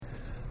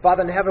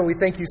Father in heaven, we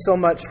thank you so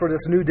much for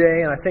this new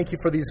day, and I thank you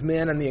for these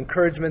men and the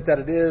encouragement that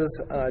it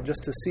is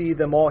just to see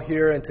them all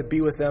here and to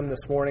be with them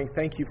this morning.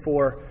 Thank you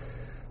for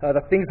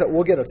the things that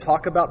we'll get to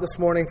talk about this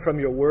morning from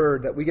your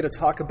word, that we get to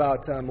talk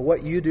about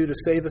what you do to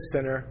save a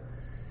sinner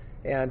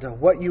and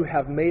what you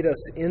have made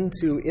us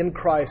into in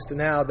Christ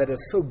now that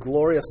is so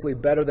gloriously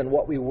better than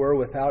what we were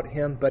without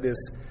him, but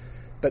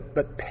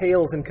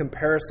pales in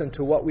comparison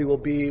to what we will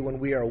be when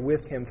we are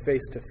with him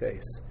face to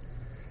face.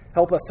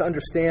 Help us to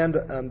understand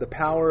the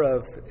power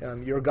of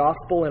your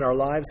gospel in our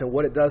lives and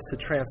what it does to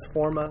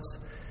transform us.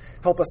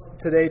 Help us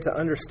today to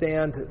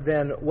understand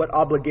then what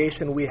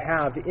obligation we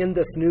have in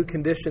this new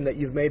condition that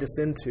you've made us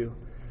into,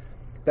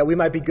 that we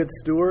might be good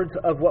stewards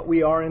of what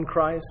we are in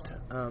Christ.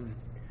 And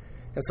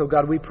so,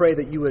 God, we pray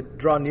that you would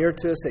draw near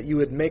to us, that you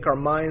would make our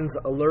minds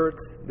alert,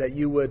 that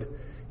you would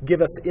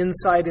give us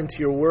insight into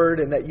your word,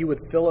 and that you would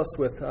fill us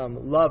with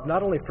love,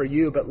 not only for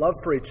you, but love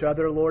for each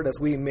other, Lord, as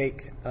we meet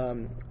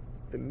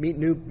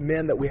new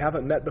men that we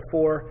haven't met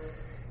before.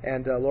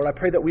 And Lord, I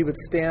pray that we would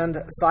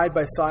stand side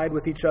by side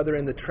with each other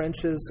in the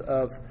trenches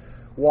of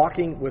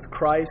walking with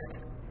Christ,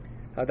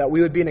 that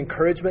we would be an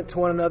encouragement to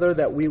one another,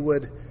 that we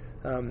would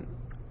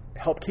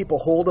help keep a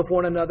hold of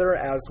one another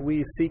as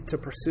we seek to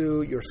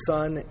pursue your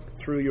Son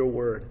through your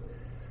word.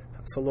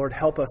 So Lord,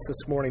 help us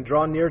this morning.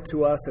 Draw near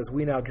to us as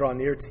we now draw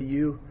near to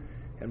you,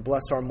 and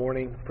bless our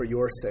morning for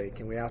your sake.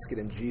 And we ask it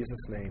in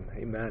Jesus' name.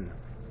 Amen.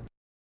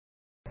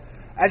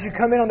 As you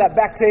come in on that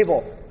back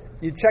table,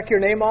 you check your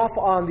name off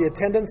on the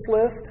attendance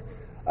list,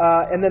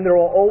 and then there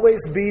will always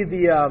be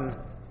the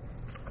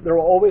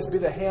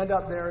hand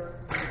up there.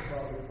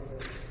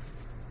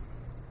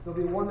 There'll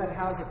be one that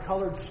has a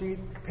colored sheet,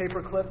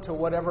 paper clip to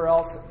whatever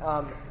else.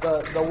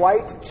 The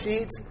white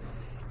sheet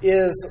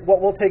is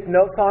what we'll take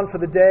notes on for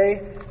the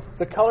day.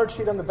 The colored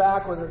sheet on the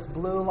back, whether it's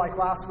blue like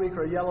last week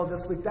or yellow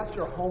this week, that's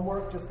your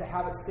homework, just to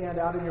have it stand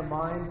out in your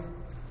mind.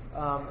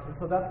 And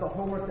so that's the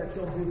homework that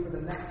you'll do for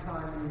the next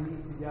time we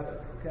meet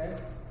together, okay?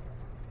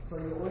 So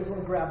you always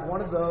want to grab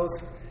one of those.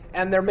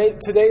 And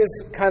today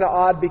is kind of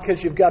odd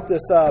because you've got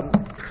this,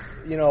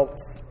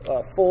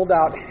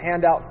 fold-out,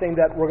 handout thing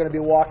that we're going to be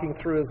walking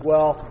through as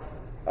well.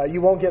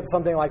 You won't get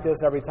something like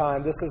this every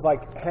time. This is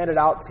like handed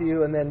out to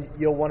you, and then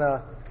you'll want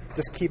to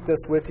just keep this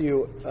with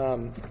you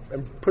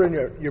and put it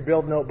in your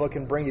build notebook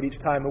and bring it each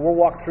time. And we'll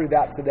walk through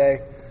that today.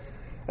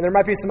 And there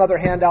might be some other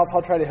handouts.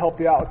 I'll try to help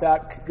you out with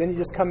that. Then you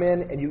just come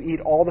in and you eat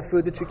all the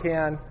food that you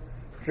can,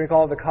 drink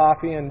all the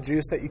coffee and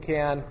juice that you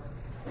can,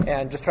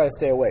 and just try to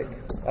stay awake.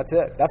 That's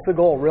it. That's the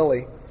goal,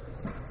 really,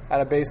 at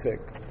a basic.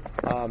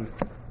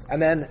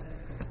 And then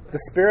the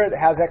Spirit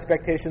has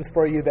expectations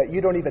for you that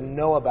you don't even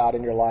know about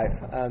in your life,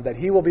 that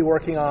He will be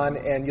working on,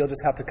 and you'll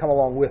just have to come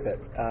along with it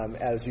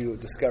as you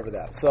discover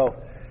that. So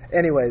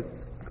anyway,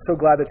 so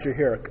glad that you're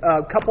here.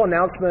 A couple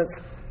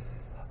announcements.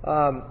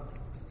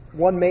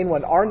 One main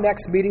one, our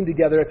next meeting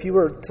together, if you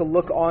were to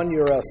look on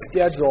your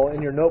schedule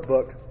in your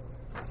notebook,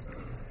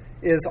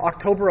 is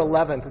October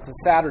 11th. It's a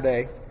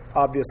Saturday,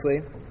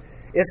 obviously.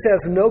 It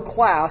says no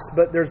class,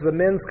 but there's the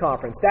men's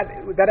conference.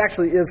 That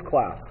actually is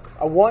class.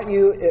 I want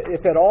you,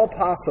 if at all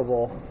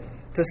possible,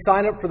 to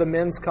sign up for the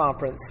men's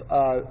conference.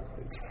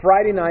 It's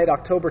Friday night,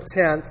 October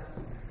 10th,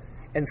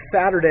 and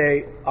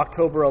Saturday,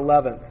 October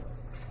 11th.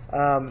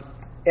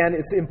 And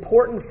it's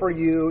important for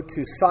you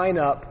to sign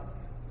up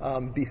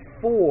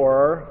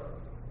before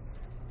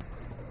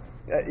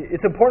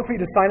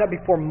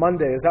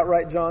Monday. Is that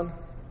right, John?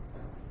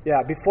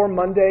 Yeah, before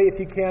Monday if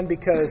you can,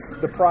 because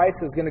the price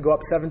is going to go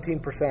up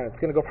 17%. It's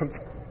going to go from,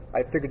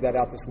 I figured that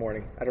out this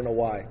morning. I don't know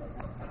why.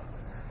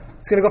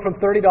 It's going to go from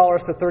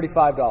 $30 to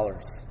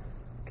 $35.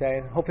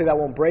 Okay, hopefully that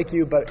won't break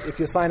you, but if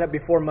you sign up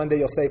before Monday,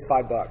 you'll save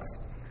 $5.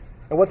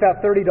 And what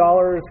that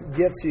 $30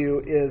 gets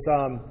you is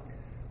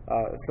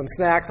some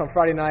snacks on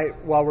Friday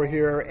night while we're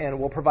here, and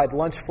we'll provide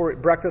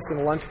breakfast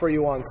and lunch for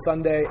you on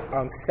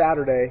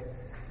Saturday,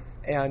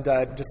 and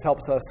it just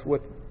helps us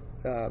with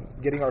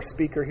getting our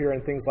speaker here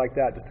and things like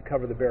that, just to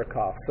cover the bare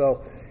cost.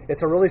 So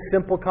it's a really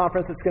simple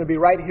conference. It's going to be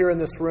right here in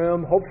this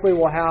room. Hopefully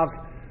we'll have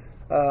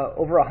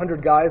over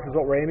 100 guys is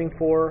what we're aiming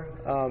for.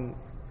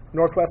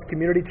 Northwest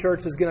Community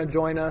Church is going to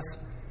join us.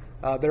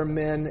 They're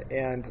men,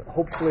 and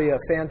hopefully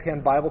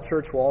Santan Bible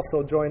Church will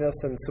also join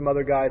us, and some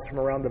other guys from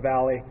around the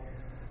valley.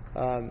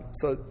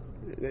 So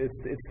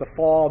it's the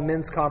fall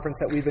men's conference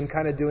that we've been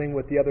kind of doing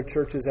with the other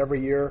churches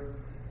every year.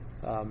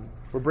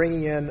 We're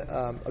bringing in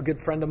a good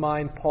friend of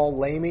mine, Paul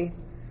Lamy.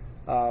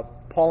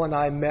 Paul and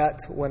I met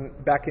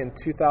back in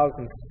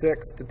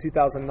 2006 to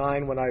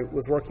 2009 when I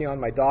was working on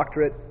my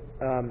doctorate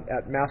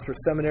at Master's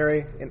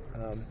Seminary.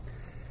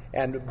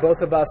 And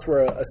both of us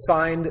were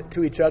assigned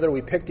to each other.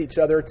 We picked each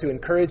other to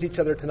encourage each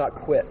other to not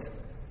quit.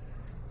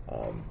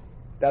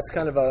 That's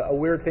kind of a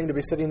weird thing to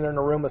be sitting there in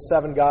a room with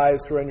 7 guys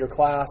who are in your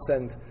class,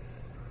 and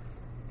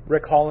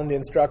Rick Holland, the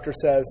instructor,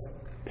 says,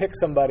 pick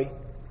somebody,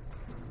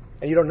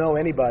 and you don't know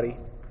anybody.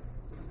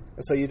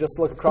 And so you just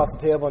look across the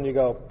table and you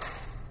go,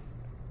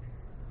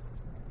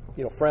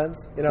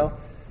 friends,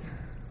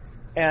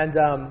 And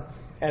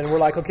And we're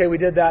like, okay, we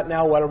did that.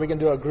 Now what? Are we going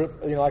to do a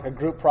group, like a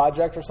group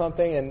project or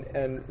something?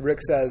 And Rick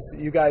says,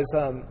 you guys,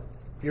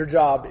 your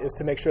job is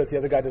to make sure that the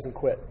other guy doesn't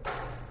quit.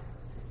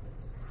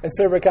 And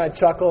so everybody kind of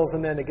chuckles,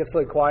 and then it gets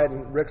really quiet,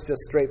 and Rick's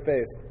just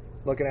straight-faced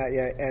looking at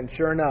you. And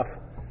sure enough,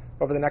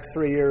 over the next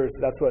 3 years,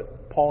 that's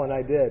what Paul and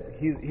I did.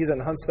 He's in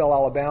Huntsville,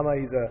 Alabama.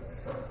 He's a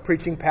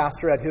preaching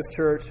pastor at his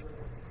church.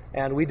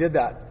 And we did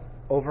that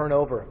over and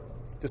over,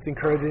 just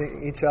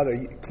encouraging each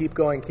other. Keep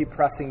going, keep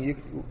pressing.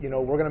 You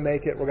know, we're going to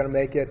make it. We're going to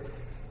make it.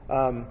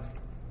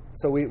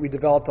 So we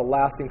developed a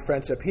lasting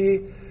friendship.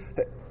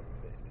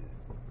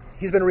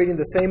 He's been reading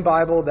the same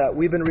Bible that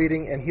we've been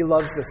reading, and he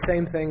loves the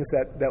same things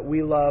that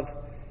we love.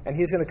 And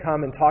he's going to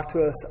come and talk to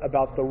us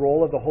about the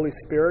role of the Holy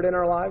Spirit in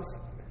our lives.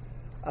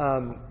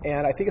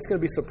 And I think it's going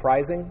to be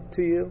surprising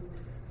to you.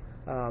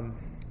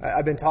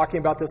 I've been talking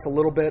about this a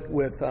little bit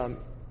with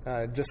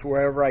just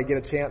wherever I get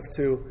a chance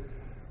to.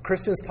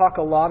 Christians talk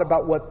a lot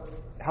about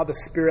how the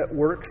Spirit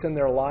works in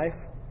their life.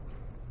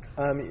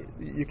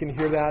 You can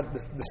hear that.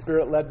 The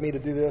Spirit led me to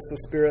do this, the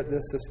Spirit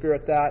this, the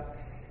Spirit that.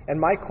 And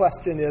my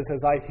question is,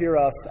 as I hear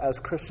us as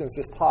Christians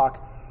just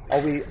talk,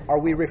 are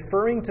we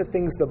referring to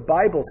things the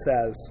Bible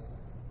says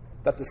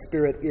that the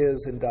Spirit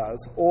is and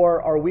does?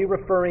 Or are we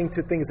referring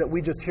to things that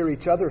we just hear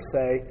each other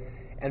say,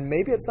 and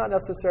maybe it's not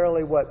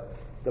necessarily what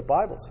the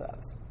Bible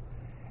says?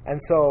 And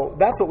so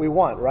that's what we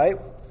want, right?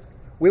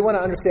 We want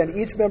to understand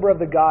each member of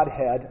the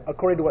Godhead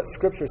according to what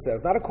Scripture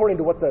says, not according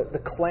to what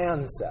the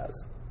Klan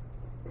says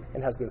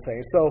and has been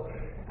saying. So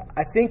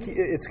I think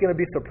it's going to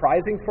be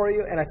surprising for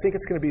you, and I think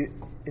it's going to be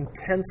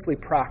intensely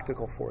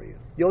practical for you.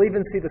 You'll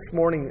even see this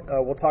morning,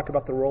 we'll talk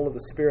about the role of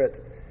the Spirit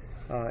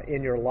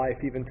in your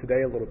life, even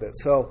today a little bit.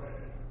 So,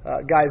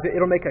 guys,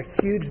 it'll make a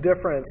huge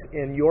difference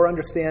in your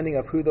understanding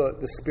of who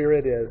the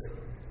Spirit is,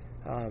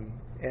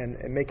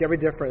 and make every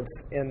difference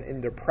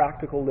in their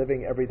practical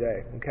living every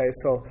day. Okay,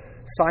 so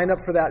sign up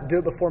for that. Do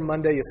it before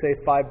Monday. You save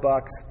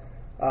 $5.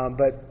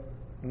 But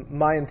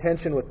my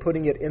intention with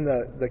putting it in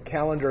the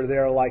calendar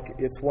there, like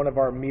it's one of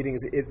our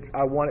meetings,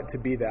 I want it to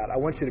be that. I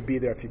want you to be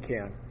there if you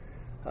can,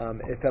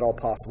 if at all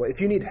possible.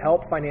 If you need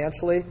help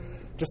financially,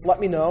 just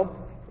let me know.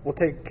 We'll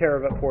take care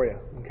of it for you,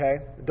 okay?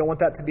 Don't want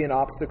that to be an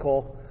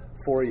obstacle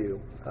for you,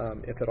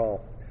 if at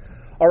all.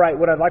 All right,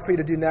 what I'd like for you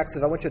to do next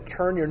is I want you to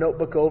turn your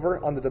notebook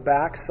over onto the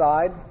back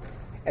side,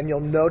 and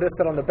you'll notice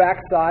that on the back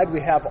side we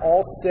have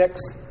all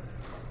 6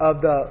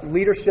 of the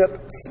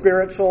leadership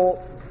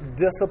spiritual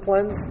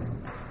disciplines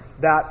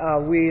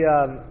that we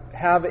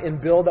have in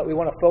Build that we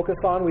want to focus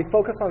on. We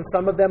focus on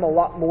some of them a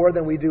lot more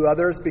than we do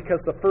others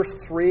because the first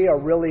 3 are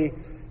really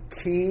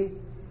key,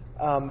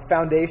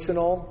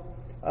 foundational,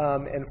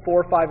 and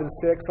 4, 5, and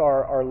 6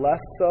 are less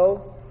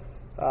so.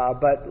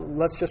 But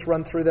let's just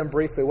run through them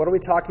briefly. What are we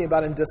talking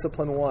about in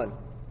Discipline 1?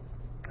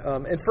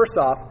 And first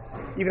off,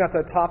 even at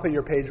the top of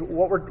your page,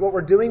 what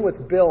we're doing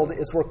with Build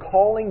is we're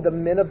calling the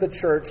men of the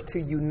church to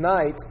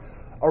unite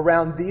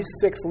around these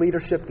 6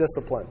 leadership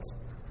disciplines.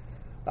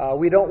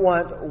 We don't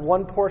want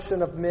one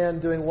portion of men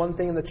doing one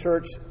thing in the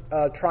church,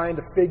 trying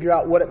to figure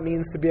out what it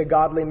means to be a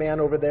godly man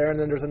over there, and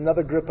then there's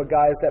another group of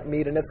guys that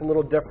meet, and it's a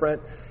little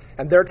different,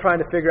 and they're trying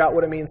to figure out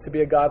what it means to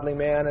be a godly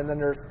man, and then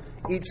there's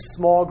each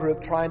small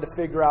group trying to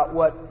figure out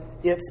what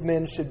its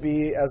men should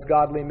be as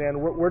godly men.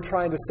 We're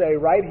trying to say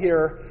right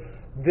here,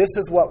 this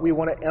is what we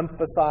want to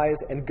emphasize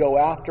and go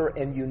after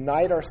and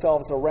unite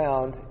ourselves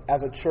around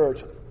as a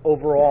church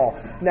overall.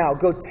 Now,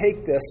 go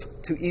take this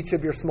to each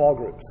of your small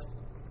groups.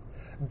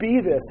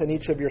 Be this in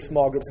each of your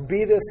small groups.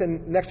 Be this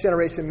in Next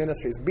Generation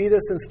Ministries. Be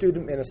this in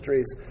student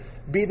ministries.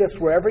 Be this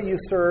wherever you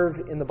serve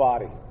in the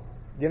body.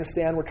 You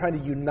understand? We're trying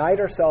to unite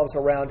ourselves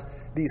around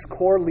these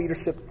core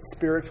leadership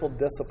spiritual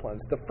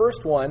disciplines. The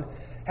first one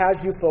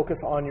has you focus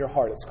on your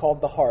heart. It's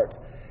called the heart.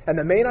 And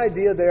the main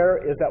idea there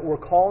is that we're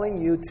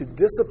calling you to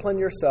discipline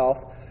yourself,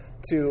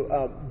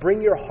 to bring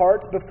your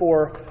heart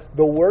before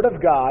the Word of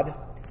God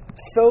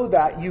so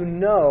that you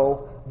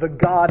know the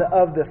God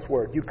of this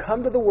Word. You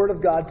come to the Word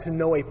of God to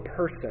know a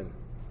person.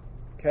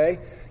 Okay?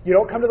 You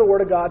don't come to the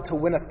Word of God to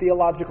win a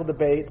theological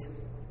debate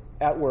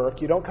at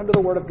work. You don't come to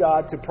the Word of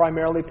God to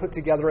primarily put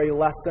together a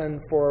lesson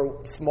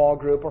for a small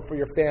group or for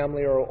your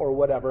family or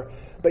whatever.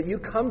 But you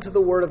come to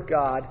the Word of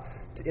God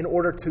in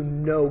order to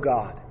know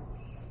God,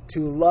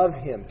 to love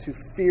Him, to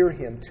fear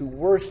Him, to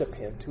worship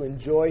Him, to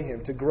enjoy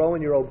Him, to grow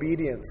in your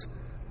obedience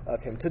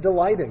of Him, to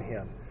delight in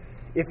Him.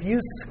 If you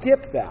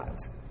skip that,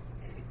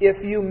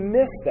 if you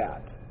miss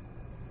that,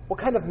 what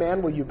kind of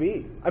man will you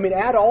be? I mean,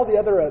 add all the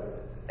other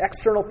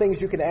external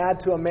things you can add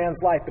to a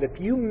man's life, but if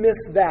you miss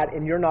that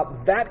and you're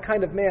not that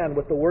kind of man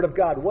with the Word of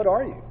God, what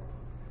are you?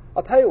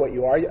 I'll tell you what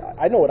you are.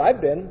 I know what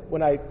I've been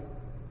when I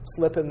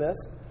slip in this.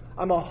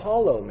 I'm a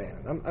hollow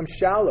man. I'm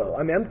shallow.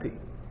 I'm empty.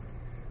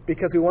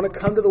 Because we want to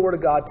come to the Word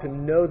of God to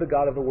know the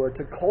God of the Word,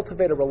 to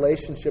cultivate a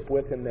relationship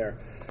with Him there.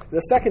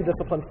 The second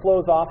discipline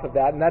flows off of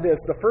that, and that is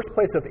the first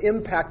place of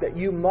impact that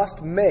you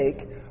must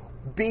make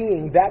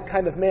being that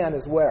kind of man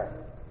is where?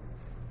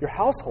 Your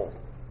household.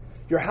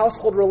 Your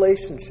household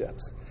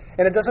relationships.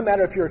 And it doesn't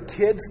matter if you're a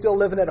kid still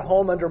living at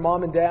home under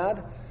mom and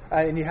dad,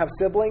 and you have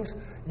siblings,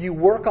 you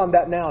work on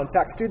that now. In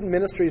fact, student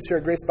ministries here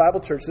at Grace Bible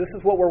Church, this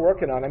is what we're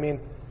working on. I mean,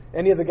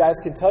 any of the guys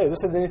can tell you,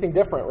 this isn't anything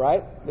different,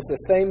 right? It's the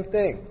same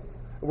thing.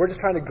 We're just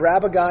trying to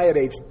grab a guy at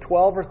age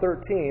 12 or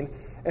 13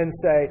 and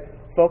say,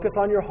 focus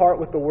on your heart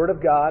with the Word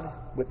of God,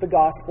 with the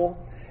gospel,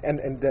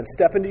 and then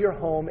step into your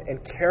home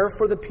and care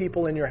for the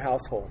people in your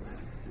household.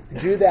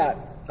 Do that,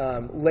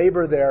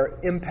 labor there,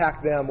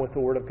 impact them with the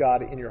Word of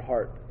God in your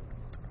heart.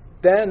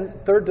 Then,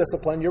 third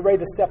discipline, you're ready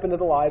to step into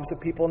the lives of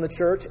people in the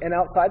church and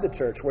outside the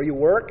church, where you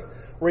work,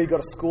 where you go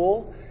to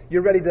school.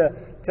 You're ready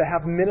to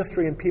have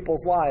ministry in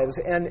people's lives,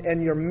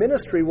 and your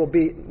ministry will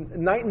be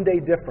night and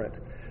day different.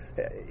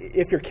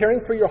 If you're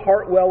caring for your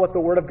heart well with the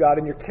Word of God,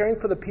 and you're caring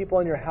for the people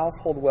in your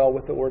household well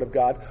with the Word of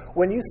God,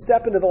 when you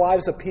step into the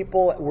lives of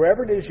people,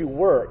 wherever it is you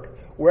work,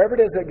 wherever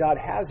it is that God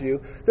has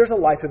you, there's a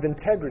life of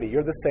integrity.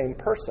 You're the same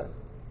person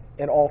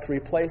in all three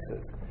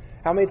places.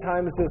 How many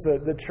times does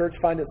the church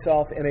find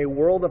itself in a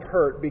world of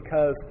hurt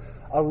because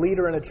a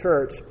leader in a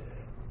church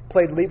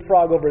played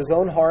leapfrog over his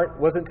own heart,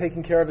 wasn't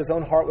taking care of his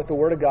own heart with the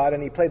Word of God,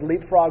 and he played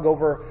leapfrog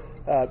over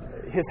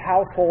his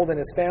household, and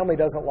his family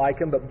doesn't like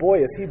him, but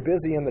boy, is he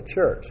busy in the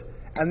church.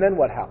 And then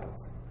what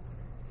happens?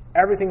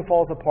 Everything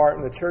falls apart,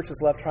 and the church is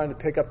left trying to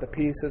pick up the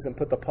pieces and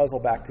put the puzzle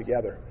back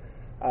together.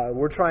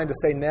 We're trying to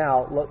say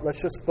now,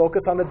 let's just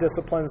focus on the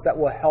disciplines that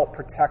will help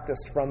protect us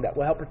from that,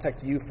 will help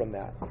protect you from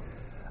that.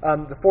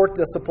 The fourth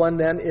discipline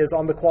then is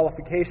on the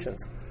qualifications.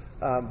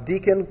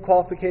 Deacon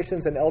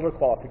qualifications and elder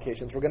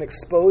qualifications. We're going to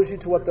expose you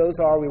to what those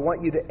are. We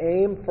want you to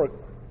aim for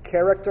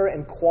character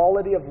and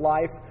quality of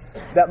life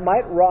that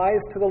might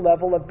rise to the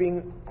level of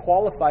being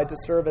qualified to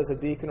serve as a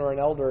deacon or an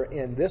elder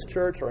in this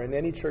church or in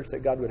any church that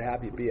God would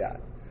have you be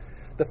at.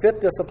 The fifth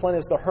discipline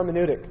is the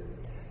hermeneutic,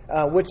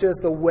 which is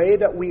the way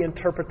that we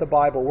interpret the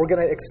Bible. We're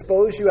going to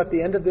expose you at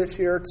the end of this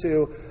year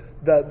to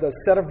the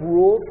set of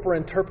rules for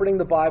interpreting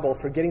the Bible,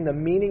 for getting the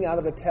meaning out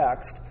of the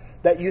text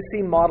that you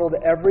see modeled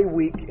every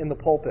week in the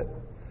pulpit.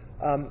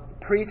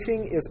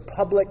 Preaching is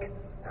public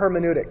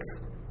hermeneutics.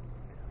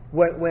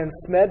 When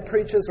SMED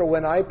preaches or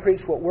when I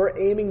preach, what we're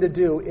aiming to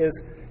do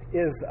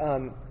is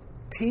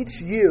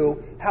teach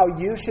you how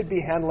you should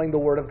be handling the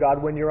Word of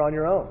God when you're on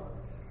your own.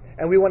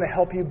 And we want to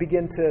help you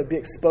begin to be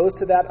exposed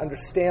to that,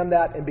 understand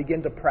that, and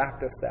begin to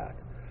practice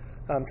that.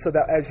 So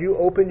that as you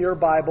open your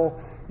Bible,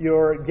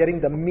 you're getting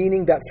the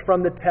meaning that's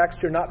from the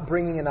text. You're not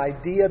bringing an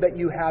idea that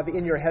you have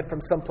in your head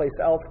from someplace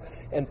else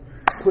and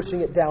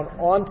pushing it down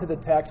onto the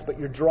text, but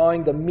you're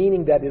drawing the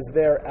meaning that is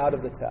there out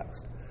of the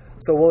text.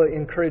 So we'll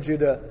encourage you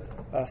to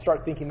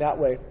start thinking that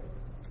way.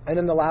 And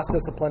then the last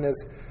discipline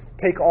is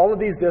take all of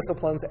these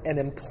disciplines and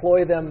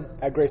employ them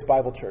at Grace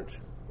Bible Church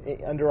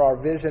under our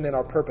vision and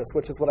our purpose,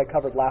 which is what I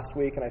covered last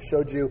week, and I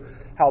showed you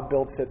how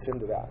Build fits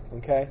into that,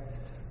 okay?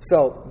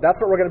 So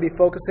that's what we're going to be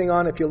focusing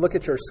on. If you look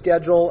at your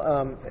schedule,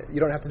 you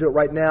don't have to do it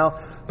right now,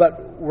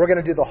 but we're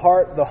going to do the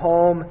heart, the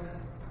home,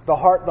 the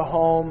heart, the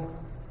home,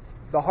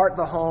 the heart,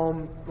 the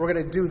home. We're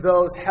going to do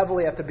those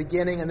heavily at the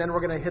beginning, and then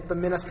we're going to hit the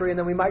ministry, and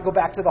then we might go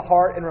back to the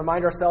heart and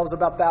remind ourselves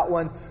about that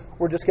one.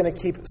 We're just going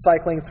to keep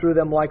cycling through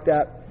them like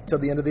that till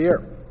the end of the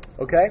year,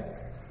 okay?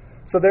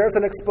 So there's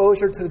an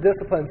exposure to the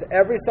disciplines.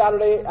 Every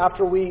Saturday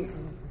after we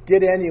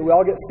get in, we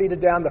all get seated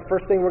down. The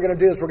first thing we're going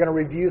to do is we're going to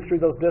review through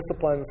those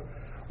disciplines.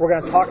 We're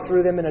going to talk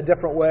through them in a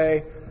different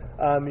way.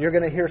 You're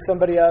going to hear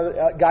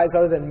guys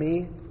other than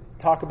me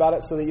talk about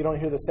it so that you don't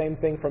hear the same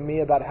thing from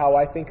me about how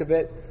I think of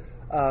it.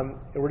 And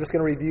we're just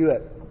going to review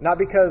it. Not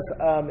because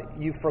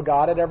you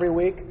forgot it every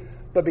week,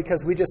 but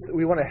because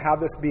we want to have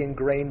this be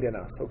ingrained in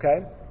us,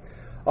 okay?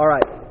 All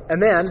right.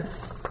 And then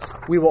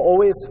we will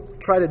always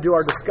try to do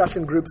our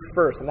discussion groups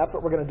first, and that's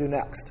what we're going to do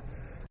next.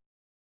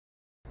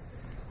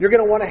 You're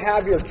going to want to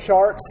have your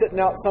chart sitting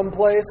out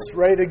someplace,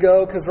 ready to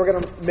go, because we're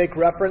going to make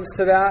reference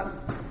to that.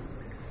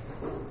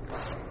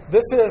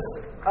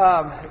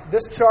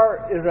 This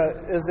chart is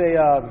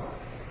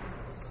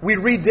we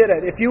redid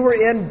it. If you were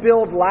in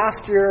Build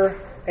last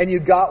year and you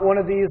got one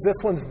of these, this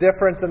one's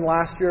different than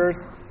last year's.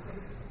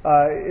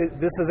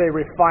 This is a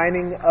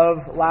refining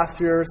of last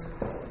year's.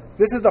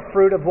 This is the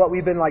fruit of what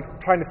we've been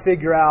trying to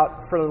figure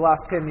out for the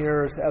last 10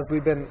 years as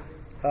we've been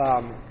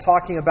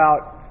talking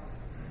about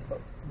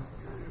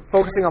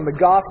focusing on the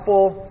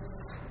gospel,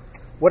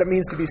 what it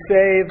means to be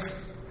saved,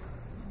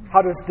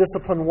 how does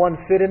discipline 1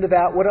 fit into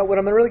that. What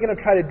I'm really going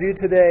to try to do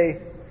today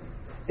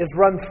is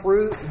run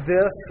through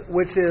this,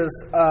 which is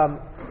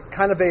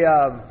kind of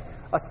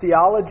a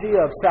theology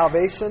of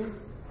salvation,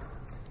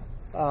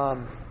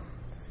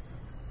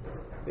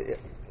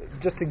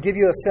 just to give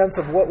you a sense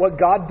of what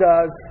God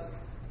does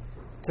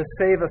to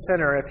save a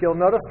sinner. If you'll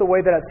notice the way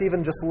that it's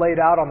even just laid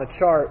out on the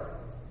chart,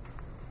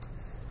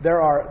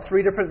 there are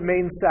 3 different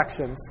main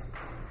sections.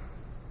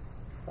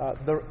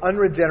 The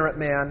unregenerate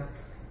man,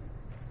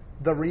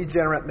 the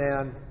regenerate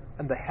man,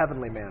 and the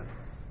heavenly man.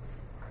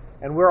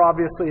 And we're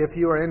obviously, if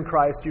you are in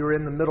Christ, you're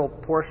in the middle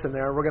portion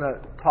there. We're going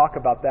to talk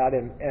about that.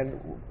 And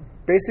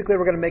basically,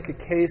 we're going to make a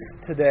case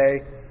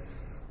today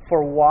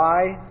for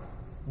why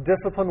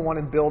Discipline 1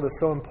 and Build is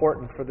so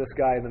important for this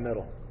guy in the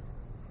middle,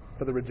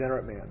 for the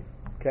regenerate man.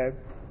 Okay?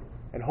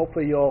 And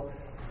hopefully you'll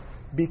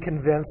be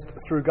convinced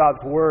through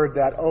God's Word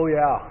that, oh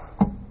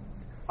yeah,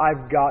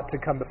 I've got to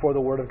come before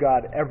the Word of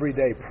God every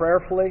day,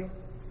 prayerfully,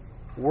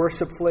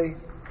 worshipfully,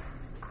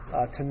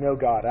 to know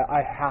God.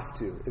 I have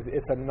to.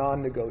 It's a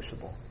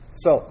non-negotiable.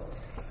 So,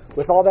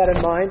 with all that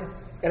in mind,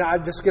 and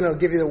I'm just going to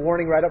give you the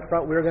warning right up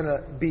front, we're going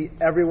to be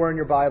everywhere in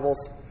your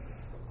Bibles.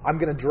 I'm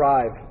going to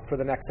drive for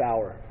the next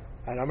hour,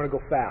 and I'm going to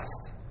go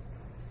fast.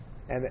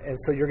 And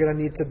so you're going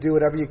to need to do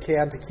whatever you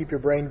can to keep your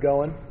brain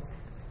going.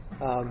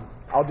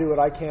 I'll do what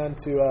I can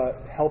to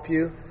help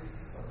you.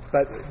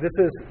 But this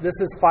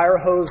is fire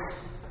hose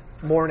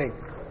morning.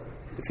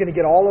 It's going to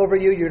get all over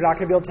you. You're not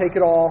going to be able to take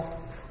it all.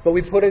 But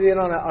we put it in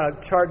on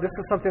a chart. This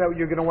is something that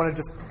you're going to want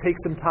to just take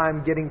some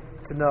time getting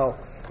to know.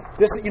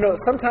 This,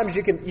 sometimes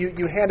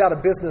you hand out a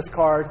business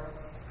card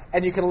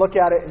and you can look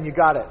at it and you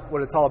got it,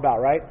 what it's all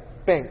about, right?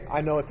 Bang, I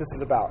know what this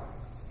is about.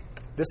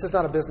 This is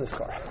not a business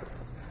card.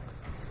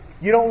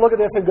 You don't look at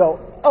this and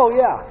go, oh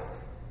yeah,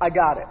 I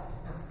got it.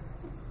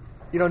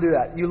 You don't do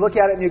that. You look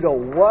at it and you go,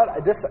 what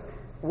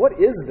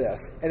is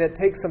this? And it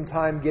takes some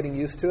time getting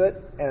used to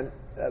it.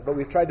 But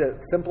we've tried to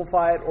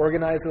simplify it,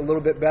 organize it a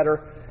little bit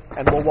better,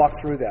 and we'll walk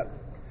through that.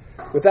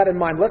 With that in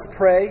mind, let's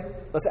pray.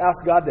 Let's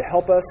ask God to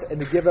help us and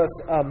to give us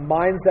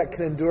minds that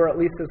can endure at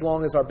least as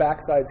long as our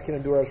backsides can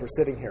endure as we're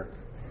sitting here.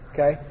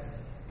 Okay?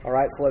 All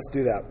right, so let's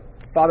do that.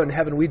 Father in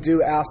heaven, we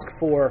do ask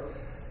for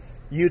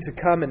you to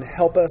come and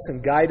help us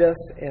and guide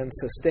us and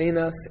sustain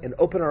us and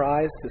open our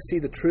eyes to see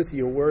the truth of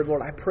your word.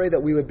 Lord, I pray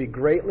that we would be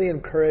greatly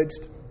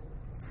encouraged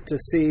to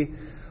see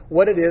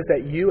what it is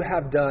that you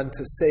have done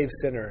to save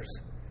sinners,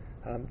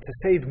 to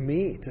save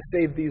me, to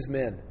save these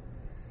men.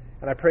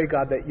 And I pray,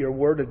 God, that your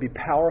word would be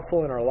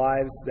powerful in our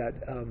lives, that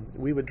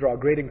we would draw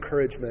great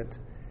encouragement,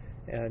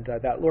 and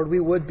that, Lord, we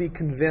would be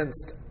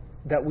convinced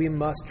that we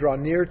must draw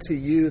near to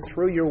you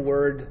through your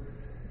word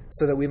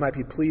so that we might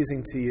be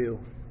pleasing to you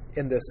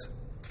in this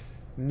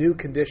new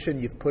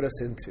condition you've put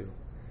us into.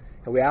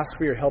 And we ask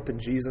for your help in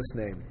Jesus'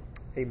 name.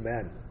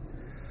 Amen.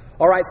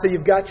 All right, so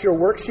you've got your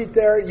worksheet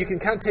there. You can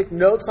kind of take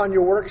notes on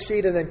your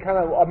worksheet, and then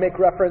I'll make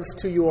reference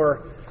to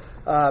your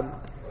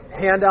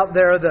handout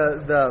there,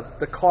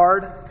 the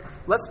card.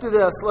 Let's do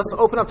this. Let's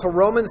open up to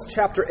Romans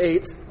chapter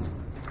 8.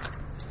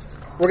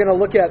 We're going to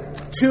look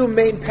at two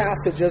main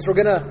passages. We're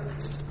going to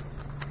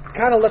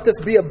kind of let this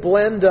be a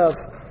blend of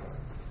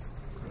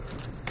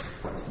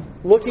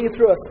looking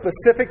through a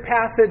specific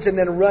passage and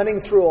then running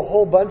through a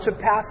whole bunch of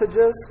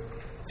passages.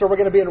 So we're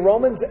going to be in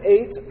Romans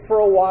 8 for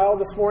a while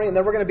this morning, and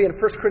then we're going to be in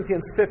 1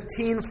 Corinthians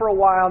 15 for a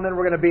while, and then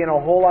we're going to be in a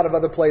whole lot of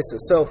other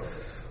places. So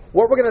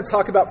what we're going to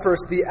talk about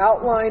first, the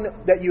outline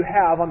that you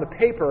have on the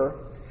paper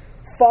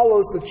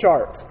follows the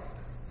chart.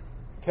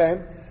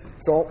 Okay?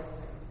 So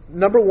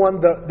number one,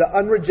 the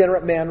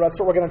unregenerate man, that's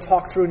what we're going to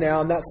talk through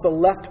now, and that's the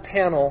left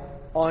panel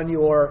on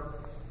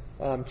your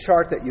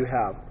chart that you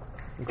have.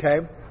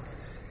 Okay?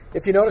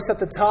 If you notice at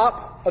the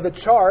top of the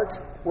chart,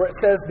 where it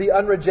says the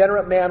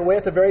unregenerate man, way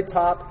at the very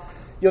top,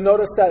 you'll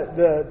notice that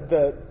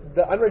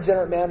the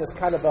unregenerate man is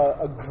kind of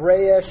a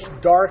grayish,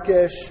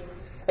 darkish,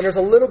 and there's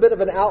a little bit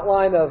of an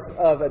outline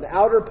of an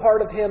outer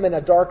part of him and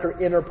a darker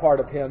inner part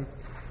of him.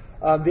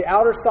 The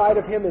outer side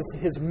of him is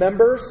his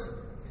members.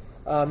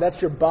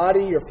 That's your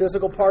body, your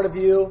physical part of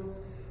you.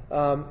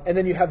 And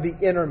then you have the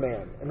inner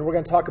man, and we're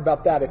going to talk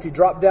about that. If you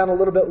drop down a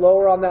little bit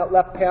lower on that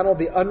left panel,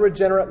 the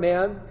unregenerate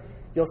man,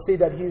 you'll see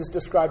that he's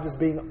described as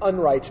being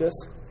unrighteous.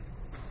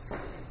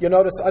 You'll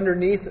notice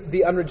underneath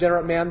the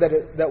unregenerate man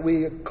that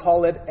we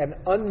call it an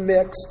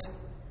unmixed,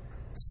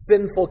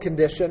 sinful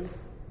condition.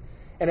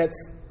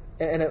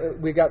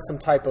 And we got some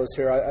typos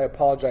here. I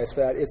apologize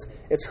for that.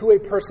 It's who a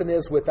person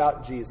is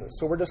without Jesus.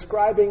 So we're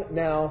describing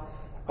now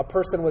a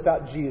person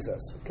without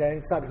Jesus. Okay,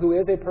 it's not who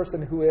is a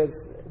person who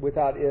is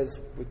without is.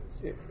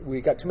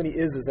 We got too many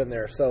ises in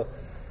there. So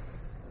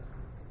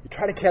you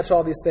try to catch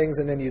all these things,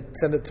 and then you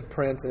send it to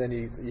print, and then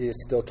you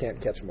still can't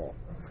catch them all.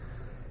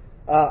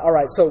 All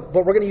right,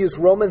 but we're going to use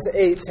Romans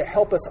 8 to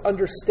help us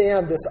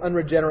understand this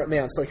unregenerate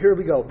man. So here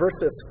we go,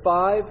 verses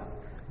 5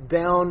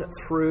 down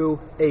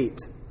through 8.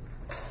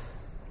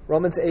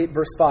 Romans 8,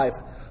 verse 5.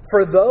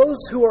 For those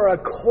who are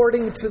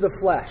according to the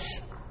flesh,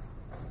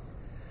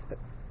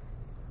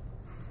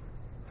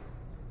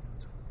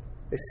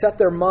 they set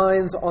their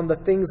minds on the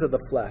things of the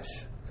flesh.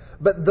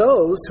 But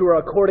those who are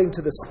according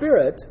to the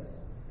Spirit,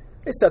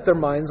 they set their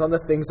minds on the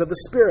things of the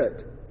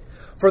Spirit.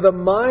 For the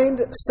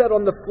mind set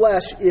on the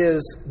flesh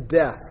is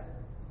death,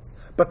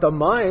 but the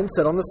mind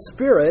set on the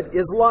Spirit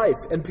is life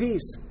and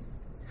peace.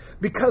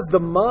 Because the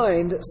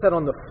mind set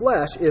on the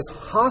flesh is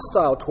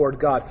hostile toward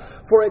God,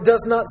 for it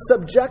does not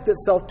subject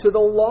itself to the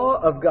law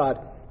of God,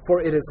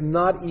 for it is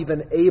not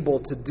even able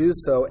to do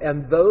so,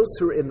 and those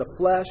who are in the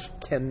flesh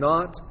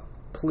cannot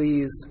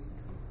please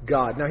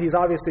God. Now, he's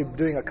obviously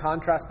doing a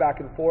contrast back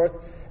and forth,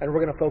 and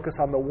we're going to focus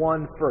on the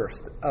one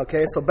first.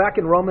 Okay, so back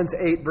in Romans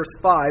 8, verse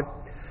 5,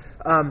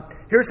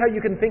 here's how you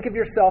can think of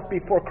yourself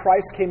before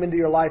Christ came into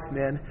your life,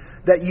 men,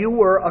 that you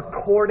were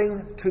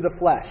according to the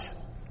flesh.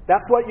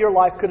 That's what your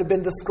life could have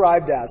been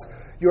described as.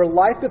 Your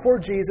life before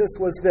Jesus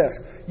was this.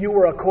 You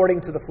were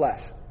according to the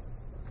flesh.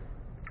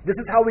 This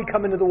is how we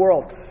come into the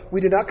world.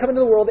 We do not come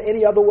into the world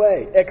any other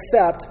way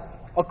except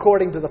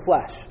according to the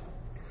flesh.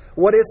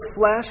 What is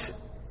flesh?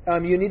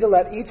 You need to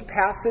let each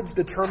passage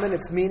determine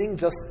its meaning.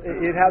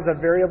 It has a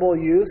variable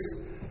use.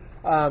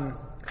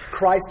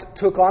 Christ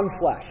took on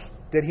flesh,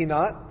 did he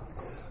not?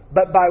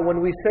 But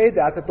when we say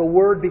that the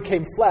Word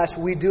became flesh,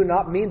 we do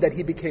not mean that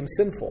he became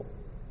sinful.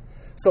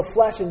 So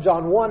flesh in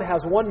John 1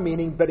 has one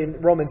meaning, but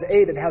in Romans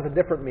 8 it has a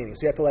different meaning.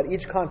 So you have to let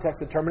each context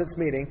determine its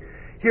meaning.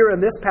 Here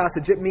in this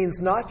passage, it means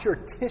not your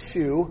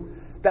tissue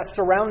that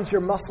surrounds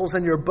your muscles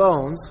and your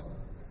bones.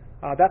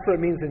 That's what it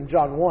means in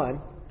John 1.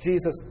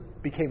 Jesus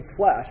became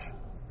flesh.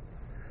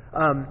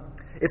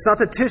 It's not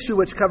the tissue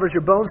which covers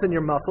your bones and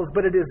your muscles,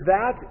 but it is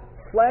that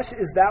flesh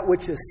is that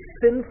which is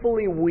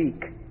sinfully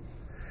weak.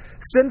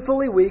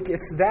 Sinfully weak,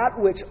 it's that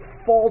which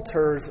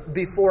falters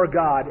before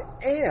God.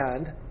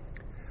 And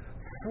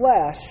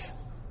flesh,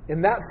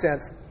 in that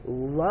sense,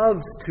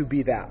 loves to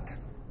be that.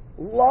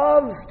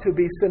 Loves to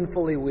be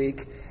sinfully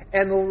weak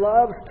and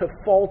loves to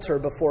falter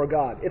before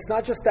God. It's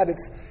not just that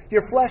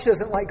your flesh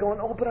isn't like going,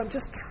 oh, but I'm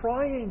just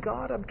trying,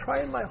 God. I'm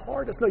trying my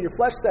hardest. No, your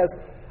flesh says,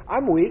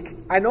 I'm weak.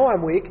 I know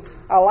I'm weak.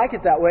 I like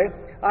it that way.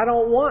 I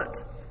don't want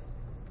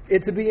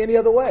it to be any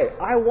other way.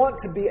 I want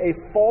to be a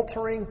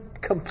faltering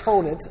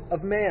component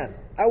of man.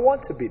 I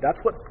want to be. That's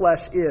what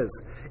flesh is.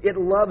 It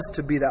loves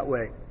to be that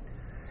way.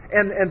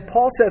 And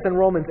Paul says in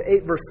Romans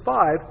 8, verse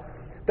 5,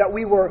 that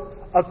we were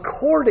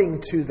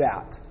according to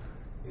that.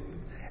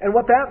 And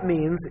what that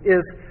means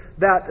is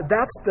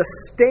that's the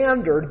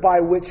standard by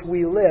which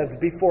we lived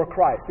before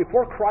Christ.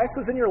 Before Christ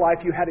was in your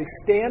life, you had a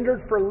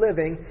standard for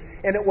living,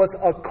 and it was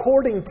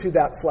according to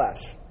that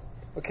flesh.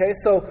 Okay,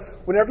 so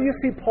whenever you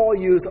see Paul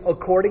use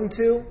according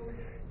to,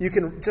 you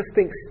can just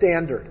think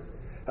standard.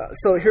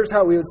 So here's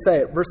how we would say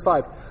it. Verse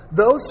 5.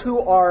 Those who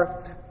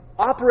are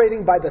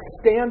operating by the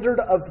standard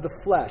of the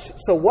flesh.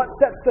 So what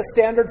sets the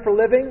standard for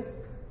living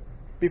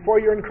before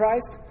you're in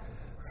Christ?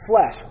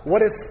 Flesh.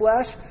 What is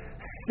flesh?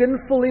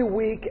 Sinfully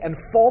weak and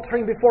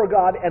faltering before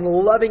God and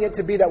loving it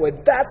to be that way.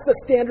 That's the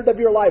standard of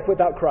your life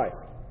without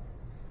Christ.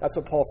 That's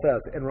what Paul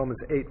says in Romans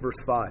 8, verse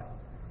 5.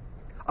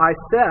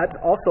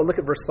 Also look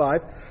at verse 5,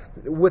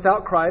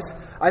 without Christ,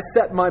 I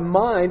set my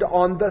mind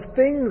on the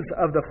things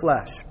of the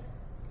flesh.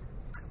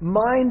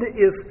 Mind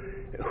is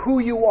who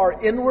you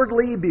are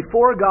inwardly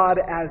before God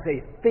as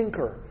a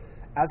thinker,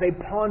 as a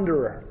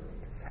ponderer,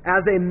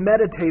 as a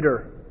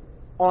meditator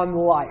on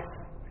life.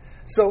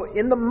 So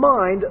in the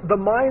mind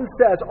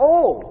says,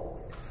 oh,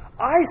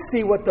 I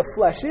see what the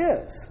flesh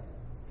is.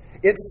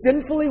 It's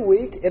sinfully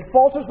weak. It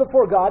falters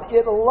before God.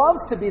 It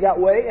loves to be that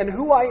way. And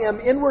who I am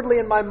inwardly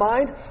in my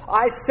mind,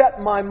 I set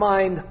my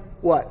mind,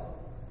 what?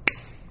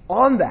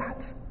 On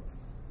that.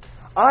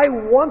 I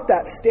want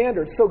that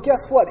standard. So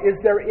guess what?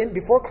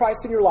 Before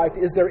Christ in your life,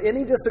 is there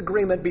any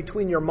disagreement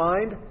between your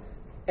mind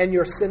and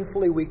your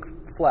sinfully weak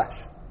flesh?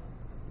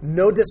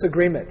 No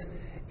disagreement.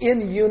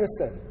 In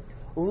unison.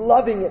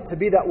 Loving it to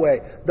be that way.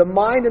 The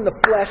mind and the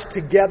flesh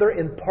together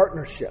in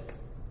partnership.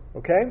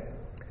 Okay?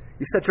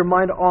 You set your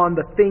mind on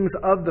the things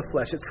of the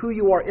flesh. It's who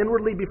you are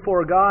inwardly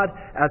before God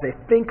as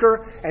a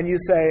thinker, and you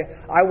say,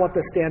 I want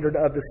the standard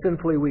of the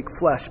sinfully weak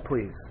flesh,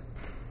 please.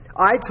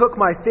 I took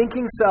my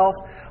thinking self,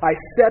 I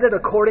set it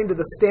according to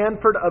the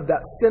standard of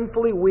that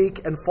sinfully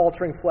weak and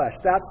faltering flesh.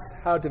 That's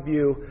how to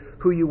view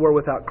who you were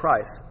without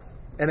Christ.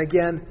 And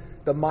again,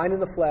 the mind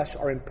and the flesh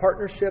are in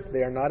partnership.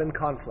 They are not in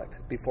conflict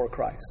before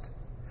Christ.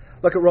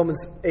 Look at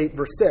Romans 8,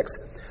 verse 6.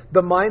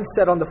 The mind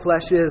set on the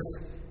flesh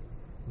is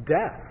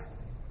death.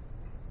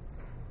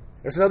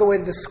 There's another way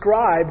to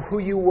describe who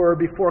you were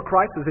before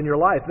Christ was in your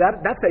life.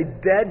 That's a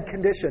dead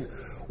condition.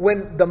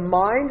 When the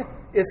mind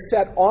is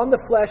set on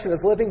the flesh and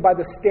is living by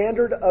the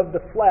standard of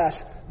the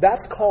flesh,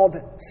 that's called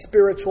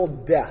spiritual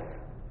death.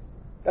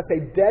 That's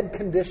a dead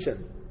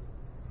condition.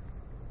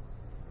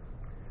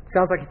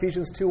 Sounds like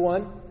Ephesians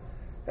 2:1.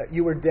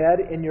 You were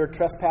dead in your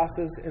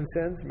trespasses and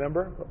sins.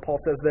 Remember what Paul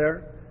says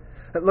there?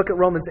 Look at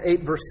Romans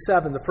 8, verse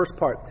 7, the first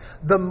part.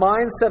 The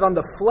mind set on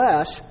the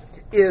flesh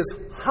is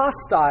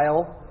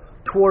hostile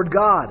toward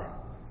God.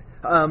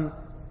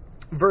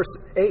 Verse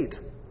 8.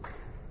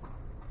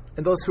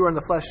 And those who are in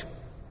the flesh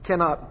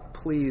cannot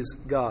please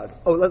God.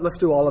 Oh, let's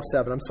do all of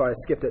 7. I'm sorry, I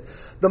skipped it.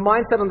 The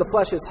mindset on the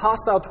flesh is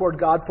hostile toward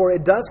God, for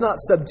it does not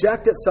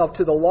subject itself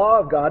to the law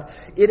of God.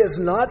 It is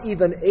not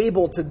even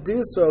able to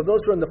do so.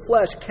 Those who are in the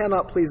flesh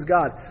cannot please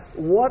God.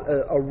 What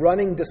a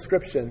running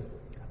description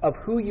of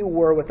who you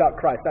were without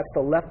Christ. That's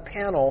the left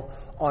panel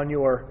on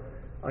your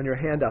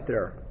handout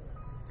there.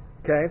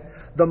 Okay?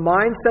 The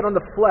mindset on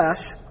the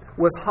flesh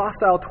was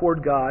hostile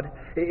toward God.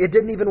 It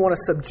didn't even want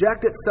to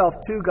subject itself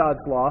to God's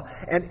law.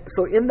 And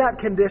so in that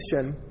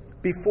condition,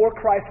 before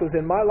Christ was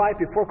in my life,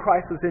 before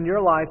Christ was in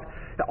your life,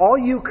 all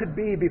you could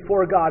be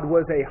before God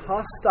was a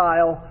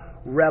hostile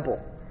rebel.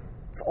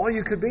 That's all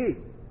you could be.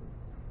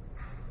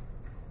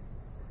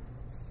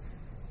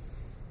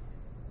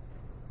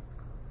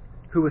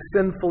 Who was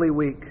sinfully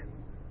weak.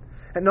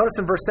 And notice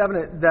in verse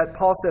 7 that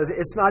Paul says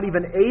it's not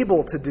even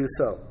able to do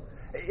so.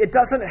 it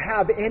doesn't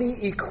have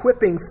any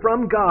equipping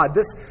from God.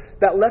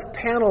 That left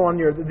panel on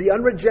the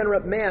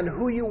unregenerate man,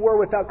 who you were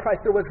without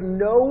Christ, there was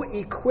no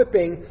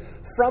equipping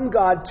from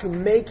God to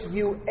make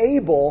you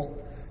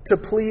able to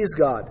please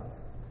God,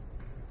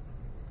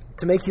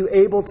 to make you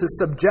able to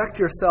subject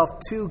yourself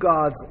to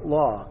God's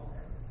law.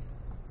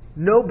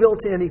 No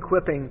built-in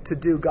equipping to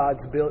do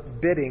God's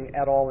bidding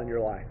at all in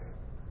your life.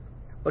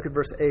 Look at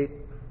verse 8.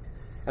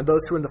 And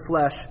those who are in the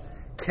flesh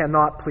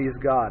cannot please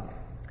God.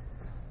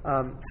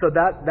 So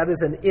that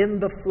is an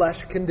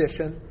in-the-flesh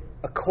condition,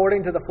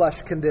 according to the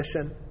flesh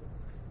condition.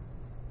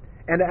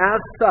 And as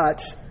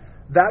such,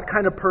 that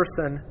kind of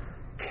person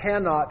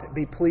cannot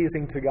be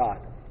pleasing to God.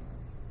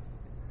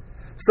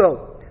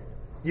 So,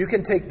 you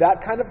can take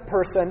that kind of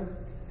person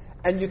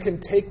and you can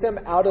take them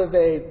out of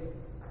a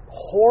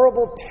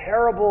horrible,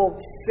 terrible,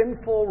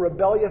 sinful,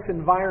 rebellious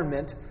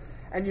environment,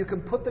 and you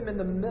can put them in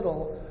the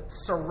middle,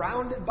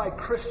 surrounded by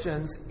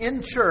Christians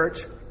in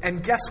church,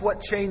 and guess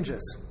what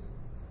changes?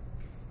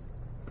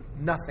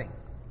 Nothing.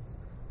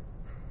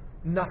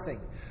 Nothing.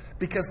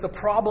 Because the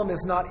problem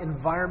is not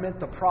environment,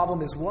 the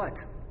problem is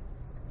what?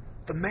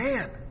 The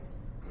man.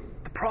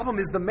 The problem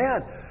is the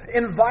man.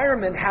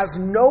 Environment has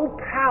no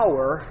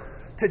power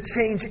to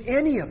change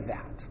any of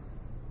that.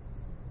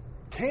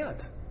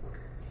 Can't.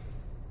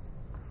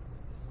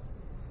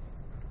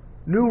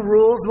 New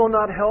rules will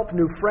not help.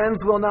 New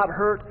friends will not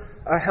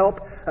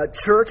help.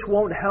 Church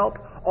won't help.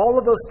 All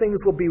of those things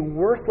will be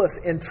worthless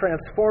in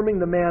transforming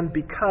the man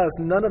because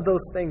none of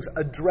those things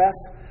address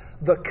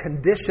the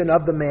condition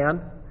of the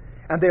man.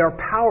 And they are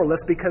powerless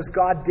because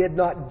God did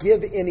not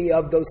give any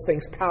of those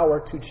things power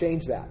to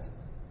change that.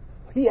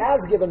 He has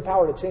given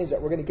power to change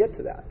that. We're going to get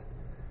to that.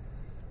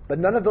 But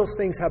none of those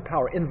things have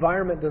power.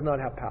 Environment does not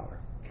have power.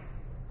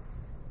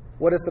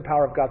 What is the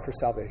power of God for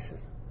salvation?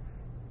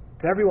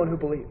 To everyone who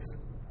believes.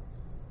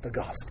 The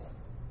gospel.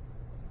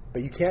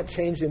 But you can't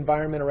change the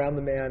environment around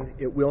the man.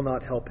 It will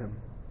not help him.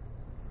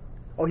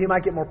 Oh, he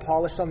might get more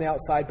polished on the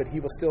outside, but he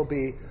will still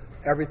be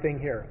everything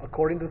here.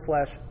 According to the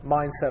flesh,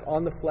 mindset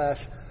on the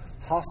flesh,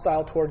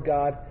 hostile toward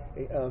God,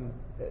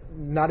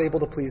 not able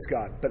to please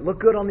God. But look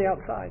good on the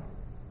outside,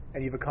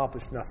 and you've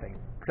accomplished nothing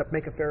except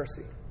make a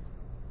Pharisee.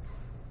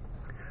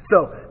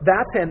 So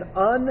that's an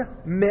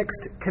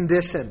unmixed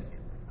condition,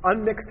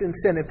 unmixed in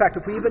sin. In fact,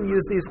 if we even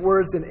use these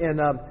words in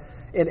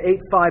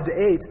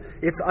 8:5-8,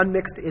 it's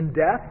unmixed in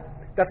death.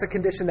 That's a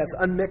condition that's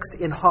unmixed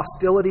in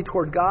hostility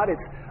toward God.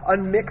 It's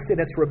unmixed in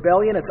its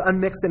rebellion. It's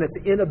unmixed in its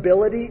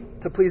inability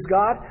to please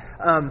God.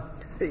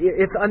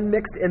 It's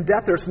unmixed in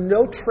death. There's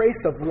no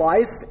trace of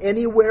life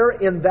anywhere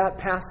in that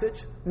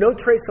passage. No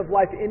trace of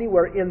life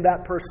anywhere in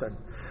that person.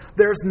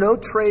 There's no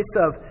trace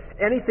of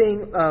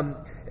anything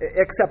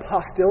except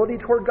hostility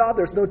toward God.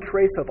 There's no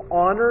trace of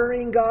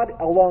honoring God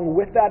along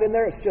with that in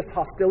there. It's just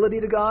hostility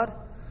to God.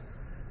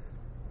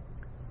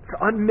 It's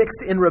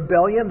unmixed in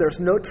rebellion. There's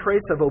no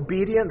trace of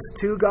obedience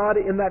to God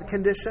in that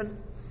condition.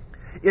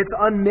 It's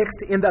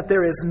unmixed in that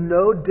there is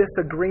no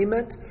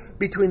disagreement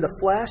between the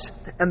flesh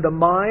and the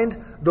mind,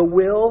 the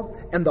will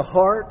and the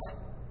heart,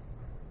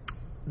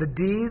 the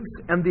deeds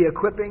and the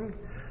equipping.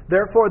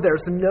 Therefore,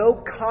 there's no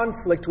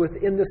conflict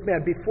within this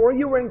man. Before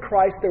you were in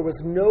Christ, there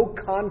was no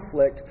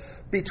conflict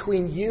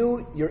between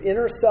you, your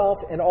inner self,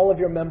 and all of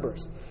your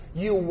members.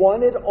 You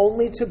wanted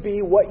only to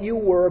be what you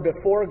were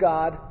before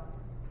God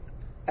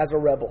as a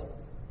rebel.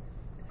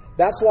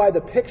 That's why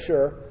the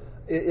picture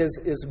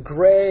is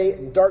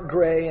gray, dark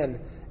gray,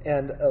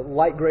 and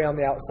light gray on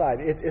the outside.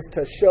 It's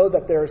to show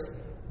that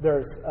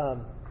there's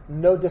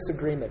no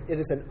disagreement. It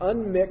is an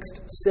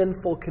unmixed,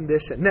 sinful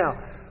condition. Now,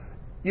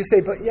 you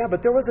say,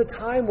 but there was a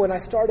time when I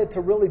started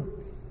to really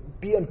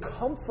be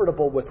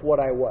uncomfortable with what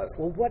I was.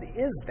 Well, what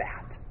is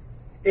that?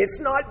 It's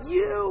not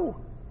you.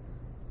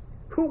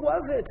 Who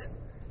was it?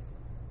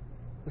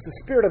 It was the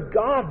Spirit of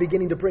God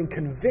beginning to bring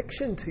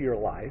conviction to your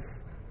life,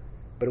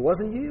 but it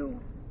wasn't you.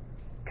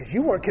 Because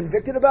you weren't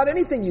convicted about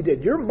anything you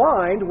did. Your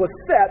mind was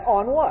set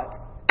on what?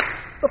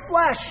 The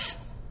flesh.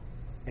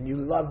 And you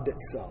loved it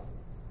so.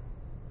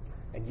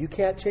 And you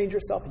can't change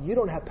yourself. You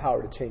don't have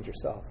power to change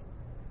yourself,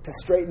 to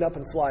straighten up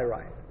and fly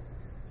right.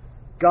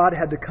 God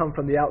had to come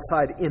from the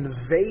outside,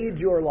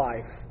 invade your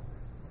life,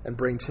 and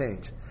bring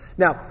change.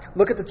 Now,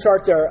 look at the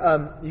chart there.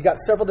 You got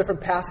several different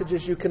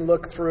passages you can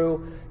look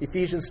through.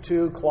 Ephesians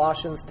 2,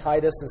 Colossians,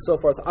 Titus, and so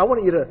forth. I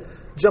want you to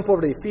jump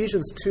over to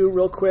Ephesians 2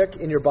 real quick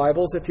in your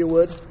Bibles, if you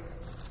would.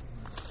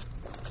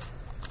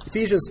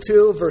 Ephesians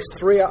 2, verse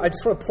 3. I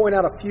just want to point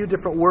out a few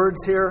different words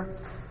here.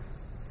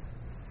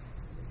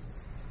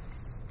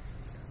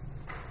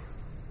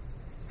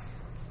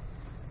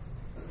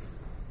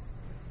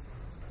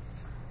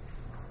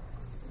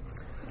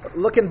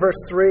 Look in verse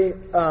 3,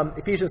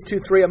 Ephesians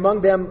 2:3. Among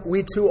them,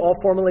 we too all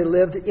formerly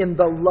lived in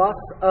the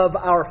lusts of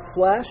our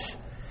flesh,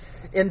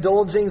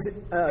 indulging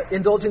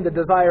the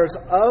desires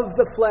of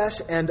the flesh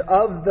and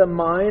of the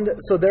mind.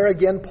 So there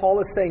again,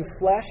 Paul is saying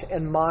flesh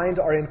and mind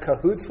are in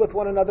cahoots with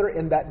one another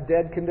in that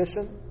dead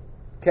condition.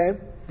 Okay?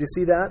 Do you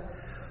see that?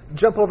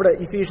 Jump over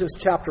to Ephesians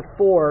chapter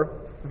 4,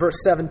 verse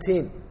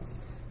 17.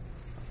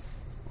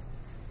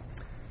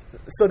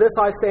 So this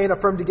I say and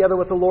affirm together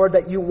with the Lord,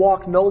 that you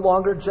walk no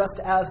longer just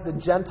as the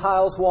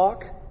Gentiles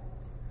walk.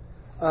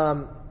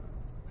 And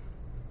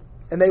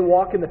they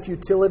walk in the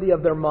futility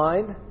of their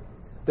mind.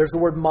 There's the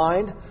word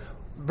mind.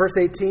 Verse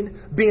 18,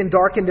 being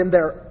darkened in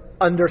their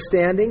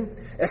understanding,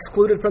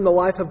 excluded from the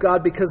life of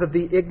God because of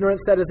the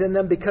ignorance that is in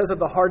them, because of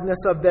the hardness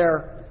of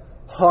their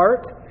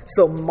heart.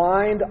 So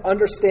mind,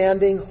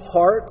 understanding,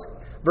 heart.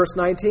 Verse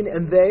 19,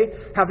 and they,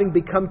 having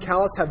become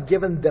callous, have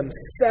given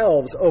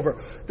themselves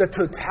over. The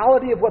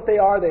totality of what they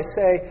are, they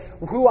say,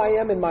 who I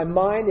am in my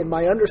mind, in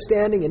my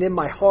understanding, and in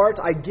my heart,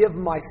 I give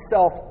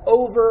myself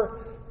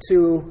over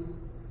to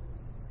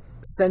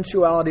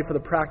sensuality for the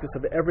practice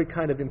of every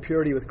kind of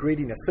impurity with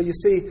greediness. So you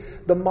see,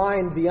 the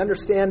mind, the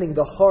understanding,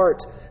 the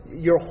heart,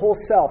 your whole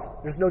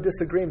self, there's no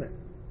disagreement.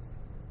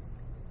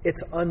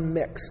 It's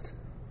unmixed.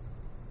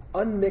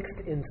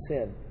 Unmixed in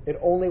sin. It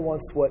only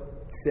wants what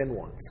sin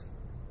wants.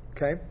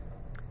 Okay?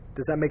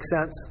 Does that make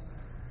sense?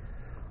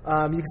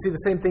 You can see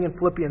the same thing in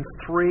Philippians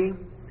 3.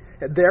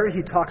 There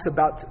he talks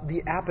about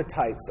the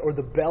appetites or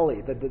the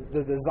belly, the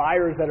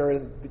desires that are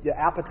in the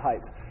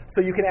appetites.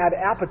 So you can add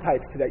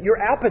appetites to that. Your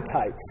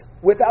appetites,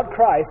 without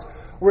Christ,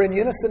 were in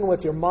unison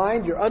with your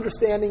mind, your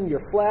understanding,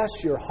 your flesh,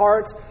 your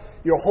heart,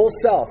 your whole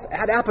self.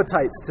 Add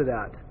appetites to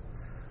that.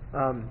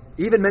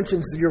 He even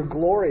mentions your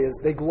glory as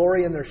they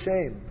glory in their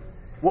shame.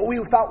 What we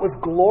thought was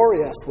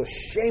glorious was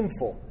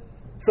shameful.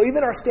 So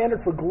even our standard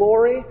for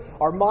glory,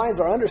 our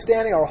minds, our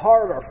understanding, our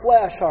heart, our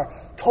flesh,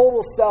 our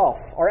total self,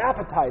 our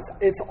appetites,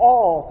 it's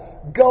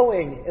all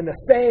going in the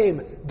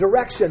same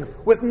direction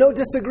with no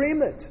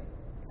disagreement.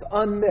 It's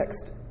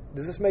unmixed.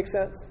 Does this make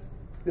sense?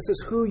 This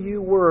is who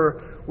you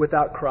were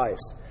without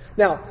Christ.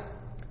 Now,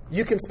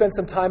 you can spend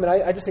some time, and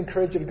I just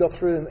encourage you to go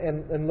through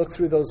and look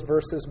through those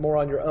verses more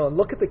on your own.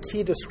 Look at the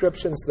key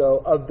descriptions, though,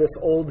 of this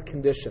old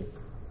condition.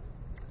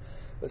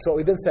 So what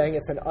we've been saying,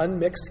 it's an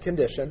unmixed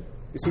condition.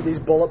 You see these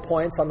bullet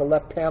points on the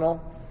left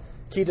panel?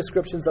 Key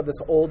descriptions of this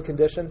old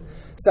condition.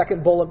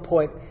 Second bullet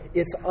point,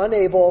 it's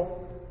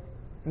unable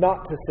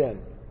not to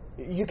sin.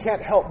 You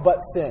can't help but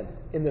sin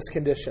in this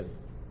condition.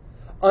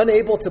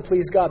 Unable to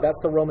please God. That's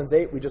the Romans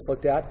 8 we just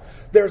looked at.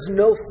 There's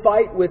no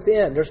fight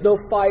within. There's no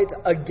fight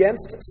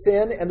against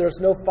sin, and there's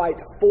no fight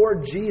for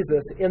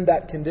Jesus in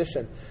that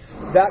condition.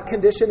 That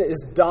condition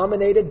is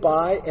dominated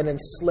by and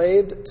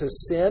enslaved to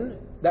sin,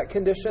 that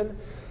condition.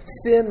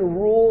 Sin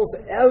rules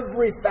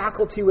every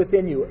faculty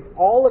within you.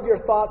 All of your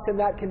thoughts in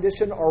that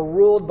condition are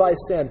ruled by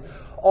sin.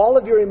 All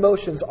of your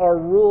emotions are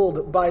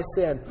ruled by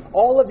sin.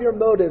 All of your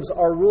motives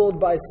are ruled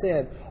by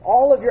sin.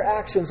 All of your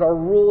actions are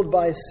ruled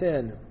by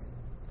sin.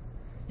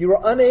 You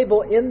are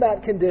unable in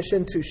that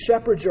condition to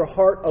shepherd your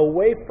heart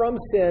away from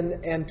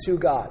sin and to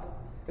God.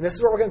 And this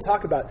is what we're going to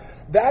talk about.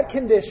 That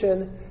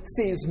condition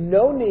sees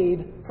no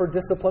need for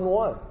discipline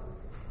one.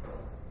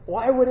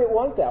 Why would it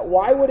want that?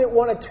 Why would it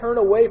want to turn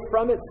away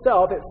from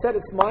itself? It set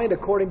its mind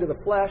according to the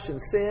flesh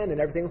and sin and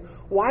everything.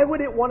 Why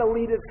would it want to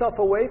lead itself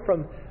away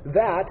from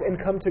that and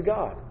come to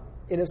God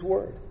in His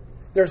Word?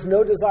 There's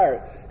no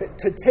desire.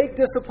 To take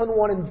discipline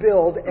one and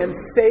build and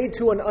say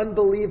to an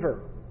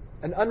unbeliever,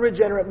 an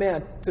unregenerate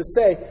man, to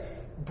say,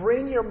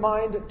 bring your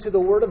mind to the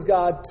Word of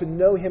God to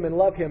know Him and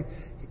love Him,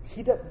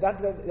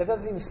 that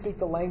doesn't even speak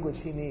the language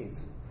he needs.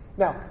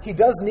 Now, he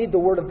does need the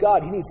Word of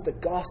God. He needs the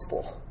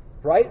gospel,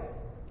 right?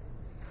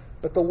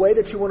 But the way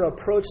that you want to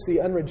approach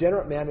the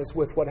unregenerate man is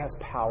with what has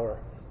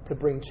power to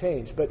bring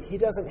change. But he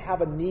doesn't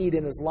have a need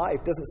in his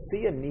life, doesn't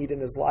see a need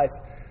in his life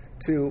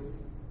to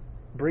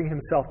bring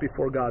himself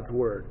before God's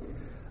Word.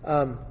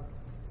 And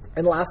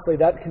lastly,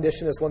 that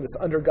condition is one that's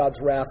under God's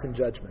wrath and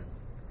judgment.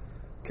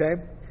 Okay?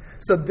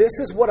 So this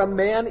is what a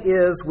man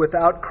is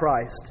without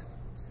Christ.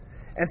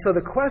 And so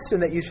the question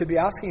that you should be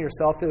asking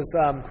yourself is,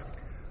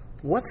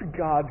 what's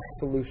God's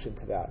solution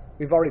to that?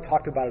 We've already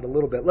talked about it a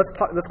little bit. Let's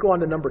go on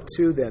to number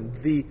 2 then,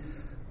 the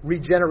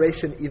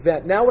regeneration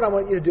event. Now what I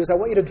want you to do is I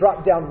want you to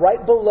drop down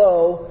right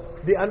below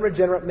the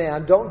unregenerate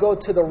man. Don't go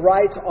to the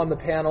right on the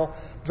panel.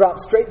 Drop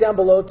straight down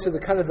below to the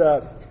kind of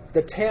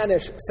the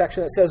tannish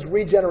section that says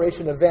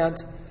regeneration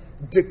event,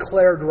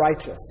 declared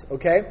righteous.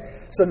 Okay?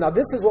 So now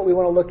this is what we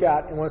want to look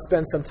at and want to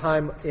spend some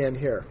time in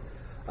here.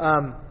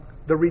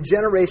 The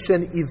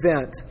regeneration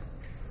event.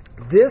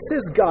 This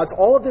is God's,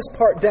 all of this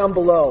part down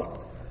below.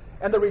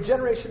 And the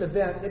regeneration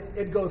event,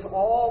 it goes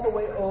all the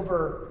way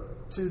over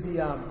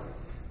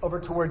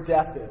to where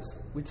death is.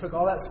 We took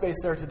all that space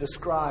there to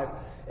describe.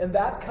 And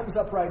that comes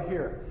up right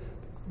here.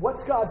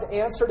 What's God's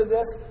answer to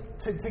this?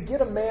 To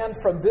get a man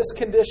from this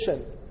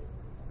condition,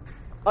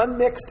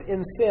 unmixed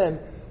in sin,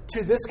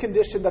 to this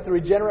condition that the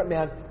regenerate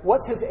man,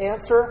 what's his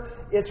answer?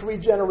 It's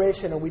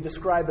regeneration, and we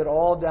describe it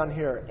all down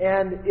here.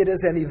 And it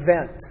is an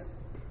event,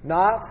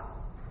 not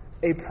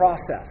a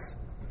process.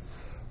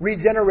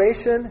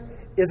 Regeneration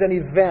is an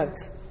event.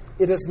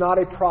 It is not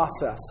a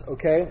process,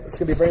 okay? It's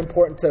going to be very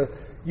important to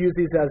use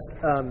these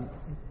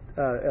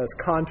as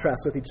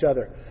contrast with each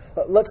other.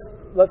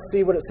 Let's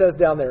see what it says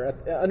down there.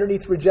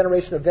 Underneath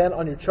regeneration event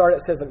on your chart,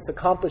 it says that it's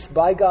accomplished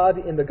by God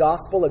in the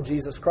gospel of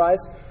Jesus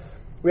Christ.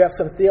 We have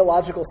some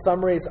theological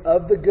summaries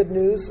of the good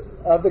news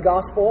of the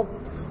gospel.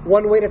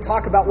 One way to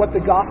talk about what the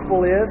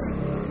gospel is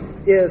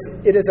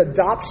it is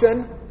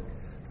adoption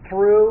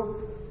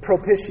through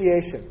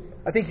propitiation.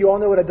 I think you all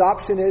know what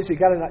adoption is. You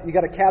got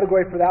a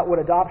category for that, what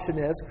adoption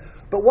is.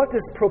 But what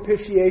does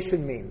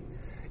propitiation mean?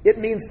 It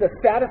means the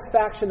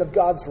satisfaction of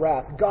God's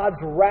wrath.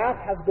 God's wrath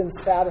has been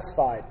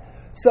satisfied.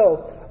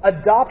 So,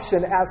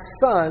 adoption as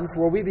sons,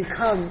 where we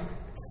become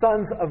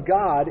sons of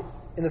God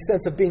in the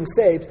sense of being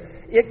saved,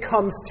 it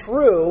comes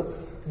through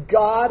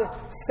God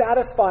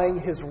satisfying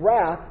His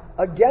wrath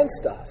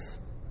against us.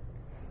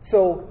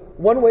 So,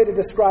 one way to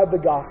describe the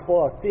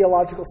gospel, a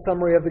theological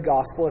summary of the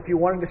gospel, if you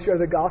wanted to share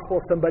the gospel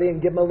with somebody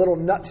and give them a little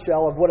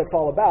nutshell of what it's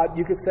all about,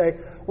 you could say,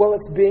 well,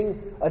 it's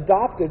being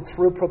adopted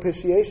through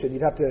propitiation.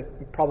 You'd have to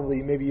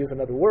probably maybe use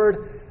another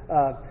word.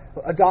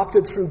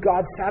 Adopted through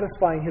God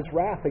satisfying His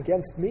wrath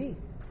against me.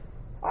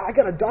 I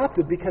got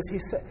adopted because He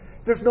said,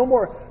 there's no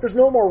more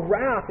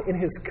wrath in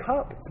His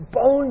cup. It's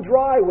bone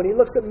dry. When He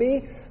looks at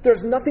me,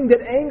 there's nothing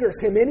that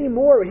angers Him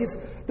anymore.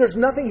 There's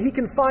nothing He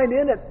can find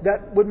in it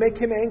that would make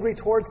Him angry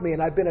towards me.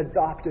 And I've been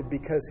adopted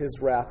because His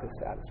wrath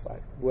is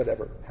satisfied.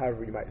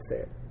 However you might say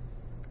it.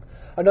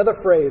 Another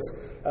phrase,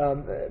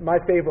 my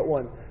favorite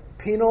one,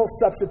 penal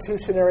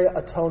substitutionary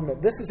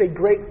atonement. This is a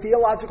great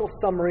theological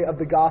summary of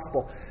the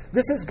gospel.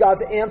 This is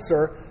God's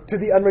answer to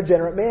the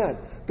unregenerate man.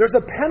 There's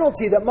a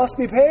penalty that must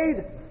be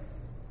paid.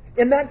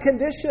 In that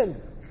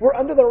condition, we're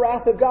under the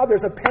wrath of God.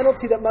 There's a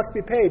penalty that must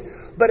be paid,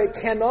 but it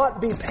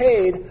cannot be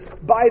paid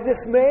by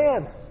this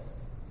man.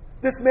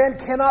 This man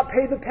cannot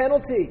pay the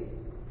penalty.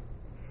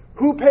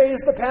 Who pays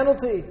the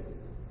penalty?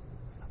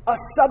 A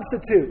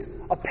substitute.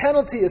 A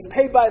penalty is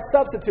paid by a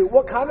substitute.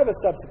 What kind of a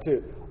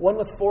substitute? One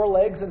with 4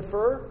 legs and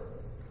fur?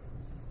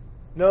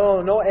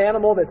 No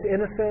animal that's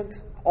innocent.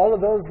 All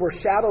of those were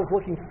shadows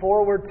looking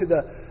forward to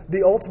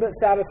the ultimate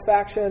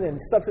satisfaction and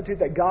substitute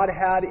that God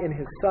had in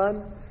His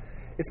Son.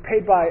 It's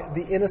paid by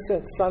the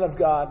innocent Son of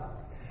God.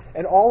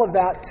 And all of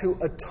that to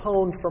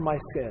atone for my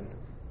sin.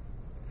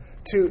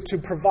 To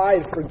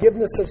provide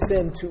forgiveness of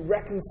sin, to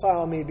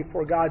reconcile me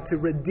before God, to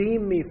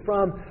redeem me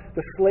from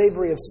the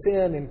slavery of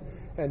sin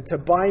and to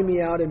buy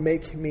me out and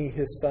make me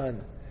His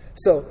son.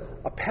 So,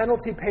 a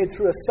penalty paid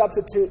through a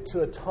substitute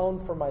to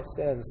atone for my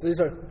sins.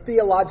 These are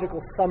theological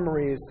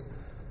summaries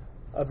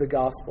of the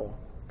gospel.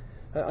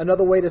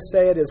 Another way to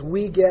say it is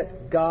we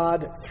get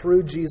God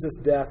through Jesus'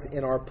 death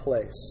in our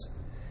place.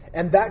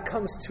 And that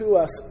comes to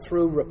us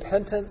through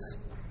repentance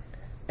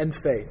and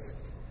faith.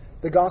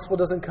 The gospel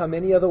doesn't come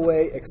any other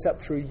way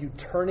except through you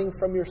turning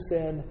from your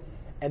sin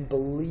and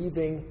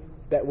believing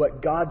that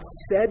what God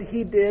said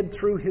He did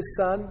through His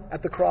Son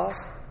at the cross,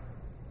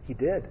 He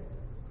did.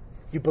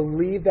 You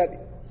believe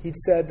that He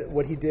said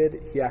what He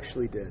did, He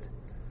actually did.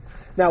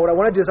 Now, what I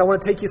want to do is I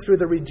want to take you through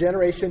the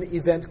regeneration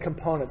event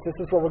components. This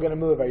is where we're going to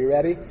move. Are you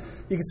ready?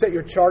 You can set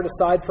your chart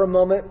aside for a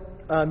moment.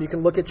 You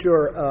can look at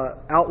your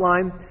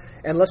outline.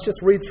 And let's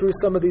just read through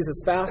some of these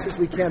as fast as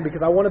we can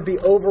because I want to be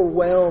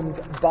overwhelmed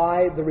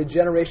by the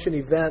regeneration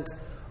event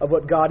of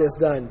what God has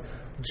done.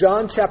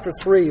 John chapter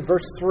 3,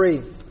 verse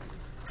 3.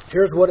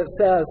 Here's what it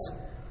says.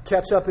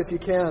 Catch up if you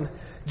can.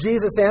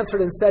 Jesus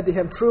answered and said to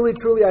him, "Truly,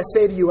 truly, I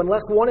say to you,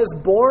 unless one is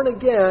born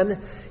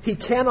again, he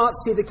cannot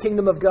see the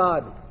kingdom of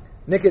God."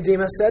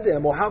 Nicodemus said to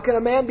him, "Well, how can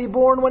a man be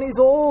born when he's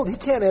old? He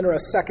can't enter a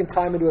second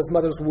time into his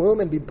mother's womb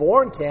and be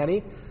born, can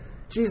he?"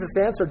 Jesus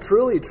answered,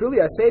 "Truly,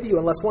 truly, I say to you,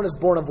 unless one is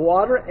born of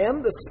water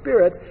and the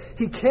Spirit,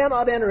 he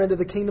cannot enter into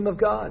the kingdom of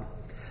God.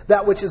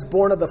 That which is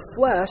born of the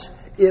flesh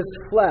is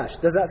flesh."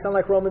 Does that sound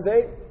like Romans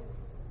 8?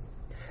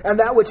 "And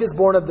that which is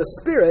born of the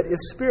Spirit is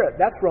spirit."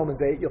 That's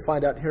Romans 8. You'll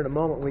find out here in a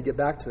moment when we get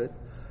back to it.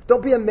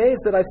 "Don't be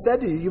amazed that I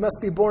said to you, you must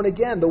be born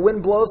again. The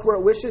wind blows where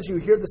it wishes. You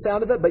hear the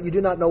sound of it, but you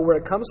do not know where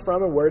it comes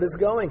from and where it is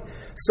going.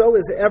 So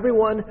is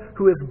everyone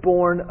who is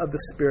born of the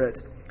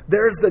Spirit."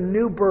 There's the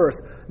new birth,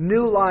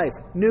 new life,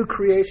 new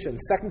creation.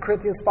 2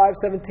 Corinthians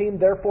 5:17,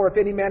 "Therefore, if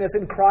any man is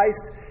in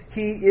Christ,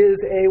 he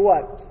is a"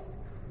 what?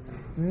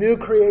 New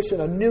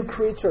creation, a new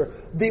creature.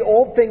 The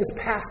old things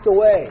passed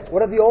away.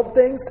 What are the old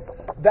things?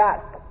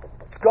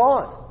 It's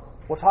gone.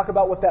 We'll talk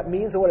about what that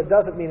means and what it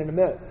doesn't mean in a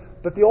minute.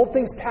 But the old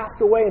things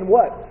passed away, and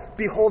what?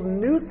 Behold,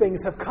 new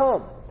things have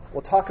come.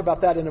 We'll talk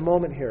about that in a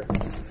moment here.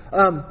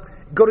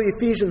 Go to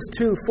Ephesians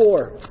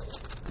 2:4.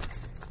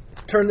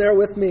 Turn there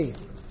with me.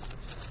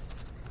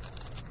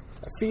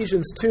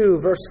 Ephesians 2,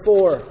 verse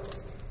 4.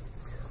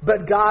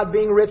 "But God,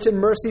 being rich in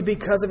mercy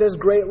because of His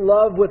great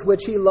love with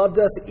which He loved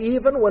us,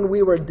 even when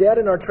we were dead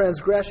in our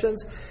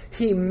transgressions,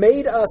 He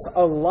made us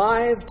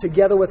alive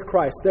together with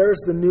Christ."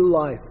 There's the new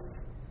life.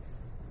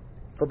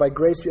 "For by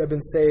grace you have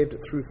been saved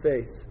through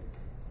faith."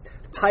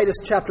 Titus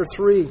chapter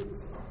 3.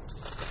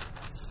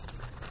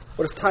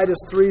 What does Titus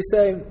 3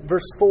 say?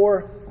 Verse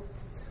 4.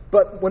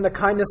 "But when the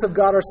kindness of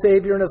God our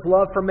Savior and His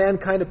love for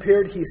mankind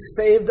appeared, He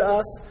saved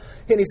us.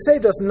 And He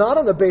saved us not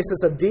on the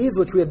basis of deeds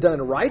which we have done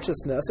in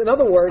righteousness." In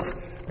other words,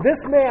 this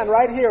man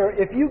right here,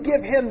 if you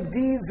give him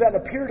deeds that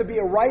appear to be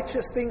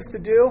righteous things to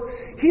do,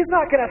 he's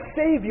not going to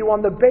save you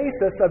on the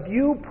basis of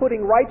you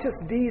putting righteous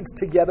deeds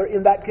together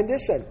in that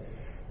condition.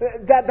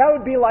 That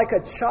would be like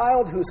a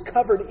child who's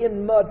covered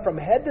in mud from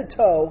head to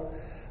toe,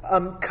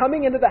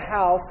 coming into the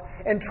house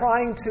and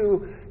trying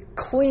to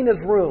clean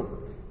his room.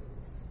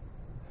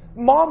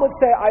 Mom would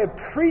say, I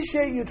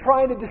appreciate you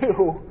trying to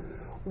do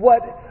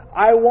what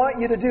I want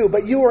you to do,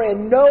 but you are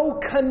in no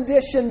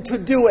condition to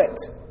do it.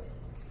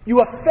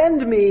 You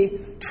offend me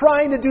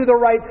trying to do the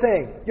right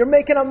thing. You're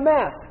making a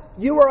mess.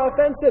 You are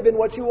offensive in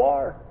what you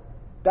are.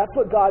 That's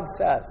what God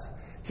says.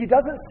 He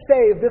doesn't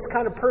save this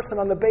kind of person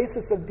on the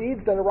basis of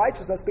deeds done in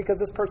righteousness because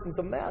this person's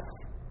a mess.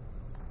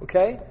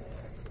 Okay?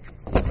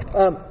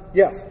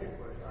 Yes.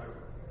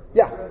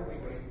 Yeah.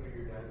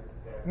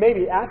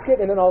 Maybe ask it,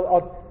 and then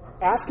I'll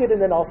ask it,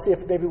 and then I'll see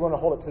if maybe we want to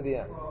hold it to the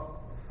end.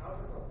 Well, how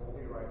does a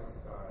holy, righteous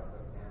God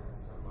look down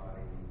on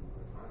somebody who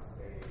was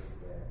unsaved,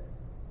 that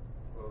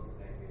clothes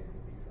naked,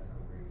 feast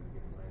hungry,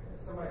 things like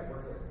that? Somebody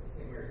works at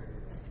St. Mary's.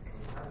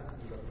 How does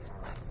he look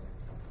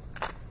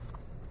down?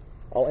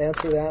 I'll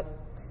answer that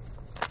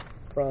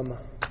from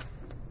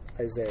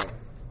Isaiah.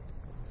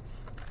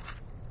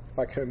 If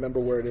I can remember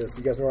where it is. Do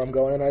you guys know where I'm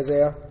going in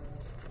Isaiah?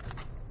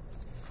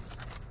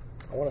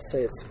 I want to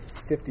say it's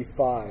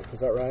 55. Is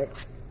that right?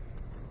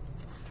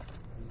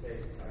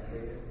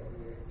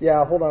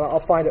 Yeah, hold on. I'll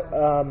find it.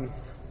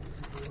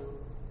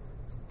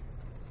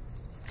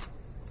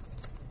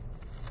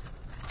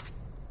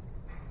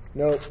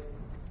 Nope.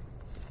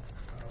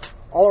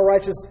 All our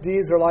righteous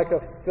deeds are like a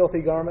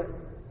filthy garment.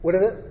 What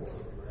is it?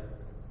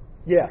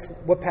 Yes.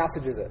 What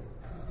passage is it?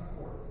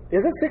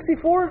 Is it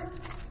 64?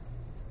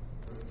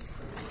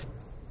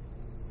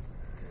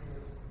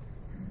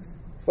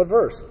 What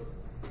verse?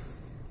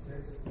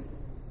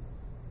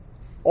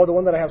 Oh, the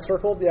one that I have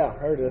circled? Yeah,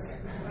 there it is.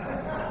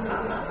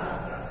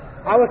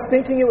 I was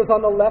thinking it was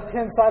on the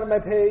left-hand side of my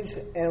page,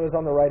 and it was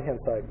on the right-hand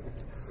side.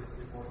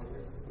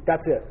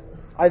 That's it.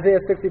 Isaiah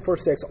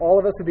 64:6. All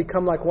of us have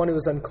become like one who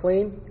is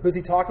unclean. Who's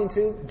he talking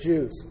to?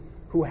 Jews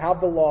who have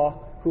the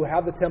law, who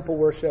have the temple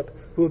worship,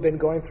 who have been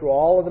going through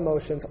all of the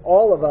motions.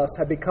 All of us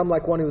have become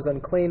like one who is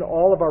unclean.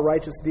 All of our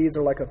righteous deeds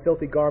are like a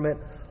filthy garment.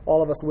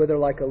 All of us wither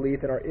like a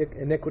leaf, and our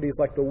iniquities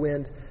like the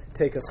wind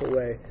take us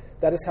away.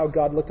 That is how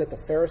God looked at the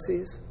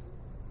Pharisees.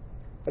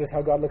 That is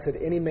how God looks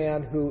at any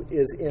man who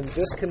is in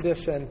this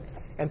condition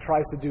and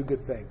tries to do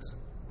good things.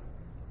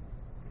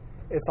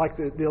 It's like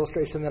the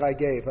illustration that I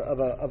gave of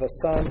a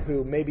son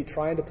who may be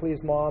trying to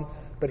please mom,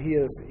 but he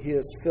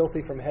is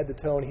filthy from head to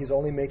toe, and he's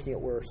only making it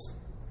worse.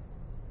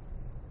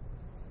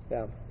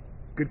 Yeah,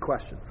 good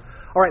question.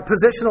 All right,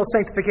 positional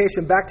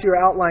sanctification. Back to your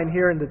outline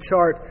here in the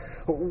chart.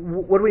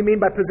 What do we mean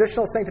by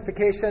positional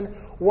sanctification?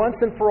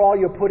 Once and for all,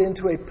 you're put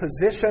into a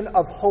position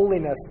of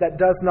holiness that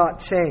does not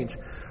change.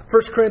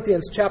 1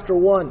 Corinthians chapter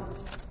 1.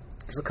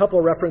 There's a couple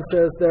of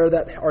references there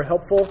that are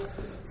helpful.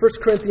 1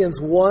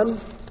 Corinthians 1,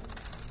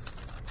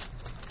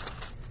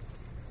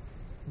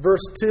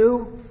 verse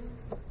 2.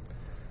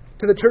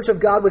 To the church of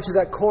God which is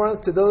at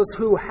Corinth, to those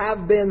who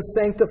have been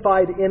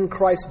sanctified in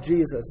Christ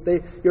Jesus.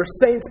 You're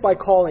saints by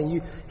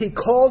calling. He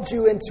called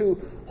you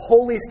into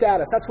holy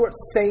status. That's what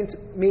saint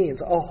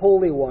means, a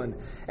holy one.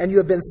 And you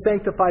have been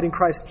sanctified in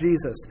Christ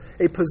Jesus.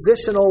 A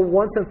positional,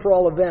 once and for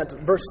all event.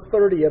 Verse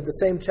 30 of the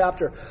same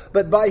chapter.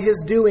 But by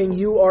his doing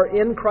you are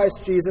in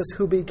Christ Jesus,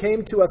 who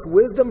became to us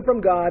wisdom from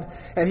God,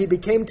 and he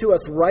became to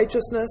us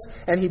righteousness,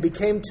 and he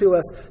became to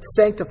us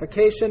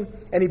sanctification,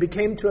 and he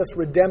became to us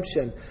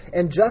redemption.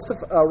 And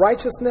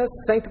righteousness,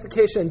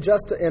 sanctification,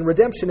 and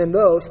redemption in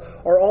those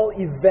are all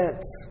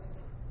events.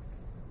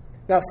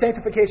 Now,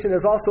 sanctification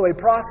is also a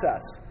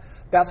process.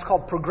 That's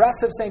called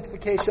progressive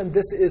sanctification.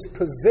 This is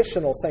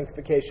positional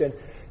sanctification.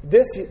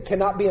 This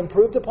cannot be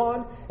improved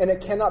upon, and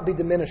it cannot be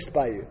diminished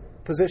by you.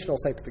 Positional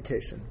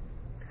sanctification.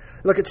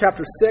 Look at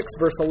chapter 6,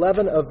 verse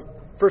 11 of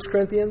 1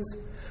 Corinthians.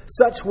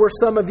 Such were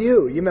some of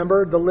you. You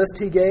remember the list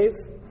he gave?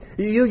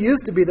 You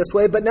used to be this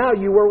way, but now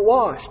you were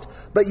washed,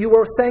 but you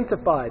were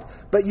sanctified,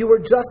 but you were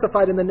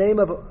justified in the name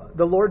of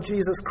the Lord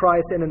Jesus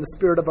Christ and in the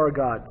Spirit of our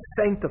God.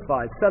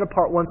 Sanctified, set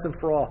apart once and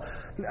for all.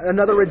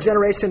 Another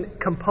regeneration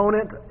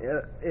component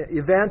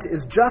event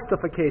is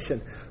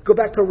justification. Go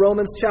back to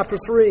Romans chapter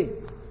 3.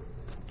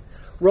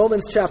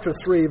 Romans chapter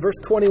 3, verse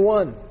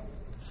 21.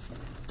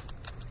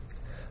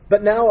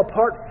 But now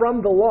apart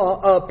from the law,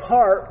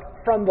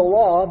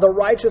 the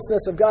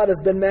righteousness of God has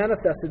been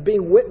manifested,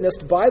 being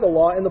witnessed by the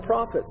law and the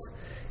prophets.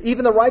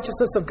 Even the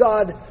righteousness of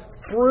God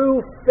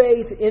through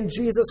faith in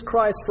Jesus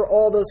Christ for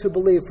all those who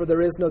believe, for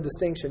there is no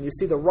distinction. You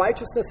see, the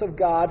righteousness of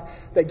God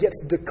that gets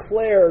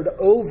declared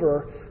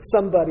over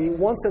somebody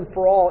once and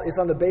for all is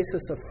on the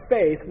basis of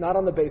faith, not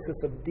on the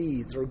basis of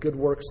deeds or good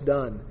works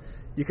done.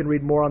 You can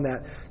read more on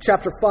that.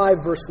 Chapter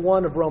 5, verse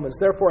 1 of Romans.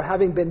 Therefore,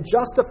 having been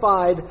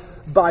justified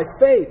by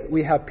faith,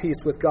 we have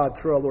peace with God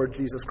through our Lord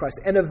Jesus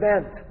Christ. An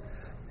event.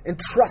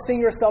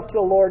 Entrusting yourself to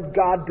the Lord,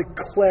 God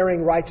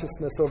declaring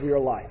righteousness over your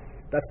life.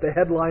 That's the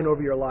headline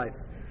over your life.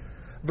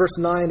 Verse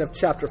 9 of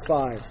chapter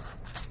 5.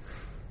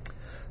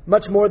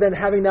 Much more than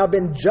having now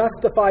been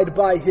justified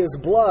by his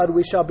blood,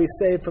 we shall be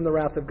saved from the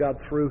wrath of God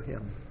through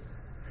him.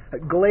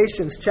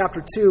 Galatians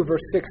chapter 2,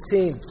 verse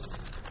 16.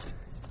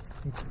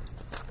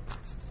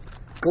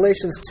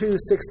 Galatians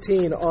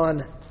 2:16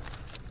 on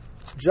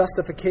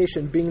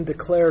justification, being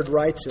declared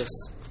righteous.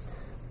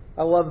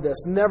 I love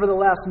this.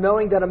 Nevertheless,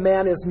 knowing that a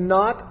man is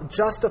not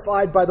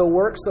justified by the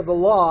works of the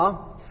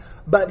law,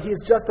 but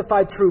he's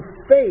justified through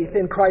faith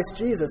in Christ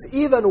Jesus.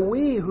 Even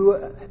we who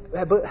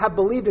have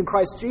believed in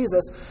Christ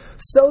Jesus,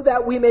 so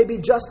that we may be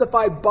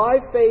justified by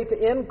faith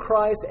in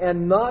Christ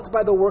and not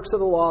by the works of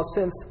the law,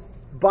 since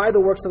by the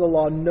works of the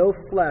law no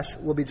flesh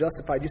will be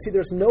justified. You see,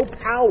 there's no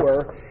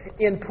power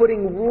in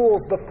putting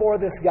rules before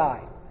this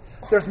guy.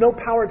 There's no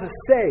power to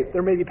save.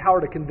 There may be power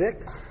to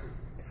convict,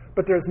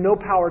 but there's no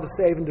power to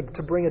save and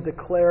to bring a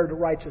declared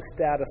righteous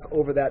status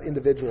over that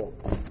individual.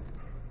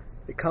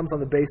 It comes on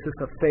the basis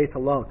of faith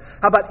alone.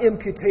 How about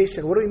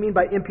imputation? What do we mean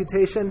by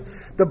imputation?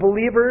 The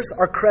believers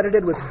are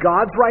credited with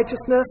God's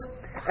righteousness,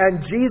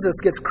 and Jesus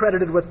gets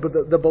credited with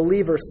the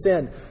believer's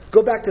sin.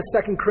 Go back to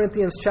 2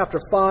 Corinthians chapter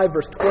 5,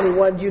 verse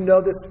 21. You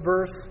know this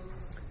verse.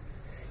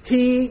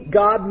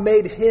 God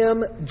made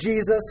him,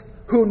 Jesus,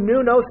 who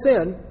knew no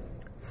sin,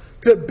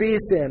 to be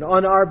sin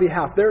on our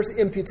behalf. There's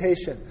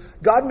imputation.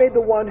 God made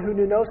the one who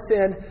knew no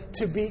sin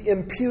to be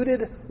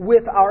imputed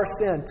with our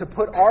sin, to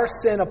put our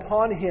sin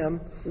upon him.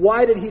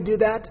 Why did he do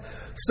that?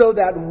 So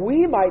that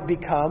we might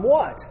become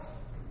what?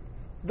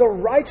 The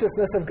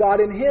righteousness of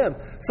God in him.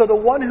 So the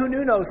one who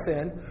knew no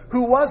sin,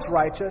 who was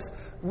righteous,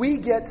 we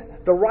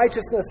get the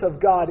righteousness of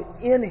God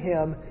in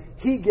him.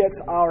 He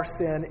gets our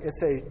sin.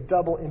 It's a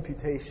double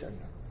imputation.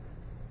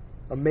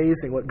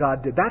 Amazing what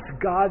God did. That's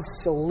God's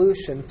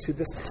solution to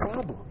this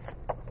problem.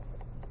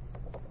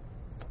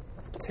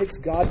 It takes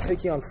God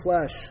taking on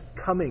flesh,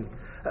 coming.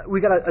 We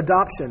got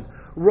adoption.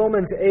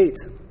 Romans 8.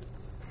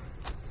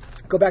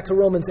 Go back to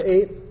Romans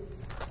 8.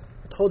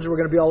 I told you we're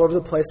going to be all over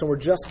the place, and we're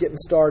just getting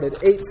started.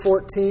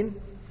 8:14.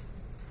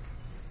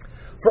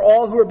 For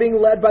all who are being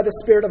led by the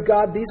Spirit of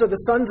God, these are the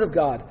sons of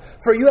God.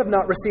 For you have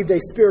not received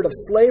a spirit of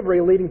slavery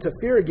leading to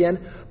fear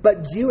again,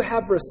 but you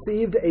have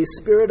received a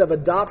spirit of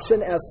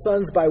adoption as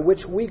sons, by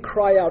which we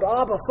cry out,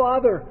 Abba,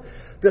 Father.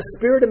 The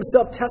Spirit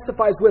himself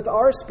testifies with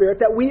our spirit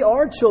that we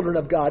are children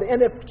of God.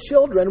 And if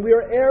children, we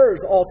are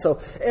heirs also,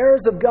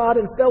 heirs of God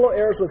and fellow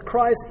heirs with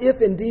Christ,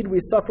 if indeed we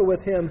suffer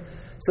with him,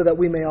 so that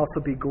we may also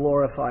be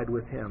glorified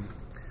with him.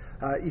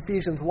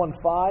 Ephesians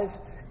 1:5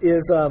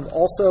 is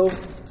also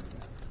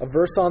a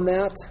verse on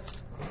that,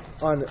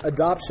 on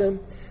adoption.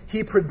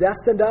 He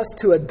predestined us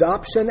to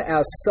adoption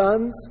as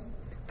sons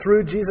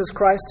through Jesus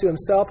Christ to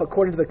himself,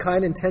 according to the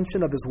kind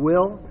intention of his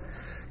will.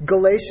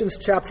 Galatians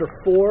chapter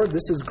 4,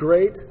 this is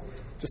great.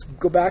 Just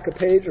go back a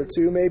page or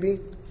two maybe.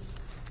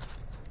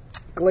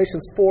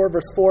 Galatians 4,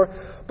 verse 4.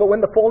 But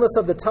when the fullness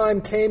of the time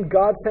came,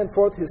 God sent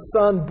forth his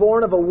Son,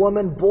 born of a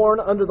woman,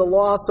 born under the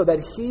law, so that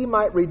he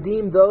might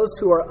redeem those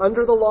who are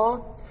under the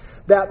law,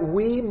 that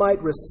we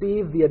might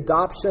receive the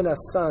adoption as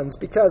sons.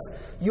 Because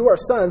you are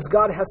sons,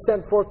 God has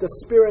sent forth the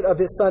Spirit of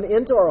his Son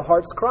into our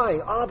hearts,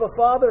 crying, Abba,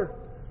 Father.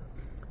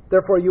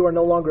 Therefore you are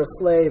no longer a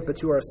slave,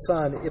 but you are a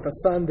son. If a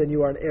son, then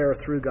you are an heir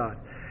through God.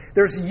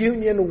 There's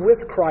union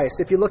with Christ.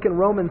 If you look in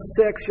Romans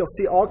 6, you'll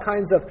see all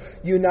kinds of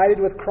united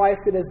with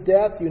Christ in his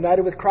death,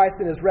 united with Christ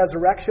in his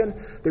resurrection.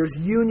 There's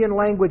union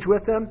language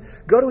with him.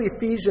 Go to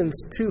Ephesians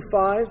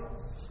 2:5.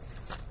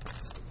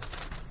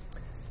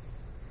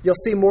 You'll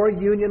see more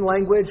union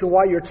language. And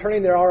while you're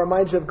turning there, I'll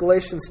remind you of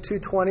Galatians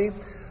 2:20.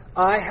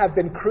 I have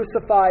been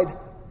crucified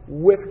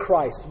with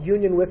Christ,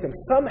 union with him.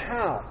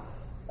 Somehow,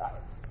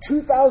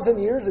 2,000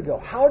 years ago,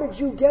 how did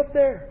you get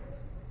there?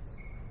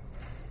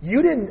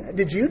 You didn't.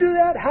 Did you do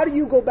that? How do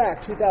you go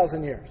back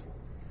 2,000 years?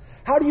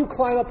 How do you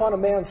climb up on a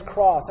man's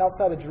cross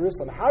outside of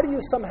Jerusalem? How do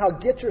you somehow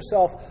get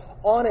yourself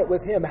on it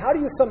with him? How do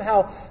you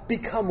somehow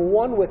become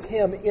one with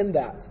him in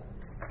that?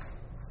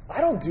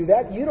 I don't do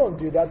that. You don't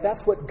do that.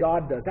 That's what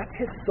God does. That's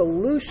his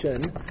solution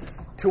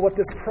to what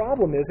this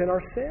problem is in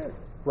our sin,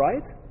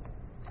 right?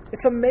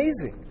 It's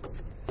amazing.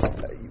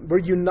 We're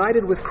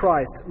united with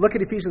Christ. Look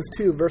at Ephesians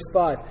 2, verse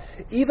 5.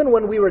 Even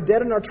when we were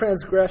dead in our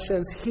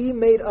transgressions, he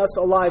made us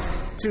alive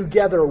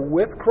together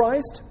with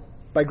Christ.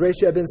 By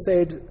grace you have been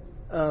saved.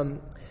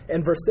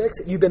 And verse 6,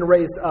 you've been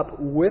raised up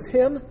with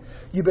him.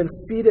 You've been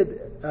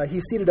seated.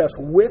 He seated us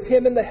with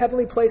him in the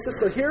heavenly places.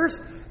 So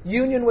here's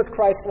union with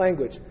Christ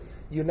language.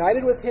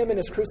 United with him in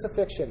his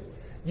crucifixion.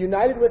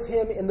 United with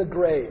him in the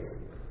grave.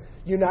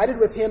 United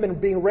with him in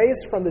being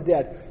raised from the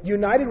dead.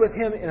 United with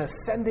him in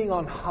ascending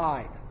on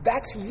high.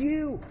 That's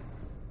you.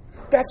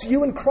 That's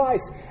you in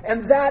Christ.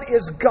 And that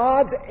is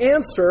God's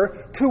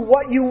answer to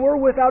what you were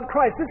without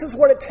Christ. This is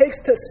what it takes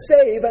to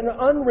save an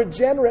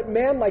unregenerate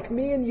man like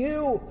me and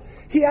you.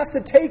 He has to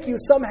take you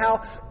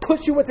somehow,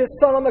 put you with his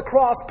Son on the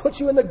cross,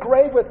 put you in the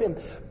grave with him,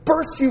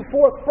 burst you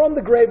forth from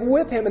the grave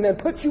with him, and then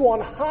put you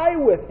on high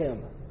with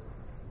him.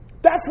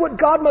 That's what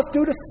God must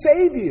do to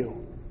save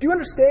you. Do you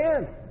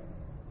understand?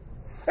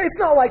 It's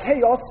not like,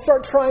 hey, I'll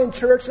start trying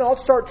church and I'll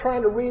start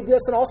trying to read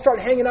this and I'll start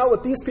hanging out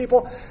with these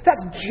people.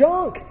 That's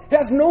junk. It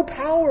has no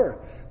power.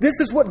 This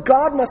is what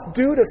God must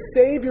do to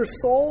save your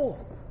soul.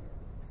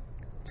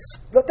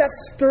 Let that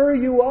stir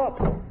you up.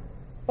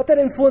 Let that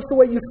influence the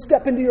way you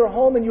step into your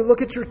home and you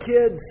look at your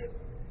kids.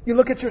 You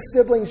look at your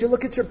siblings. You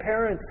look at your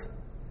parents.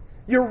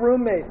 Your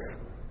roommates.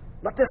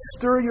 Let that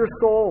stir your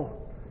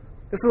soul.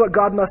 This is what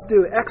God must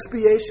do.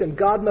 Expiation.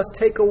 God must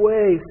take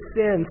away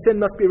sin. Sin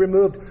must be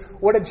removed.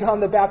 What did John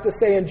the Baptist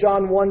say in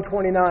John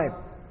 1:29?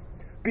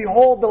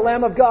 Behold the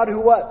Lamb of God who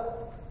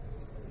what?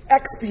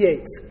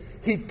 Expiates.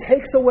 He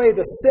takes away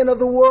the sin of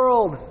the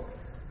world.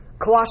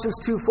 Colossians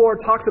 2:4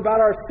 talks about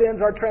our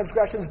sins, our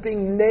transgressions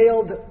being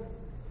nailed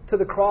to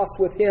the cross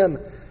with Him,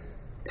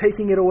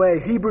 taking it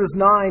away. Hebrews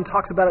 9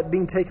 talks about it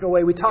being taken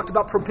away. We talked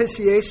about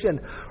propitiation,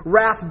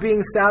 wrath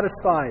being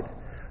satisfied.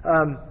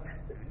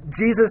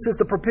 Jesus is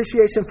the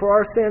propitiation for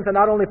our sins, and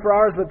not only for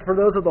ours, but for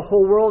those of the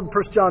whole world.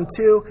 1 John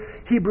 2,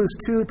 Hebrews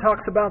 2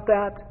 talks about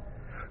that.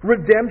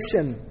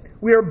 Redemption.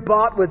 We are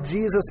bought with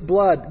Jesus'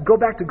 blood. Go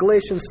back to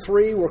Galatians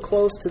 3. We're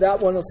close to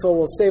that one, so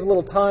we'll save a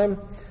little time.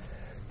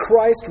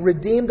 Christ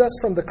redeemed us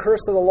from the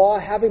curse of the law,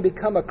 having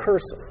become a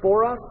curse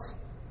for us.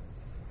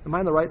 Am I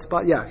in the right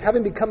spot? Yeah.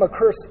 Having become a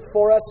curse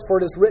for us, for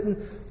it is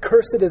written,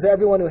 cursed is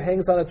everyone who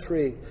hangs on a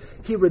tree.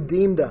 He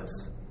redeemed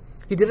us.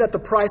 He did it at the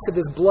price of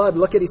His blood.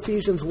 Look at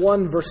Ephesians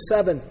 1, verse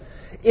 7.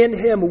 In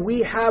Him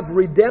we have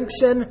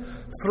redemption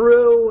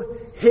through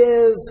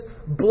His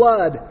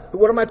blood.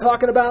 What am I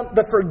talking about?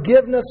 The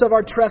forgiveness of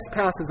our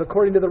trespasses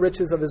according to the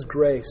riches of His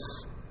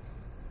grace.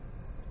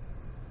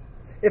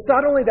 It's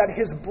not only that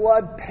His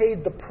blood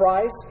paid the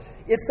price,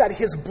 it's that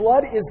His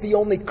blood is the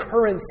only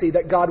currency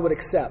that God would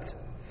accept.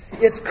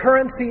 It's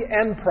currency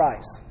and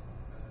price.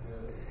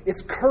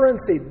 It's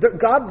currency.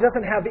 God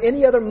doesn't have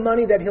any other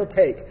money that He'll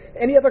take,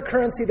 any other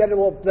currency that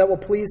will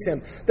please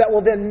Him, that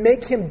will then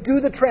make Him do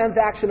the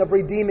transaction of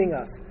redeeming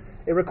us.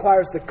 It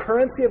requires the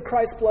currency of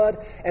Christ's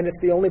blood, and it's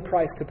the only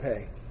price to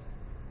pay.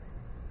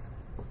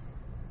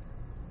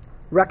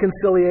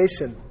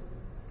 Reconciliation.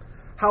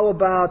 How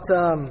about,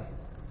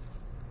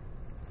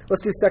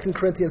 let's do 2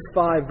 Corinthians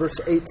 5, verse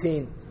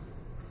 18.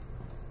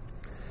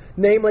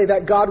 Namely,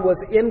 that God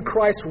was in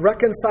Christ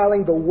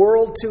reconciling the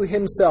world to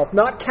Himself,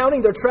 not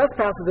counting their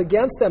trespasses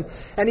against them,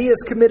 and He has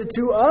committed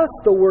to us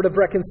the word of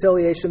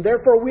reconciliation.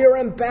 Therefore, we are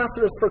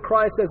ambassadors for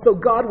Christ, as though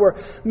God were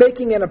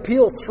making an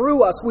appeal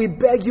through us. We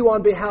beg you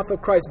on behalf of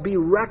Christ, be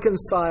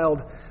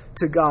reconciled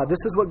to God.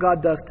 This is what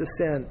God does to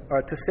sin,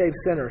 or to save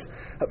sinners.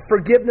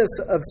 Forgiveness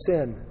of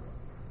sin.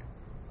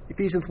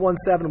 Ephesians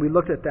 1:7, we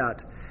looked at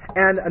that.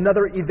 And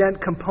another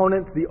event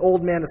component, the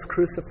old man is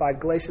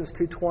crucified. Galatians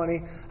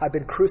 2:20, I've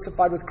been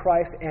crucified with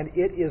Christ, and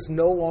it is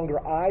no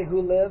longer I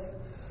who live,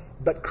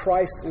 but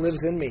Christ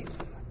lives in me.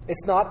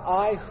 It's not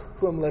I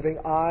who am living,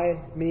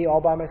 me,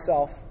 all by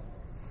myself,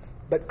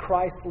 but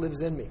Christ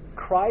lives in me.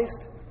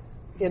 Christ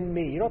in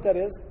me. You know what that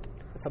is?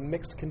 It's a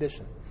mixed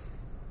condition.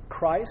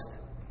 Christ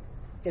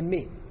in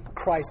me.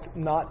 Christ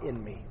not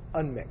in me.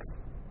 Unmixed.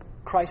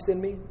 Christ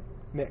in me,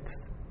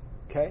 mixed.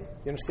 Okay?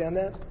 You understand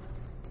that?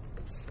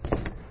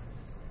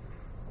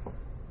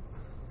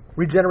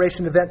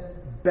 Regeneration event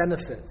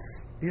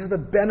benefits. These are the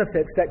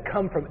benefits that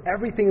come from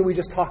everything that we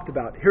just talked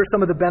about. Here's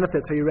some of the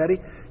benefits. Are you ready?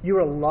 You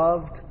are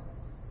loved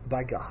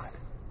by God.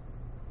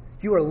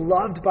 You are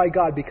loved by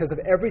God because of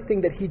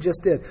everything that He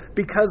just did.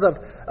 Because of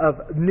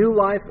new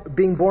life,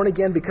 being born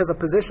again, because of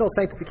positional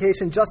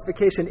sanctification,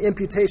 justification,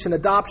 imputation,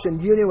 adoption,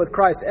 union with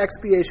Christ,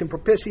 expiation,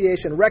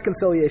 propitiation,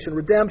 reconciliation,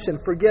 redemption,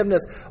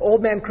 forgiveness,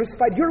 old man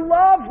crucified. You're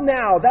loved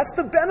now. That's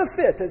the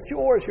benefit. It's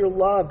yours. You're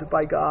loved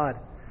by God.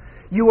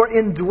 You are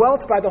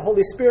indwelt by the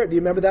Holy Spirit. Do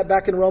you remember that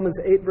back in Romans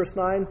 8, verse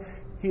 9?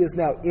 He is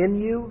now in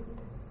you.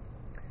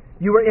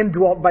 You are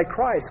indwelt by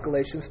Christ,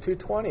 Galatians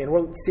 2:20. And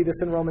we'll see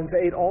this in Romans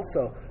 8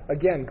 also.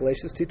 Again,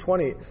 Galatians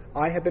 2:20.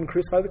 I have been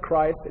crucified with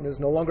Christ, and it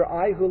is no longer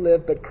I who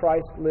live, but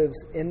Christ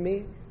lives in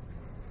me.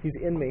 He's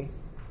in me.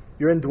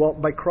 You're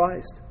indwelt by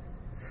Christ.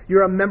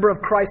 You're a member of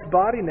Christ's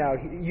body now.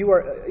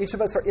 Each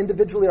of us are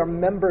individually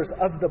members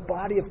of the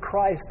body of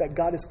Christ that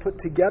God has put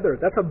together.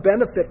 That's a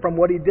benefit from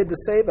what He did to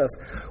save us.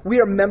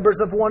 We are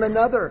members of one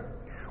another.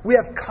 We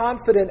have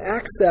confident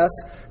access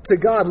to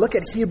God. Look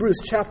at Hebrews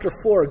chapter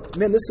 4.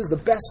 Man, this is the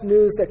best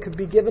news that could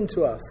be given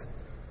to us.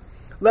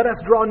 Let us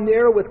draw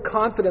near with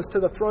confidence to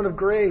the throne of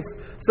grace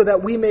so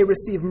that we may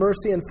receive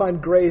mercy and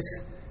find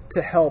grace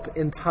to help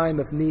in time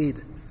of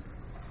need.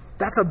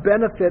 That's a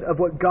benefit of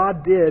what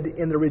God did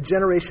in the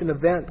regeneration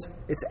event.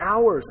 It's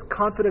ours,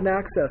 confident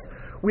access.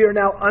 We are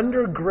now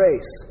under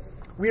grace.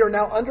 We are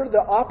now under the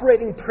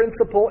operating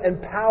principle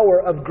and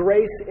power of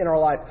grace in our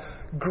life.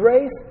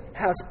 Grace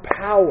has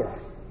power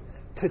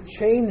to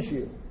change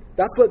you.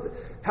 That's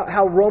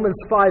how Romans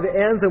 5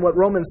 ends and what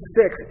Romans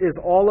 6 is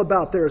all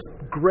about. There's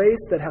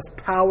grace that has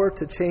power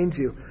to change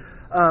you.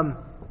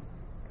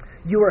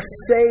 You are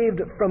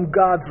saved from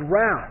God's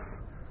wrath.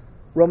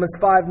 Romans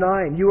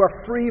 5:9, you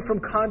are free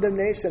from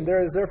condemnation.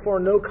 There is therefore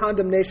no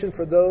condemnation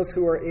for those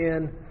who are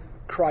in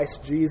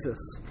Christ Jesus.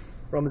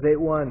 Romans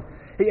 8:1.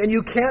 And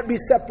you can't be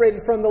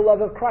separated from the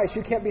love of Christ.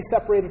 You can't be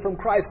separated from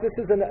Christ. This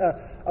is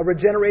a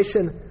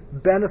regeneration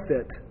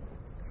benefit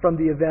from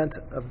the event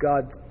of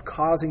God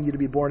causing you to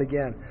be born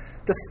again.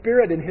 The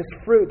Spirit and His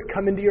fruit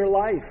come into your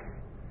life.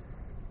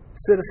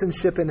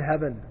 Citizenship in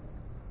heaven,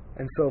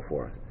 and so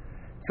forth.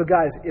 So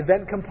guys,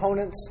 event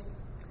components,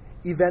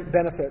 event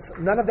benefits.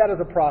 None of that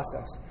is a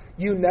process.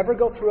 You never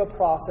go through a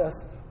process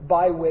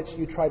by which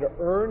you try to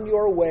earn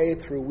your way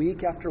through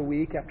week after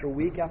week after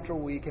week after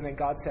week. And then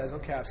God says,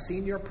 okay, I've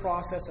seen your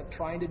process of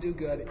trying to do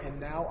good, and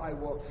now I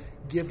will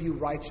give you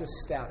righteous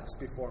status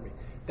before me.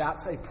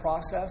 That's a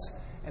process,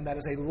 and that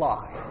is a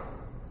lie.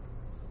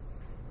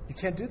 You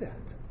can't do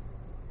that.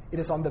 It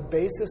is on the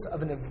basis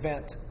of an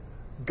event.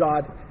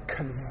 God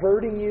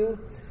converting you,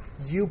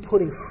 you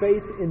putting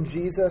faith in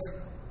Jesus,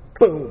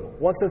 boom,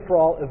 once and for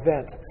all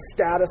event,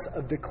 status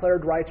of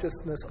declared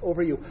righteousness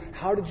over you.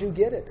 How did you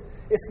get it?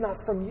 It's not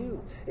from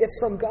you. It's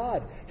from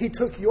God. He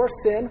took your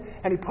sin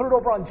and He put it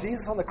over on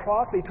Jesus on the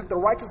cross. And He took the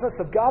righteousness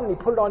of God and He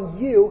put it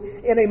on you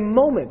in a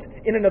moment,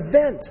 in an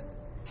event.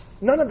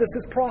 None of this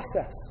is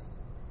process.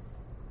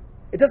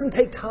 It doesn't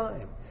take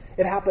time.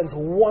 It happens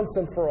once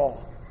and for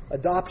all.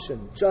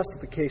 Adoption,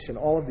 justification,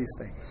 all of these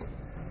things.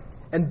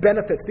 And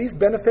benefits. These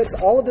benefits,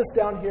 all of this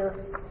down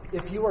here,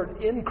 if you are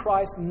in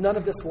Christ, none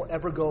of this will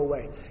ever go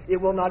away. It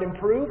will not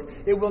improve.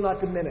 It will not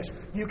diminish.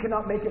 You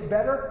cannot make it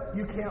better.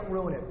 You can't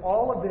ruin it.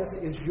 All of this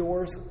is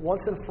yours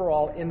once and for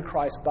all in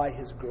Christ by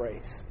His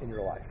grace in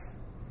your life.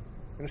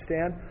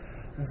 Understand?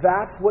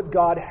 That's what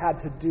God had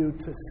to do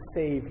to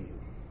save you.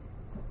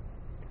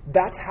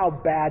 That's how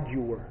bad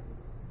you were.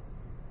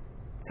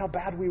 That's how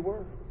bad we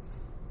were.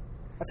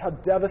 That's how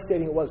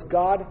devastating it was.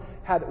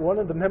 One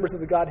of the members of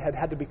the Godhead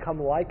had to become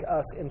like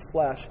us in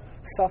flesh,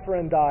 suffer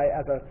and die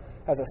as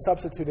a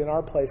substitute in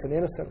our place, an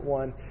innocent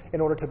one, in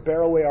order to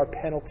bear away our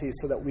penalties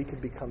so that we could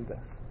become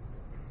this.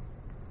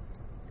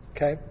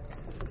 Okay?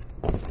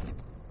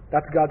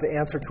 That's God's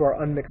answer to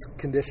our unmixed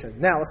condition.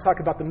 Now, let's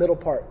talk about the middle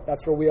part.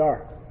 That's where we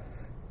are.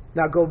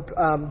 Now, go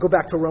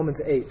back to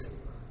Romans 8.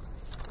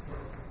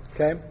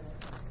 Okay?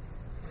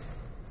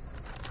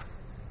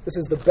 This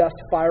is the best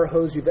fire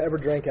hose you've ever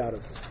drank out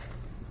of.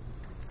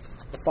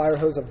 The fire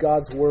hose of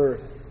God's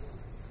Word.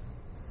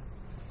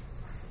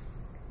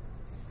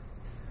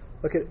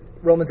 Look at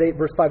Romans 8,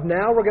 verse 5.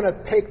 Now we're going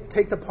to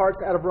take the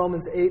parts out of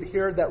Romans 8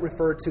 here that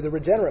refer to the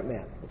regenerate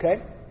man.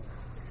 Okay?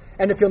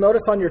 And if you'll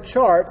notice on your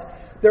chart,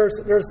 there's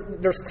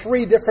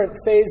three different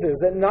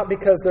phases, and not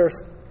because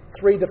there's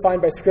three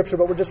defined by Scripture,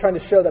 but we're just trying to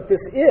show that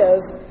this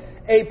is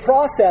a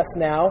process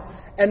now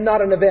and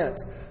not an event.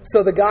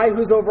 So the guy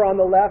who's over on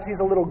the left, he's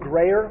a little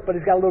grayer, but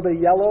he's got a little bit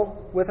of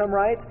yellow with him,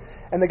 right?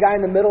 And the guy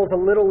in the middle is a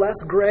little less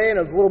gray and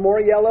it's a little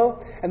more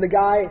yellow. And the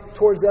guy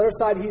towards the other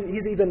side,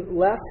 he's even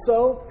less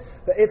so.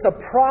 It's a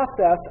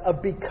process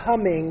of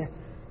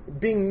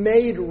being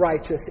made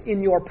righteous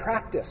in your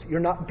practice.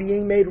 You're not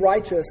being made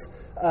righteous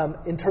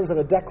in terms of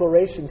a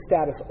declaration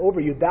status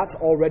over you. That's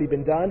already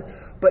been done.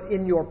 But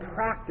in your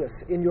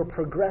practice, in your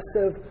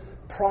progressive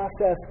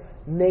process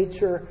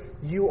nature,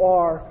 you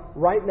are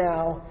right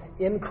now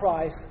in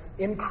Christ,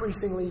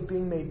 increasingly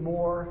being made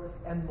more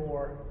and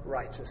more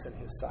righteous in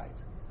His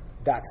sight.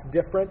 That's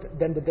different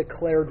than the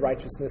declared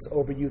righteousness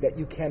over you that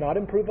you cannot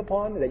improve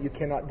upon, that you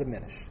cannot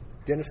diminish.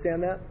 Do you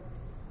understand that?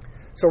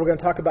 So we're going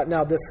to talk about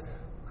now this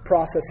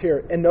process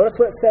here. And notice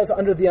what it says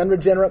under the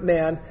unregenerate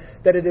man,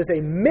 that it is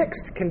a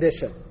mixed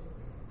condition.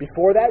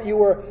 Before that, you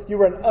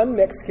were an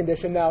unmixed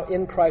condition. Now,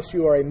 in Christ,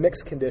 you are a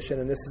mixed condition,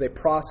 and this is a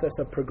process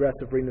of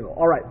progressive renewal.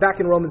 All right, back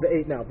in Romans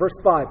 8 now, verse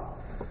 5.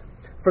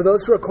 For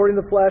those who are according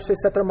to the flesh, they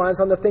set their minds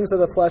on the things of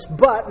the flesh.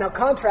 But, now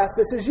contrast,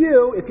 this is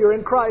you, if you're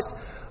in Christ,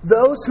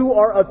 those who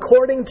are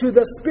according to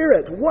the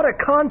Spirit. What a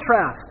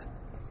contrast.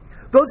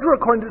 Those who are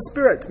according to the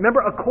Spirit. Remember,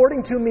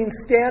 according to means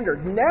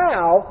standard.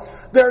 Now,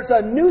 there's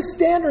a new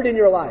standard in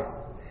your life.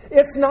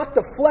 It's not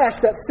the flesh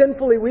that's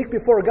sinfully weak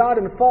before God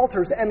and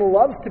falters and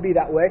loves to be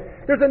that way.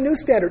 There's a new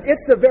standard.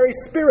 It's the very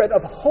Spirit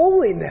of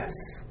holiness.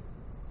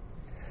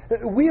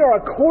 We are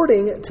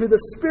according to the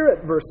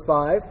Spirit, verse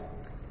 5.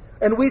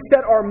 And we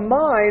set our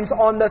minds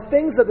on the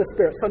things of the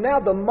Spirit. So now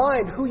the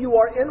mind, who you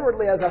are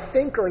inwardly as a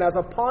thinker and as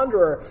a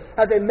ponderer,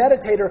 as a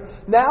meditator,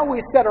 now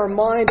we set our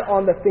mind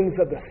on the things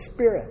of the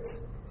Spirit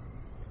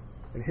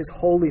and His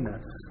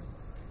holiness.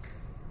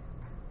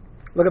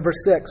 Look at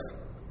verse 6.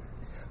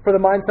 For the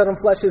mind set on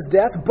flesh is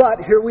death,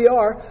 but here we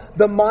are,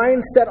 the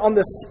mind set on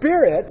the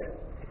Spirit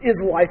is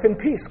life and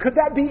peace. Could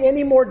that be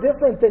any more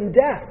different than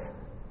death?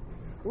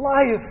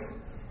 Life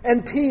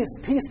and peace.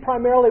 Peace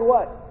primarily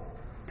what?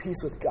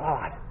 Peace with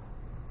God.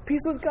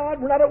 Peace with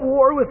God. We're not at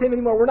war with Him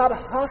anymore. We're not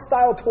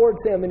hostile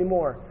towards Him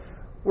anymore.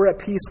 We're at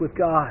peace with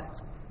God.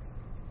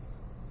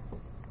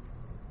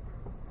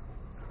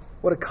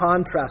 What a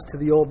contrast to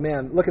the old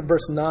man. Look at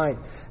verse 9.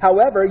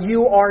 However,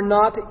 you are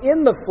not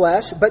in the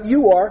flesh, but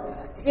you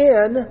are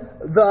in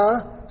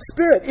the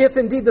Spirit, if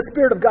indeed the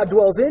Spirit of God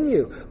dwells in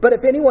you. But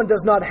if anyone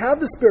does not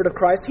have the Spirit of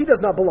Christ, he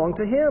does not belong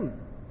to Him.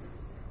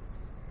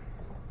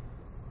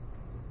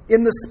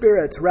 In the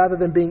Spirit rather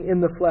than being in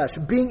the flesh.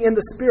 Being in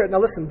the Spirit, now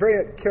listen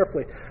very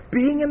carefully.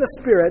 Being in the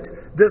Spirit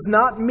does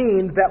not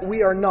mean that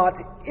we are not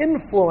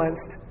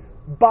influenced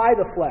by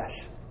the flesh.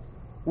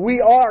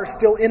 We are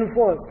still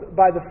influenced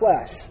by the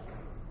flesh.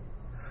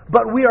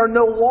 But we are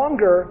no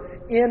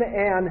longer in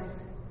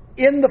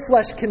the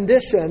flesh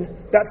condition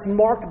that's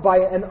marked by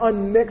an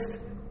unmixed,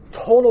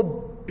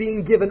 total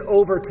being given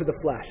over to the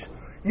flesh.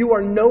 You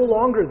are no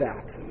longer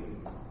that.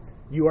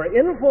 You are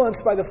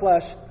influenced by the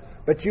flesh,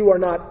 But you are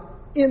not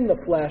in the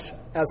flesh,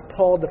 as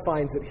Paul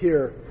defines it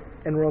here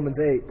in Romans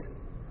 8.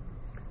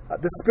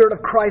 The Spirit of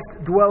Christ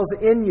dwells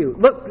in you.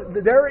 Look,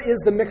 there is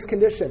the mixed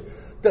condition.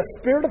 The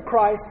Spirit of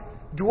Christ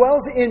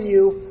dwells in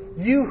you,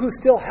 you who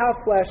still have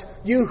flesh,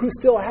 you who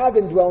still have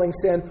indwelling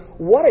sin.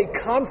 What a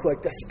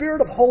conflict. The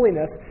Spirit of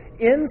holiness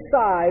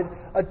inside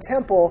a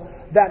temple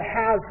that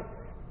has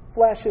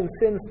flesh and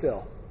sin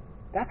still.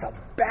 That's a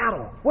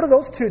battle. What do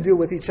those two do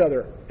with each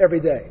other every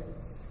day?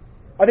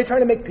 Are they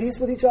trying to make peace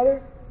with each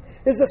other?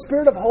 Is the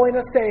Spirit of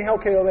holiness saying,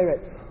 okay, wait a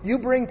minute, you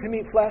bring to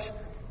me flesh,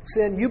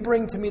 sin, you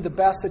bring to me the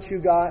best that you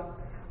got,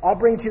 I'll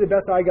bring to you the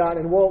best I got,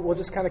 and we'll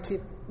just kind of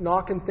keep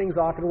knocking things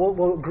off, and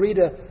we'll agree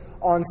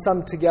on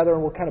some together,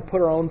 and we'll kind of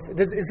put our own...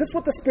 Is this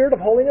what the Spirit of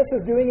holiness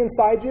is doing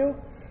inside you?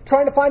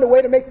 Trying to find a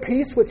way to make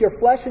peace with your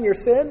flesh and your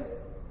sin?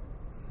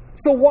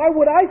 So why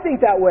would I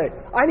think that way?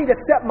 I need to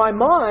set my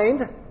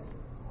mind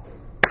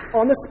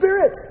on the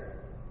Spirit.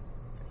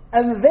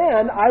 And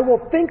then I will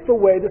think the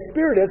way the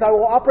Spirit is. I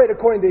will operate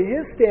according to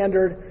His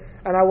standard,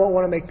 and I won't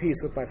want to make peace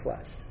with my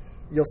flesh.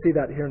 You'll see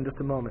that here in just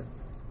a moment.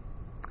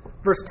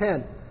 Verse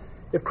 10.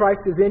 If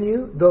Christ is in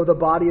you, though the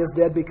body is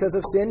dead because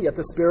of sin, yet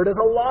the Spirit is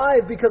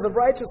alive because of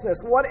righteousness.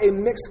 What a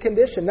mixed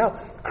condition. Now,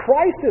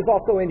 Christ is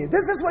also in you.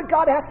 This is what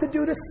God has to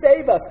do to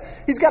save us.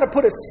 He's got to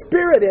put His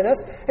Spirit in us.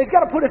 He's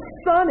got to put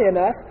His Son in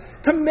us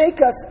to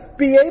make us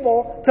be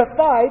able to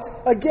fight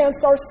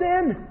against our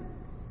sin.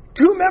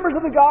 Two members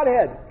of the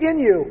Godhead in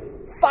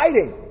you,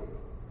 fighting.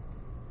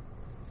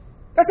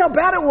 That's how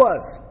bad it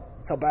was.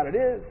 That's how bad it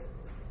is.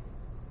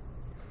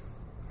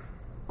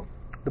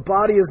 The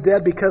body is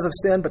dead because of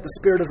sin, but the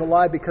Spirit is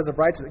alive because of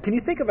righteousness. Can you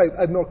think of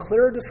a more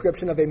clearer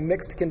description of a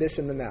mixed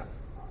condition than that?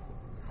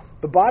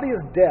 The body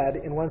is dead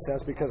in one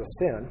sense because of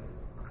sin,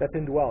 that's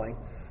indwelling,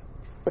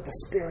 but the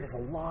Spirit is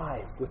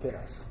alive within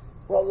us.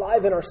 We're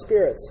alive in our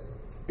spirits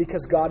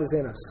because God is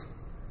in us.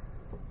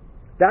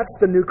 That's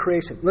the new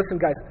creation. Listen,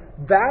 guys,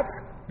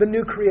 that's the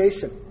new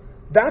creation.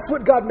 That's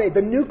what God made.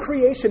 The new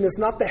creation is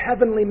not the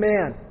heavenly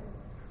man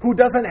who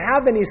doesn't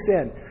have any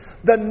sin.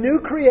 The new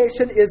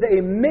creation is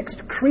a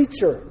mixed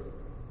creature.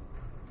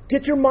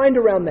 Get your mind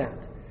around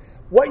that.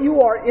 What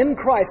you are in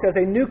Christ as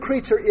a new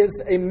creature is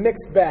a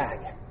mixed bag.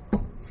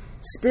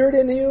 Spirit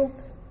in you,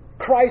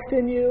 Christ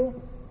in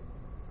you,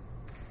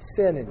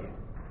 sin in you.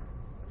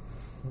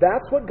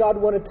 That's what God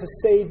wanted to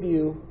save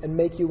you and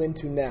make you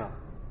into now.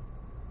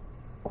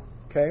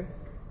 Okay?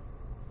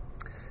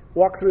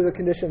 Walk through the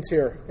conditions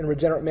here in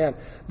regenerate man.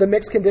 The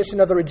mixed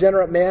condition of the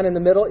regenerate man in the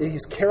middle,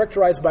 he's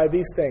characterized by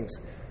these things.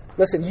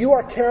 Listen, you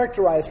are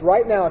characterized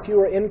right now, if you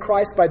are in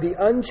Christ, by the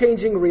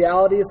unchanging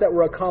realities that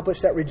were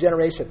accomplished at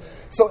regeneration.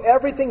 So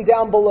everything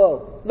down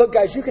below. Look,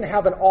 guys, you can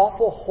have an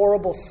awful,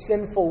 horrible,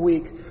 sinful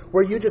week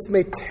where you just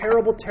made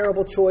terrible,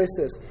 terrible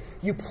choices.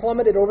 You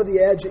plummeted over the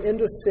edge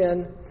into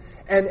sin,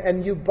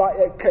 and you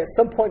at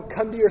some point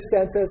come to your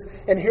senses.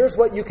 And here's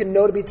what you can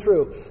know to be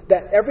true.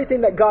 That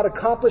everything that God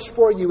accomplished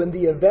for you in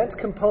the event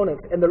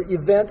components and the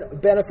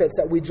event benefits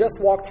that we just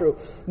walked through,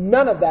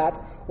 none of that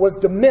was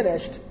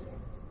diminished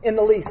in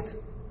the least.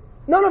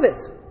 None of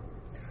it.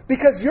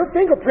 Because your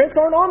fingerprints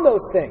aren't on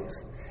those things.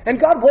 And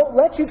God won't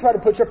let you try to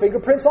put your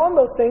fingerprints on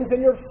those things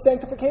in your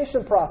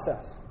sanctification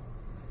process.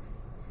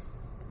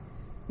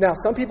 Now,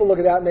 some people look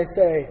at that and they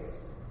say,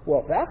 well,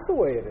 if that's the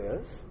way it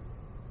is,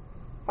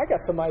 I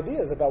got some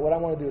ideas about what I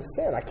want to do with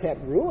sin. I can't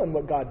ruin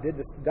what God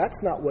did.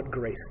 That's not what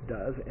grace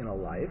does in a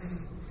life.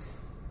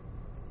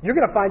 You're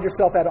going to find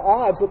yourself at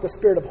odds with the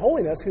Spirit of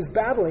holiness who's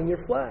battling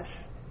your flesh.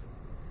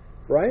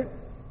 Right?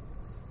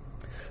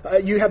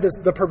 You have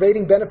the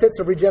pervading benefits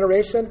of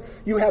regeneration.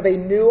 You have a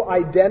new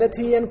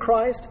identity in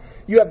Christ.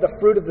 You have the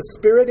fruit of the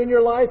Spirit in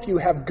your life. You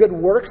have good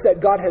works that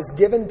God has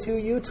given to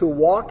you to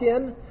walk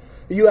in.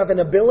 You have an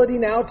ability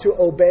now to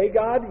obey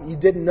God. You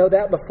didn't know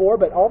that before,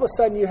 but all of a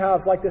sudden you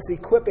have like this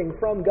equipping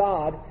from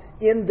God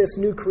in this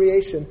new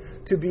creation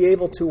to be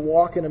able to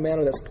walk in a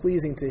manner that's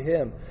pleasing to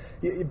Him.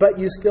 But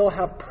you still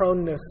have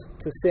proneness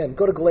to sin.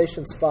 Go to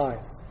Galatians 5.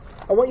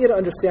 I want you to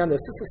understand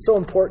this. This is so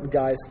important,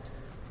 guys.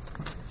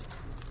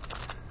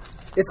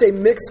 It's a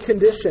mixed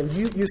condition.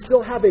 You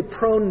still have a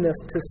proneness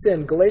to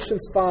sin.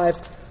 Galatians 5,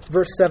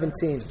 verse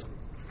 17.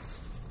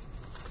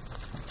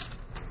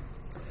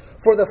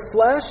 For the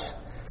flesh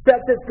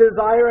sets its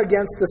desire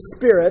against the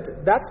Spirit.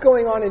 That's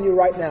going on in you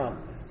right now.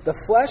 The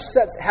flesh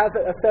has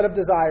a set of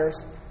desires,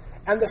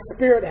 and the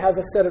Spirit has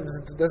a set of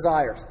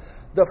desires.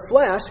 The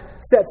flesh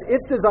sets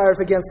its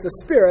desires against the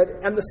Spirit,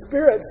 and the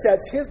Spirit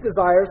sets his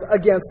desires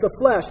against the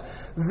flesh.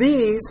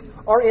 These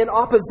are in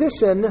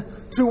opposition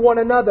to one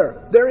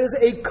another. There is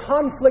a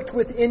conflict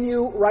within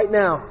you right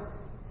now.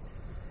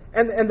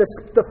 And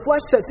the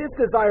flesh sets its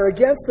desire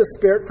against the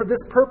Spirit for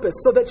this purpose,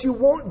 so that you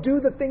won't do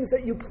the things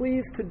that you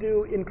please to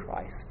do in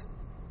Christ.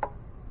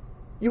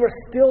 You are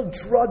still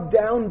drugged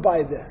down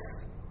by this.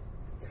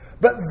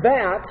 But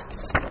that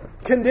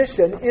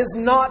condition is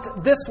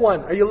not this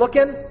one. Are you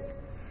looking?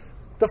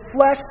 The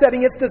flesh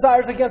setting its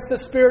desires against the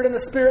Spirit and the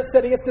Spirit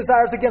setting its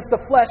desires against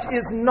the flesh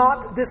is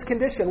not this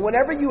condition.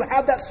 Whenever you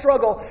have that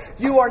struggle,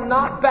 you are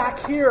not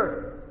back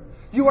here.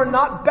 You are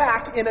not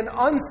back in an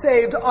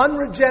unsaved,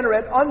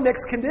 unregenerate,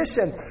 unmixed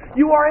condition.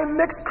 You are a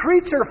mixed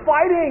creature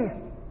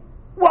fighting.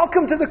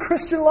 Welcome to the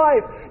Christian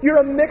life. You're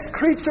a mixed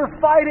creature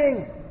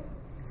fighting,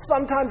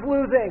 sometimes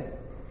losing.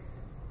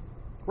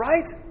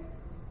 Right?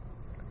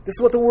 This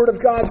is what the Word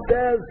of God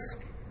says.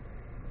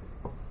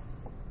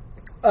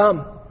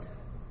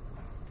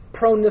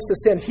 Proneness to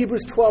sin.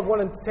 Hebrews 12, 1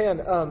 and 10.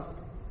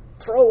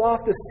 Throw off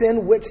the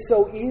sin which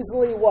so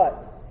easily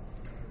what?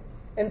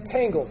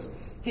 Entangles.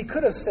 He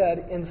could have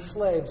said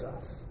enslaves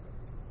us.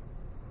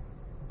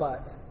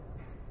 But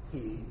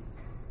he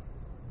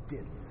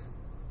didn't.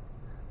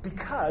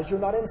 Because you're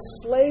not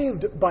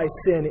enslaved by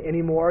sin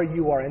anymore.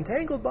 You are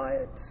entangled by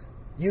it.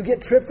 You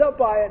get tripped up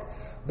by it,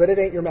 but it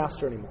ain't your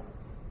master anymore.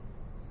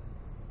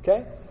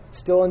 Okay?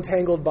 Still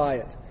entangled by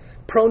it.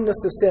 Proneness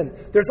to sin.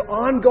 There's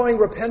ongoing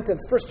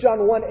repentance. 1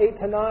 John 1,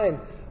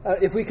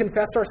 8-9. If we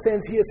confess our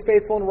sins, He is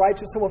faithful and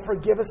righteous and will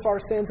forgive us our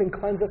sins and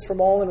cleanse us from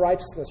all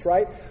unrighteousness,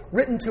 right?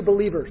 Written to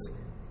believers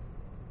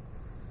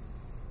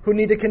who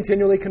need to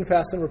continually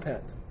confess and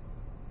repent.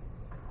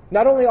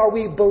 Not only are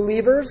we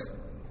believers,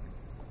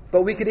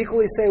 but we could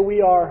equally say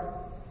we are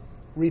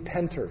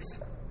repenters,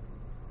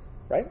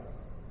 right?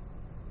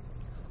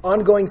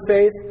 Ongoing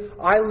faith.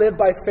 I live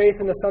by faith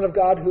in the Son of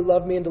God who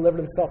loved me and delivered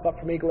Himself up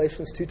for me,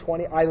 Galatians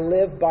 2:20. I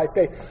live by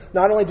faith.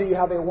 Not only do you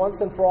have a once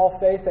and for all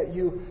faith that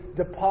you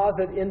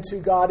deposit into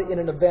God in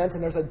an event,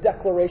 and there's a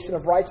declaration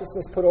of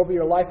righteousness put over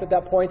your life at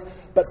that point,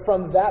 but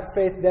from that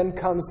faith then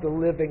comes the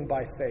living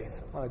by faith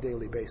on a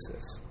daily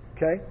basis.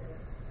 Okay?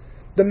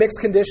 The mixed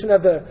condition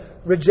of the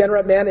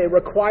regenerate man, it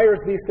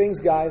requires these things,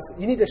 guys.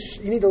 You need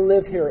to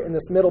live here in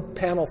this middle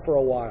panel for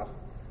a while.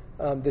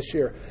 This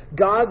year.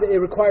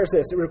 It requires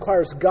this. It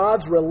requires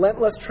God's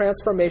relentless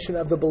transformation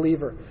of the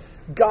believer.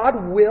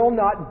 God will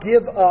not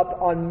give up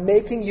on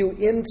making you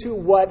into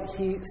what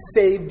He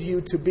saved you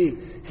to be.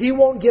 He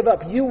won't give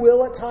up. You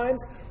will at times.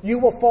 You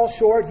will fall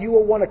short. You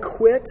will want to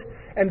quit.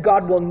 And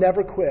God will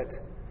never quit.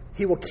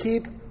 He will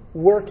keep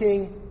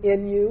working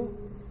in you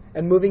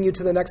and moving you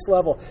to the next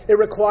level. It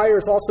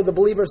requires also the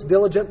believer's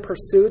diligent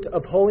pursuit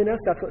of holiness.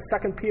 That's what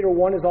 2 Peter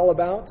 1 is all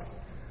about.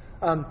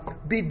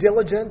 Be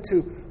diligent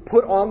to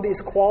put on these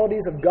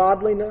qualities of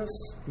godliness,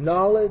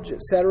 knowledge,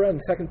 etc. in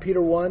 2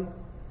 Peter 1.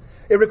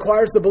 It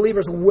requires the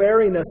believer's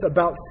wariness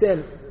about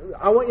sin.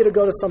 I want you to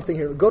go to something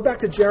here. Go back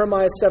to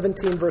Jeremiah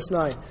 17, verse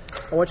 9.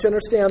 I want you to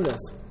understand this.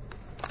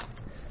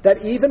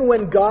 That even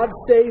when God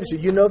saves you,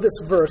 you know this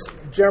verse,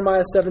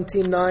 Jeremiah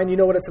 17, 9, you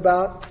know what it's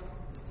about?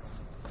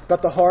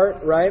 About the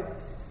heart, right?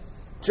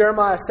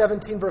 Jeremiah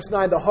 17, verse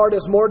 9, the heart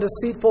is more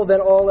deceitful than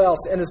all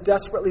else and is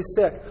desperately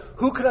sick.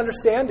 Who could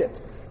understand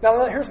it?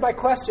 Now, here's my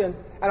question,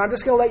 and I'm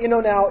just going to let you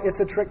know now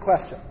it's a trick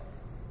question.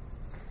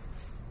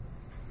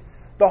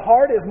 The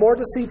heart is more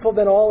deceitful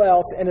than all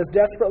else and is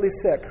desperately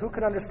sick. Who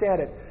can understand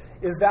it?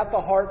 Is that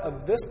the heart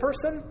of this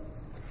person,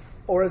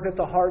 or is it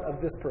the heart of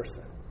this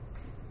person?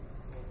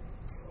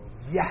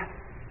 Yes.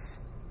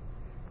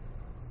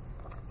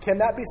 Can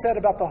that be said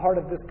about the heart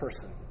of this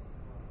person?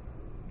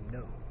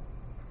 No.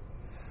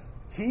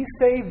 He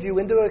saved you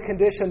into a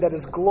condition that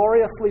is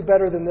gloriously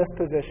better than this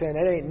position.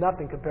 It ain't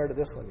nothing compared to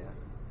this one yet.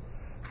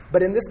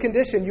 But in this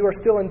condition, you are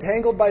still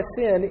entangled by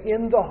sin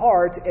in the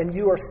heart, and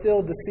you are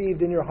still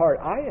deceived in your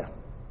heart. I am.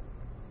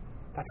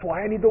 That's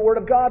why I need the Word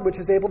of God, which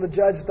is able to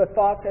judge the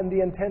thoughts and the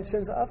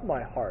intentions of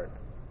my heart.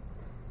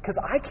 Because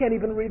I can't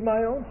even read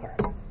my own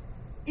heart.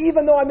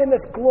 Even though I'm in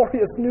this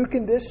glorious new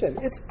condition.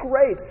 It's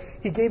great.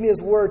 He gave me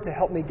His Word to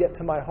help me get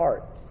to my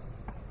heart.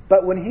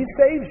 But when He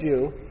saves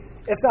you,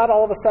 it's not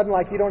all of a sudden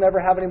like you don't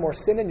ever have any more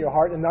sin in your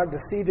heart and not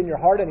deceived in your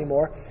heart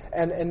anymore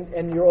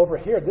and you're over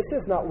here. This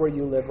is not where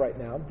you live right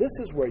now. This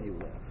is where you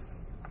live.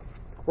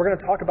 We're going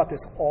to talk about this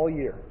all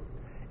year.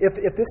 If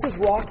this is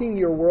rocking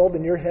your world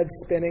and your head's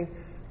spinning,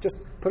 just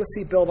put a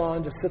seatbelt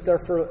on, just sit there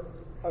for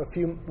a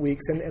few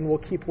weeks and we'll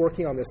keep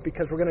working on this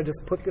because we're going to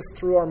just put this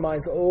through our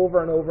minds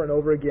over and over and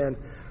over again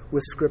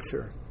with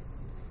Scripture.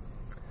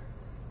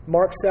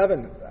 Mark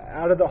 7,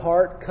 out of the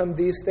heart come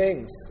these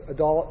things.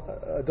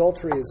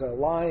 Adulteries,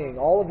 lying,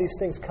 all of these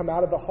things come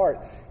out of the heart.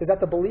 Is that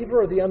the believer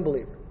or the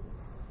unbeliever?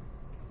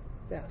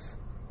 Yes.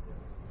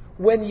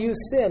 When you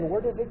sin, where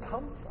does it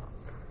come from?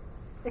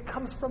 It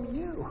comes from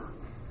you.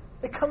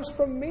 It comes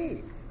from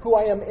me, who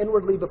I am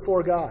inwardly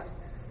before God.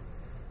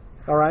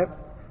 All right?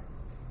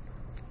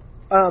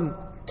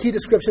 Key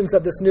descriptions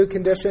of this new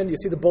condition. You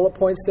see the bullet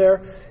points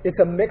there. It's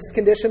a mixed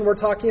condition we're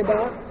talking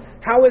about.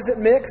 How is it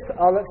mixed?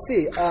 Let's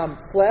see.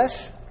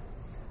 Flesh,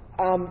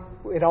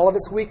 in all of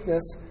its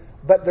weakness,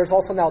 but there's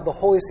also now the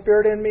Holy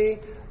Spirit in me.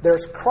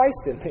 There's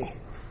Christ in me.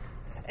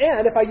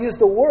 And if I use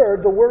the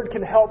Word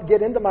can help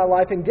get into my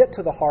life and get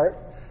to the heart.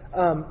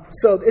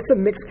 So it's a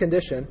mixed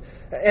condition.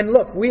 And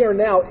look, we are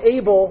now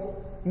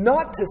able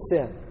not to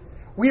sin.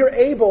 We are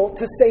able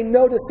to say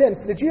no to sin.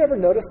 Did you ever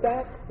notice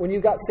that when you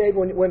got saved?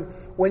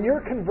 When your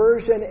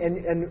conversion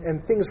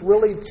and things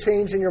really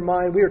change in your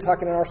mind, we were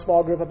talking in our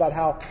small group about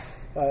how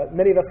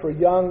Many of us were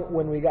young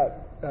when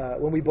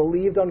we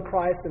believed on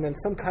Christ, and then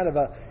some kind of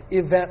a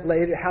event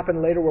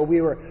happened later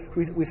where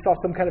we saw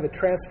some kind of a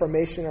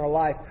transformation in our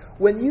life.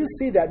 When you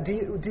see that,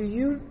 did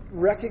you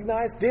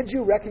recognize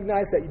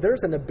that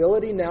there's an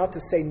ability now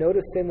to say no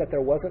to sin that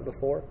there wasn't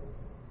before?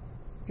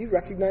 Do you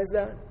recognize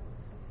that?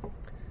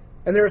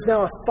 And there's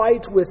now a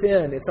fight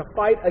within. It's a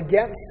fight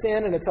against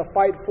sin, and it's a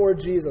fight for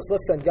Jesus.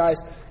 Listen, guys,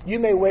 you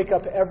may wake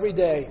up every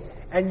day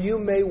and you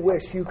may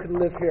wish you could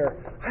live here.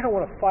 I don't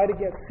want to fight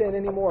against sin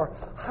anymore.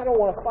 I don't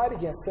want to fight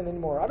against sin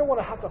anymore. I don't want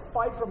to have to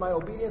fight for my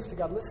obedience to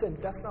God. Listen,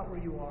 that's not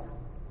where you are.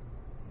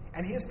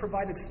 And He has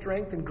provided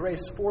strength and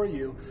grace for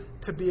you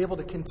to be able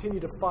to continue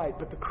to fight.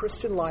 But the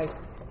Christian life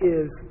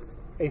is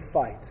a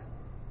fight.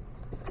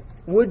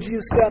 Would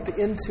you step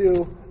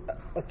into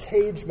a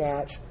cage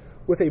match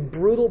with a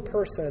brutal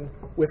person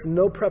with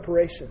no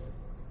preparation?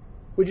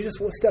 Would you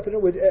just step in?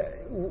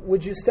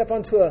 Would you step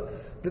onto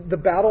the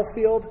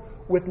battlefield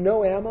with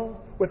no ammo,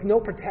 with no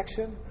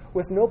protection,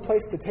 with no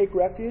place to take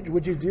refuge?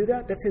 Would you do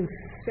that? That's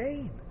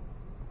insane.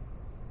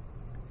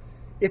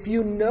 If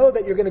you know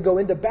that you're going to go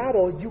into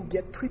battle, you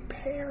get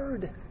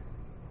prepared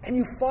and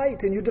you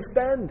fight and you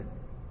defend.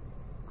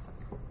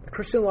 The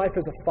Christian life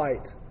is a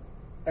fight.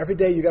 Every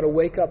day you got to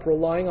wake up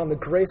relying on the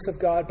grace of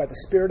God, by the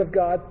Spirit of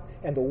God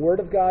and the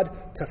Word of God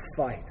to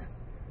fight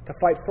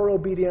for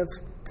obedience,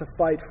 to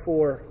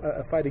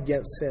fight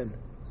against sin.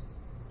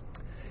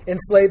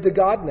 Enslaved to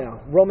God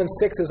now. Romans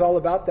 6 is all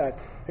about that.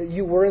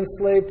 You were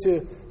enslaved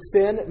to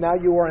sin, now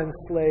you are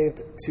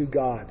enslaved to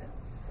God.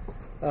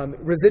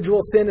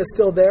 Residual sin is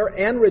still there,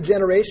 and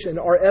regeneration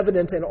are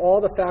evident in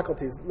all the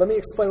faculties. Let me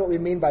explain what we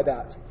mean by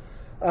that.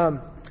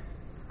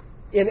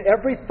 In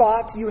every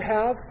thought you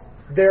have,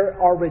 there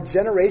are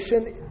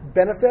regeneration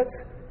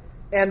benefits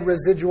and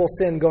residual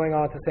sin going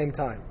on at the same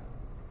time.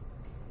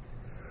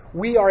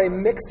 We are a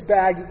mixed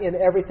bag in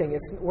everything.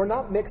 We're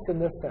not mixed in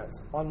this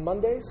sense. On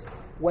Mondays,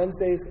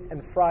 Wednesdays,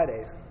 and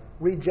Fridays,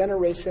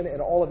 regeneration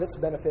and all of its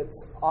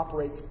benefits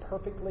operates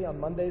perfectly on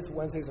Mondays,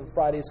 Wednesdays, and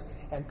Fridays,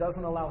 and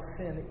doesn't allow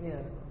sin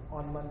in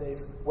on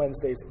Mondays,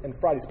 Wednesdays, and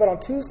Fridays. But on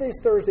Tuesdays,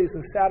 Thursdays,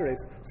 and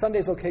Saturdays,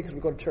 Sunday's okay because we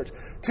go to church.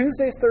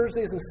 Tuesdays,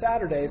 Thursdays, and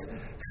Saturdays,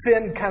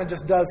 sin kind of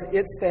just does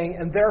its thing,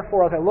 and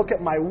therefore, as I look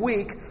at my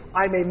week,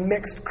 I'm a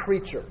mixed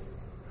creature.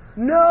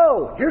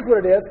 No! Here's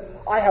what it is.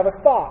 I have a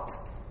thought.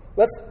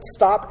 Let's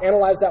stop,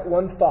 analyze that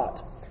one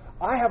thought.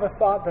 I have a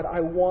thought that I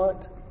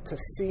want to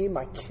see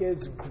my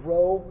kids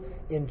grow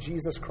in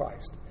Jesus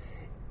Christ.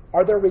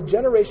 Are there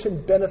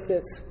regeneration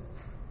benefits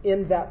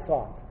in that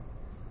thought?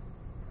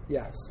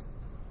 Yes.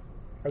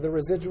 Are there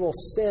residual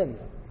sin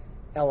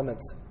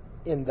elements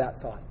in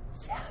that thought?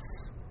 Yes.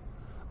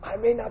 I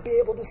may not be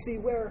able to see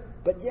where,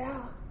 but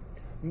yeah.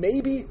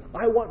 Maybe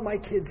I want my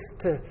kids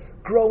to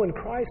grow in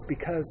Christ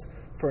because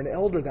for an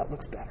elder that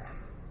looks better.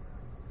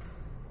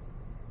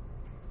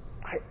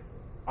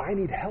 I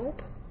need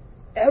help.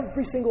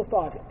 Every single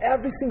thought,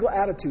 every single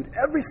attitude,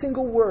 every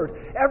single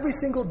word, every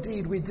single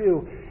deed we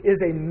do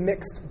is a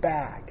mixed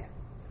bag.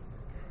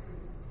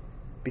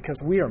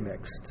 Because we are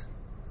mixed.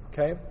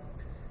 Okay?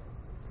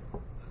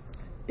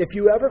 If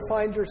you ever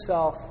find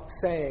yourself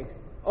saying,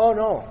 oh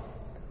no,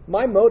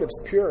 my motive's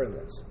pure in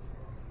this.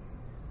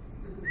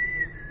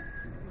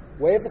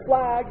 Wave the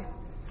flag.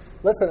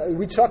 Listen,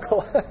 we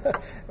chuckle.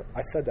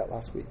 I said that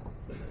last week.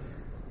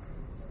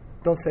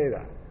 Don't say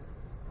that.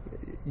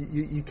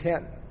 You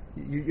can't.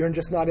 You're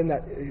just not in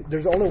that.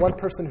 There's only one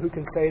person who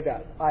can say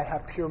that. I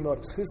have pure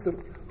motives.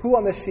 Who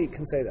on this sheet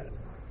can say that?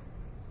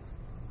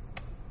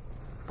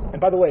 And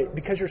by the way,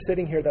 because you're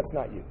sitting here, that's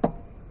not you.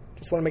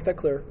 Just want to make that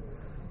clear.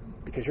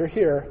 Because you're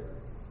here,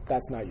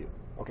 that's not you.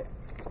 Okay.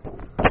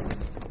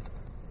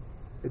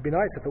 It'd be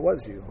nice if it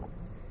was you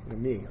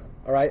and me.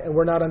 All right? And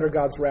we're not under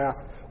God's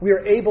wrath. We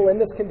are able in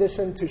this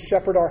condition to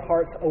shepherd our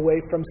hearts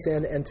away from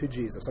sin and to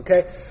Jesus.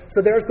 Okay?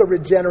 So there's the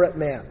regenerate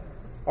man.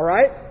 All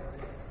right?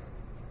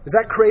 Is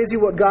that crazy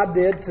what God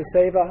did to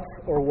save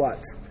us or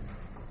what?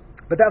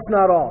 But that's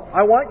not all.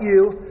 I want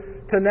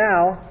you to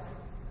now...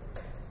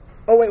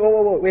 Oh, wait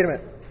a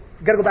minute.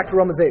 We've got to go back to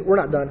Romans 8. We're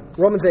not done.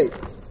 Romans 8.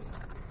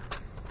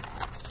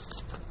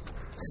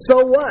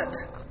 So what?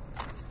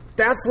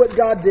 That's what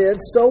God did.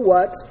 So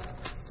what?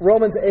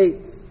 Romans 8,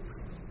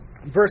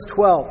 verse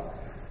 12.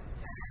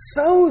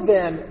 So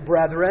then,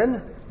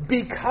 brethren,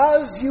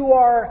 because you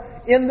are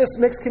in this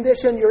mixed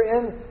condition,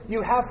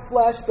 you have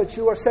flesh, but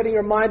you are setting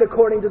your mind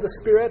according to the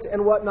Spirit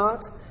and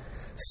whatnot.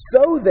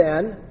 So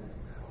then,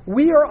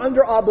 we are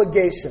under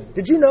obligation.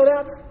 Did you know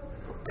that?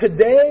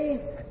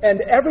 Today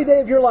and every day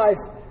of your life,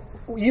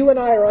 you and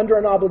I are under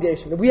an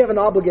obligation. We have an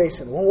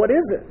obligation. Well, what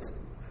is it?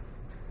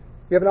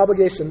 We have an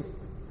obligation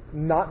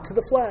not to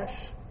the flesh,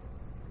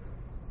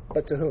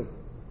 but to whom?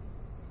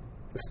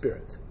 The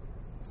Spirit.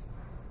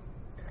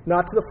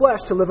 Not to the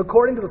flesh, to live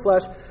according to the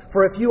flesh.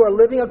 For if you are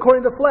living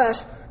according to the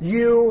flesh,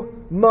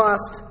 you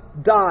must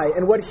die.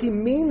 And what he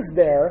means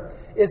there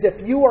is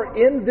if you are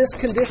in this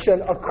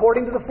condition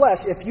according to the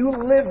flesh, if you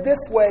live this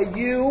way,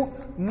 you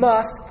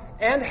must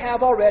and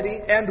have already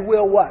and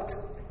will what?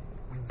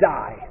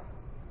 Die.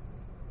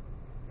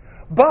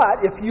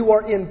 But if you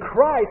are in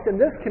Christ in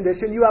this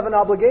condition, you have an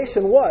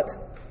obligation, what?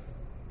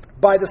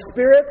 By the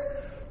Spirit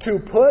to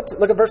put,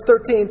 look at verse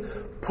 13,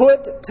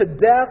 put to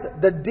death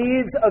the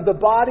deeds of the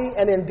body,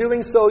 and in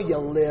doing so you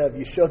live.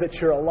 You show that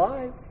you're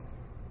alive.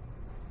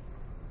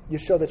 You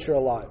show that you're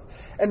alive.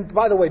 And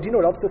by the way, do you know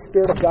what else the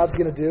Spirit of God's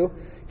going to do?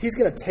 He's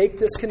going to take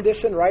this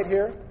condition right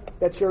here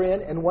that you're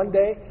in, and one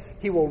day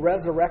He will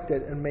resurrect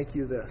it and make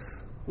you this.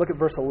 Look at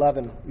verse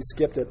 11. We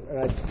skipped it, and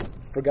I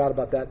forgot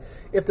about that.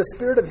 If the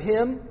Spirit of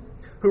Him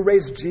who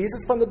raised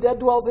Jesus from the dead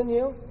dwells in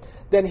you,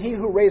 then He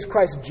who raised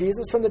Christ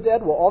Jesus from the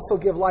dead will also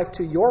give life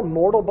to your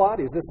mortal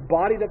bodies, this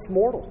body that's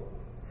mortal.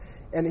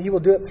 And He will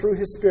do it through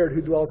His Spirit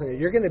who dwells in you.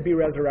 You're going to be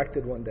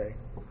resurrected one day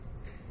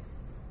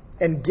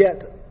and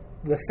get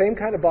the same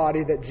kind of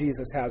body that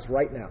Jesus has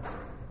right now,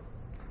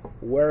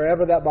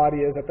 wherever that body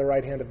is at the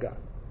right hand of God.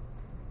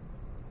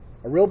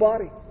 A real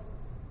body.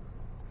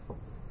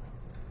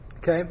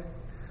 Okay?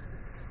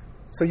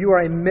 So you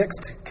are a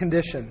mixed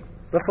condition.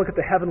 Let's look at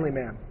the heavenly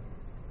man.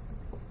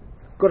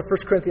 Go to 1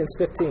 Corinthians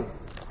 15.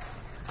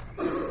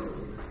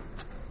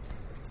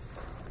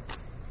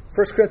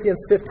 1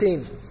 Corinthians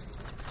 15.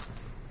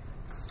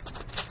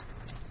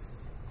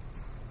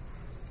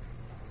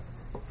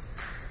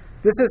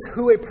 This is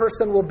who a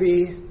person will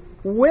be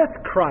with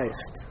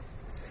Christ.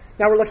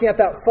 Now we're looking at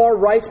that far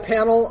right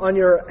panel on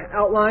your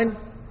outline.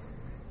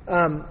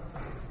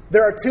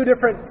 There are two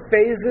different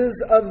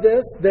phases of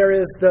this. There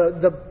is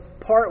the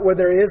part where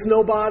there is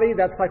no body.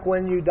 That's like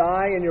when you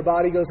die and your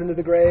body goes into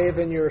the grave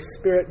and your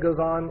spirit goes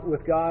on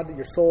with God,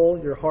 your soul,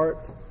 your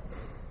heart.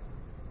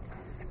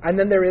 And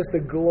then there is the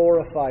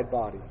glorified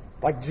body,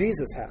 like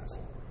Jesus has.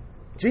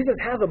 Jesus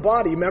has a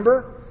body,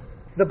 remember?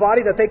 The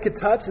body that they could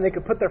touch, and they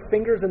could put their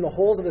fingers in the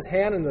holes of His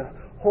hand and the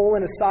hole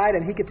in His side,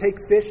 and He could take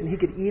fish and He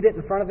could eat it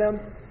in front of them.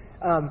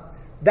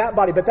 That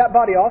body, but that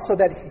body also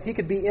that He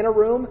could be in a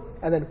room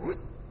and then,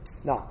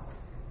 no.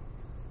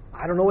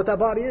 I don't know what that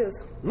body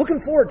is. Looking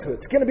forward to it.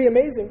 It's going to be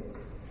amazing.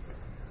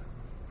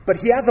 But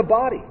He has a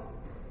body.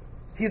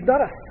 He's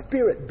not a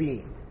spirit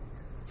being.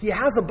 He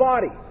has a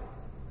body.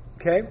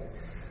 Okay?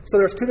 So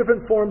there's two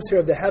different forms here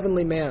of the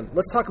heavenly man.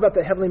 Let's talk about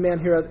the heavenly man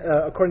here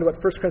according to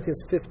what 1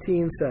 Corinthians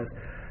 15 says.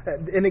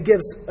 And it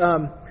gives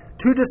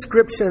two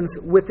descriptions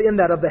within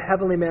that of the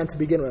heavenly man to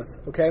begin with.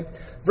 Okay?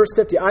 Verse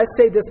 50, I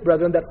say this,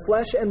 brethren, that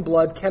flesh and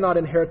blood cannot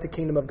inherit the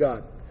kingdom of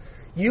God.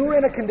 You are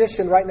in a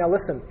condition right now,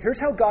 listen, here's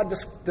how God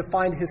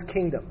defined His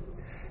kingdom.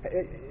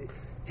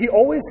 He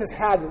always has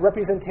had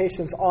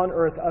representations on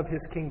earth of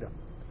His kingdom,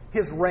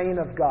 His reign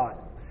of God.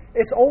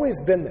 It's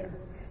always been there.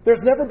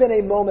 There's never been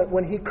a moment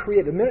when He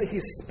created, the minute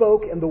He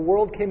spoke and the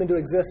world came into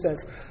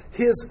existence,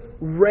 His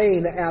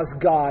reign as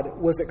God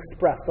was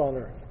expressed on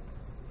earth.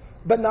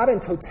 But not in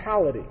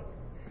totality.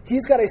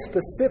 He's got a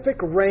specific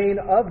reign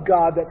of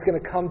God that's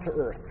going to come to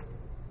earth.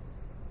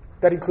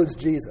 That includes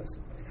Jesus.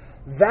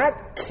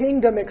 That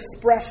kingdom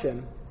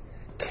expression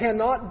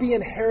cannot be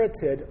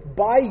inherited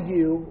by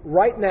you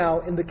right now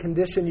in the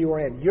condition you are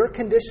in. Your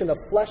condition of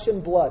flesh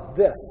and blood,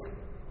 this,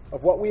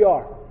 of what we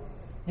are,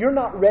 you're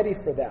not ready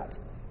for that.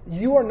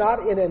 You are not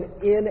in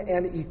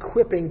an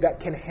equipping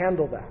that can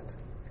handle that.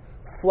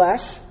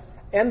 Flesh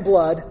and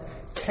blood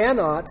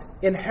cannot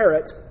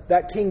inherit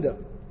that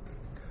kingdom.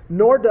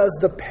 Nor does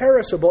the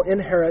perishable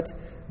inherit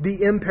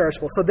the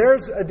imperishable. So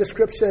there's a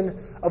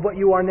description of what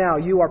you are now.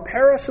 You are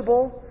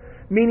perishable,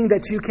 meaning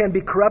that you can be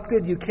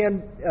corrupted, you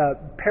can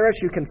perish,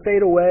 you can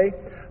fade away.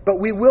 But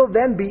we will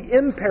then be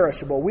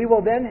imperishable. We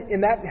will then, in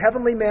that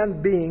heavenly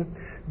man being,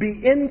 be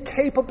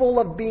incapable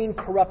of being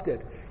corrupted.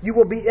 You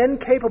will be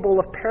incapable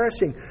of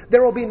perishing.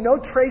 There will be no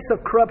trace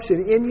of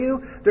corruption in you.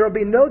 There will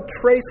be no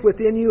trace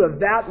within you of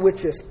that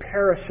which is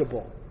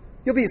perishable.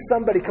 You'll be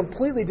somebody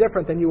completely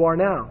different than you are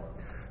now.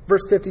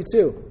 Verse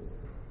 52.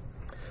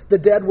 The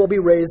dead will be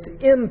raised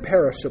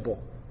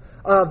imperishable.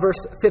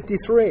 Verse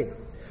 53.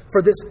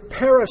 For this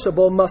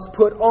perishable must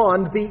put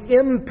on the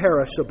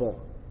imperishable.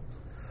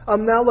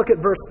 Now look at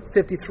verse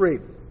 53.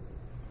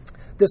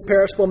 This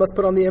perishable must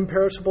put on the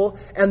imperishable,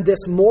 and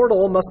this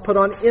mortal must put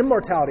on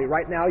immortality.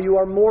 Right now you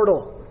are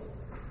mortal.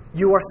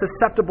 You are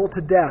susceptible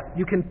to death.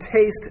 You can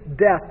taste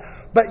death.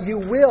 But you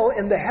will,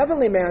 in the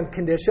heavenly man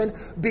condition,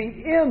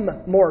 be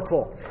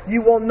immortal.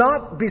 You will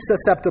not be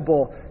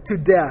susceptible to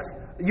death.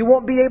 You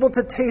won't be able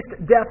to taste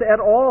death at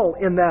all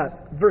in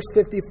that. Verse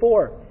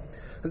 54.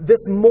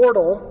 This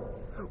mortal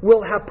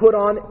will have put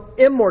on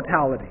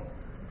immortality.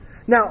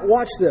 Now,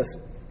 watch this.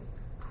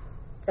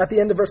 At the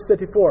end of verse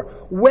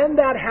 54, when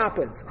that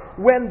happens,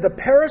 when the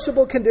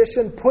perishable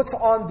condition puts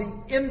on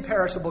the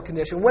imperishable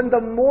condition, when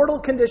the mortal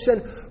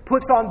condition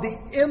puts on the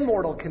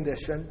immortal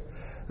condition,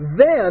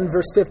 then,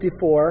 verse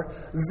 54,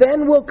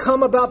 then will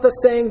come about the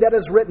saying that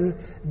is written,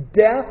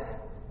 death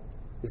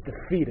is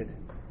defeated.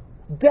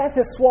 Death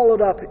is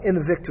swallowed up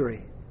in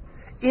victory.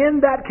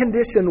 In that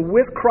condition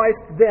with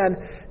Christ, then,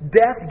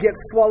 death gets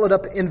swallowed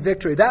up in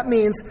victory. That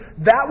means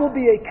that will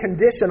be a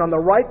condition on the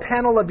right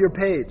panel of your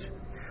page.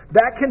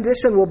 That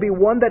condition will be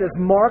one that is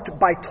marked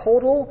by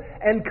total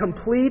and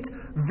complete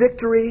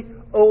victory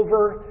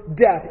over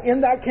death.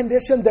 In that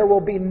condition, there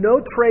will be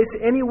no trace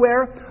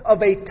anywhere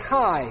of a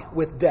tie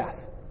with death.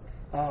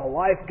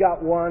 Life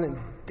got one and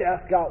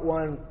death got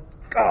one.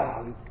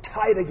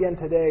 Tied again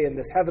today in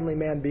this heavenly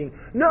man being.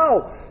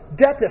 No!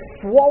 Death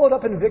is swallowed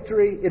up in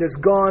victory. It is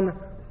gone.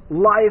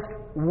 Life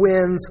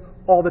wins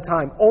all the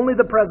time. Only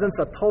the presence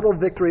of total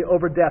victory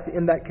over death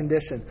in that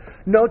condition.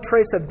 No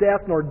trace of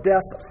death nor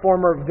death's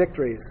former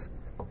victories.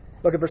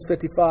 Look at verse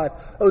 55.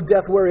 Oh,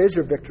 death, where is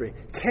your victory?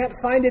 Can't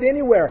find it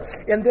anywhere.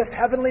 In this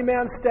heavenly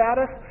man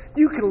status,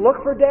 you can look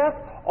for death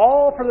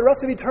all for the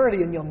rest of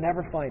eternity and you'll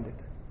never find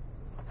it.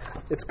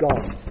 It's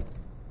gone.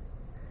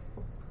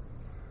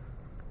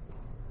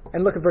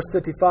 And look at verse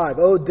 55.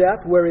 Oh, death,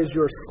 where is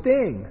your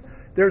sting?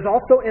 There's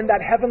also in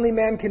that heavenly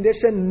man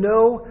condition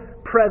no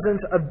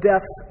presence of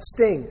death's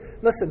sting.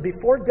 Listen,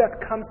 before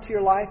death comes to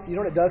your life, you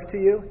know what it does to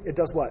you? It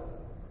does what?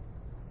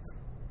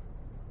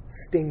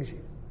 Stings you.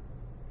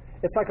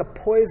 It's like a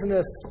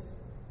poisonous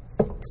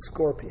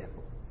scorpion.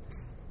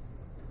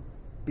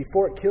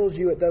 Before it kills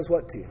you, it does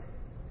what to you?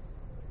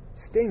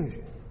 Stings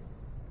you.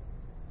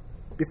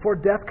 Before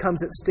death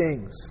comes, it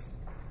stings.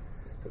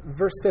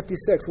 Verse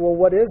 56. Well,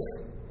 what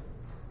is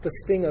the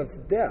sting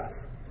of death?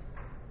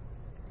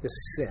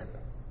 Is sin.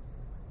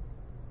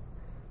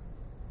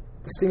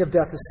 The sting of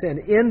death is sin.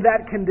 In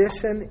that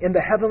condition, in the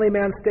heavenly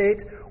man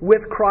state,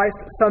 with Christ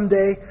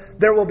someday,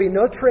 there will be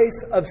no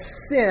trace of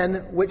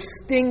sin which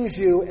stings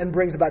you and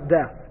brings about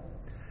death.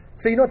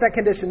 So you know what that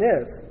condition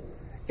is?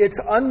 It's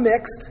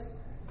unmixed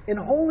in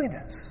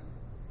holiness.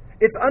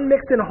 It's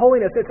unmixed in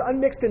holiness. It's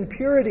unmixed in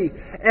purity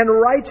and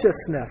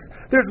righteousness.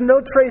 There's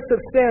no trace of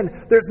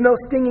sin. There's no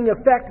stinging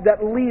effect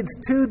that leads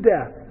to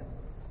death.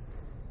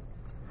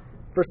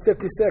 Verse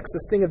 56, the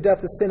sting of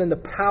death is sin, and the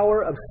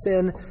power of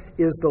sin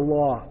is the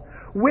law.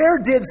 Where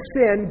did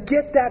sin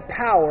get that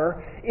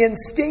power in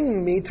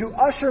stinging me to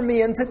usher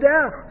me into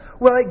death?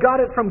 Well, it got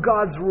it from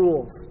God's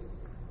rules.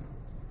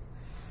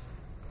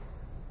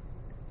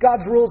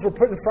 God's rules were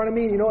put in front of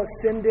me. You know what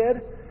sin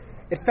did?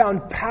 It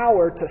found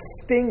power to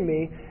sting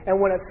me,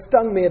 and when it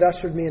stung me, it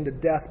ushered me into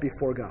death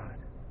before God.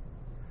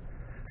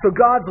 So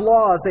God's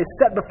laws, they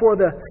set before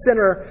the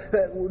sinner,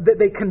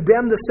 they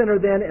condemn the sinner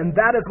then, and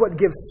that is what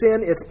gives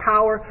sin its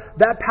power.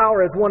 That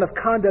power is one of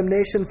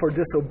condemnation for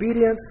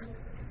disobedience.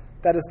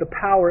 That is the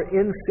power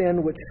in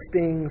sin which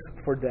stings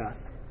for death.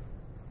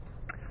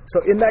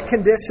 So in that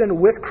condition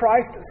with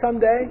Christ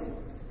someday,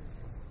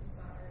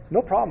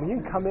 no problem. You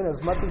can come in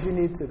as much as you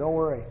need to. Don't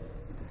worry.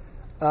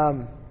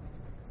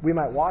 We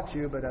might watch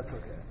you, but that's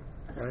okay.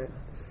 Right?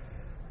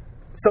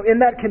 So in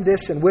that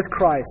condition with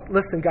Christ,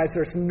 listen, guys,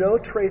 there's no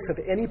trace of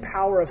any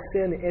power of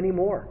sin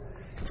anymore.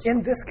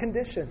 In this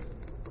condition,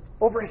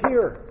 over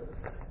here,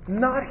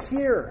 not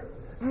here,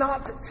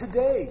 not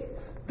today.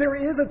 There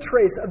is a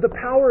trace of the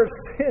power of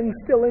sin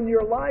still in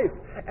your life,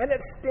 and it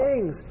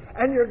stings,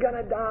 and you're going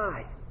to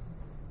die.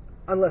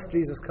 Unless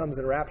Jesus comes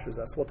and raptures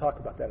us. We'll talk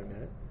about that in a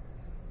minute.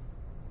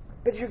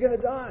 But you're going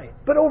to die.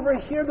 But over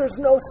here, there's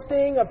no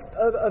sting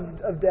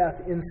of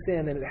death in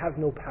sin, and it has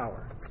no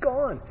power. It's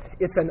gone.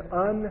 It's an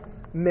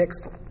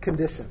unmixed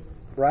condition,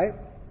 right?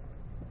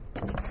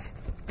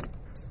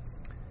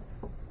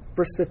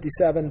 Verse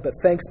 57, but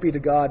thanks be to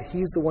God,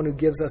 He's the one who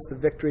gives us the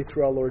victory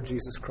through our Lord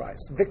Jesus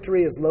Christ.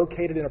 Victory is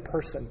located in a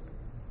person,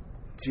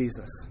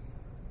 Jesus.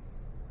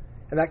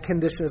 And that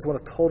condition is one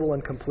of total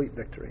and complete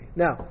victory.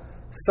 Now,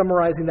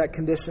 summarizing that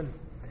condition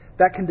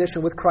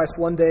with Christ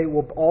one day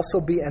will also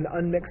be an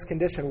unmixed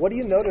condition. What do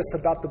you notice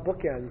about the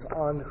bookends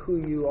on who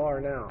you are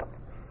now?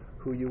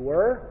 Who you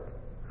were,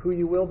 who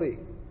you will be.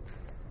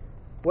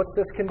 What's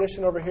this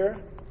condition over here?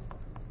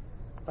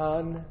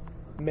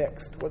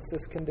 Unmixed. What's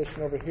this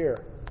condition over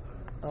here?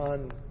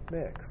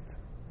 Unmixed.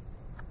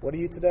 What are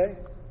you today?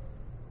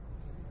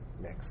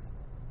 Mixed.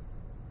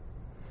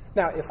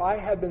 Now, if I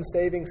had been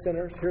saving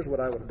sinners, here's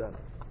what I would have done.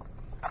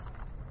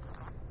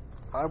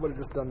 I would have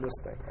just done this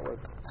thing. I would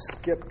have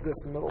skipped this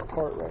middle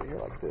part right here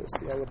like this.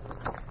 See,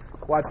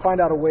 I'd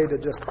find out a way to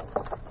just,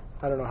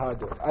 I don't know how I'd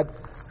do it.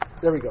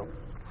 There we go.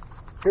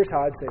 Here's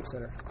how I'd save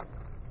sinners.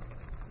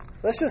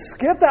 Let's just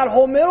skip that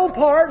whole middle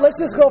part. Let's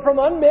just go from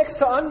unmixed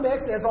to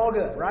unmixed, and it's all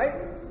good, right?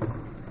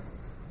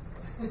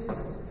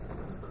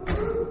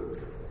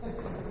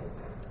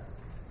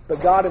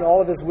 But God, in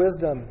all of His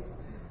wisdom,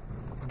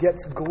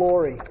 gets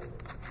glory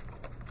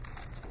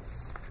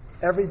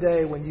every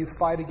day when you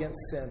fight against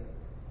sin.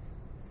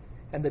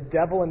 And the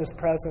devil in his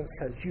presence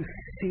says, you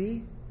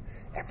see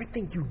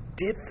everything you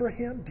did for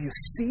him? Do you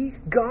see,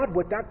 God,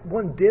 what that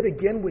one did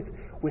again with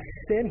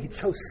sin? He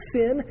chose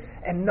sin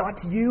and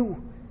not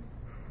you.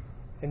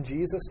 And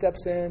Jesus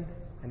steps in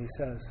and He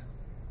says,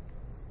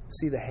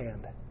 see the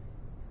hand.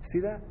 See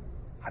that?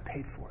 I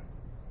paid for it.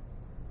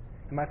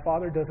 And my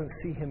Father doesn't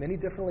see him any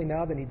differently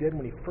now than He did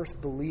when He first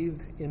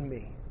believed in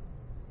me.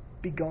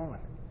 Be gone.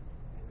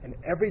 And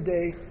every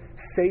day,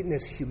 Satan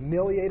is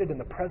humiliated in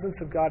the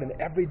presence of God, and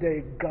every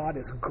day God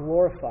is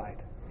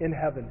glorified in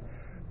heaven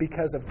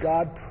because of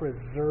God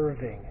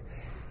preserving.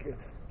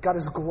 God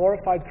is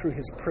glorified through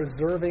His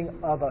preserving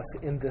of us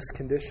in this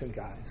condition,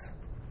 guys.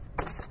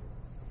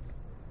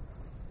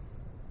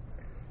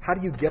 How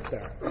do you get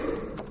there?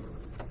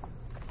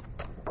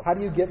 How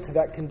do you get to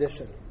that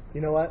condition?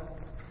 You know what?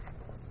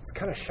 It's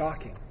kind of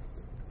shocking.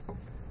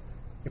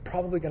 You're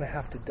probably going to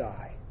have to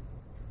die.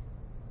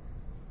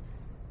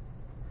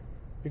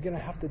 You're going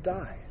to have to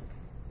die.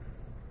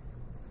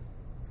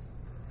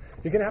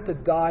 You're going to have to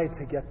die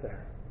to get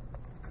there.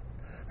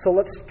 So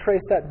let's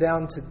trace that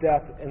down to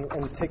death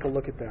and take a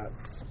look at that.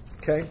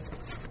 Okay?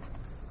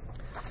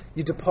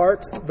 You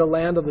depart the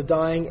land of the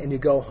dying and you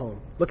go home.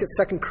 Look at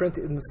 2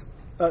 Corinthians.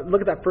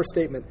 Look at that first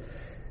statement.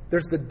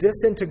 There's the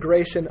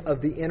disintegration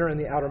of the inner and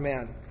the outer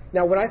man.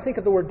 Now, when I think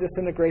of the word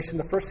disintegration,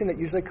 the first thing that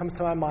usually comes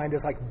to my mind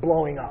is like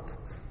blowing up,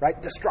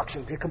 right?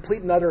 Destruction,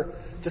 complete and utter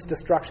just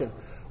destruction.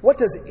 What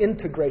does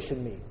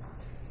integration mean?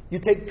 You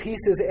take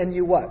pieces and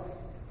you what?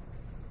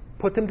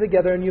 Put them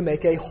together and you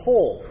make a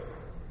whole.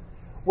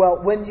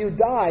 Well, when you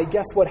die,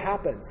 guess what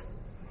happens?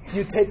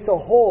 You take the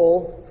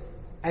whole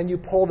and you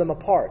pull them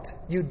apart.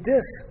 You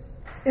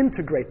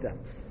disintegrate them.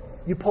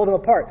 You pull them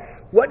apart.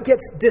 What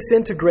gets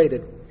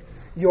disintegrated?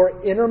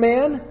 Your inner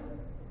man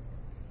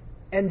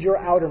and your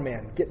outer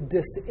man get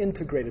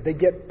disintegrated. They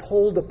get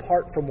pulled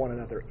apart from one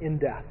another in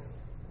death.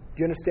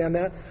 Do you understand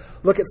that?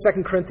 Look at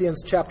 2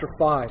 Corinthians chapter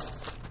 5.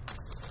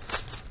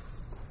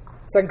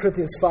 2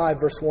 Corinthians 5,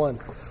 verse 1.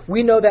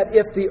 We know that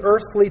if the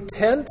earthly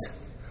tent,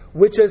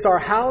 which is our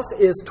house,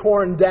 is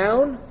torn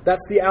down,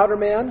 that's the outer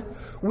man,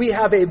 we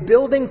have a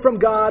building from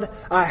God,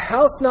 a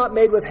house not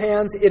made with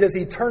hands. It is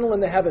eternal in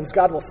the heavens.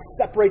 God will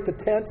separate the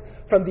tent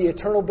from the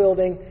eternal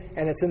building,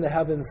 and it's in the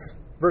heavens.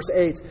 Verse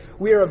 8,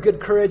 we are of good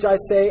courage, I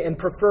say, and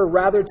prefer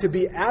rather to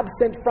be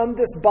absent from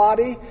this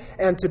body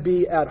and to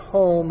be at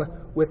home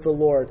with the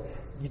Lord.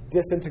 You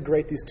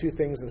disintegrate these two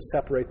things and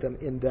separate them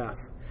in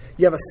death.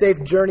 You have a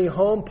safe journey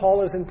home.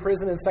 Paul is in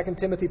prison in 2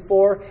 Timothy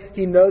 4.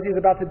 He knows he's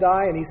about to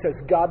die, and he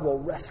says, God will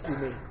rescue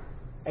me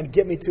and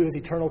get me to his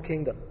eternal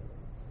kingdom.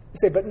 You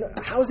say,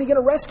 but how is he going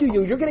to rescue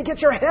you? You're going to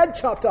get your head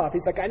chopped off.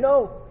 He's like, I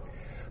know.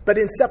 But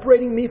in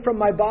separating me from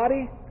my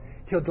body,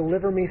 he'll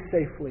deliver me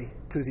safely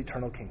to his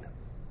eternal kingdom.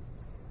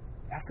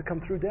 It has to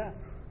come through death.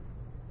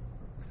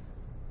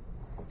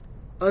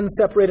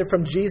 Unseparated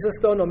from Jesus,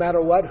 though, no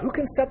matter what, who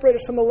can separate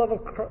us from the love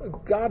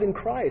of God in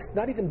Christ?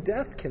 Not even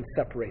death can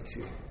separate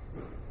you.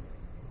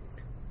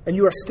 And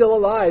you are still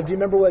alive. Do you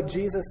remember what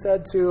Jesus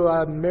said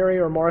to Mary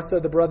or Martha,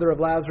 the brother of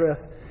Lazarus?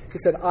 He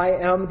said, I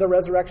am the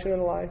resurrection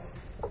and life.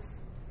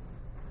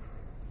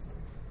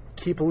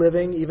 Keep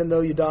living even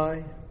though you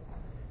die.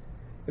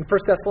 In 1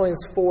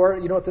 Thessalonians 4,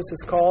 you know what this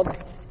is called?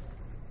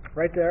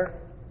 Right there.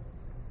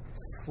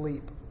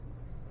 Sleep.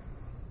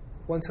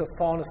 Ones who have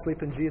fallen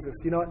asleep in Jesus.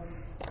 You know what?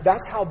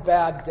 That's how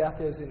bad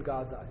death is in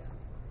God's eyes.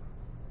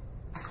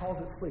 He calls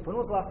it sleep. When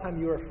was the last time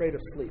you were afraid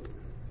of sleep?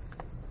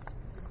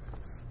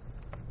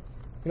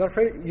 You're not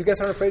afraid? You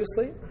guys aren't afraid of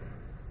sleep?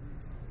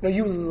 No,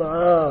 you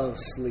love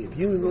sleep.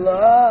 You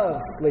love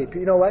sleep.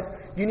 You know what?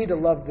 You need to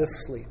love this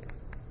sleep.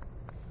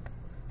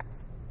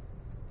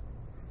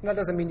 And that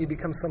doesn't mean you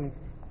become some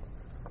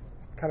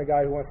kind of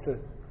guy who wants to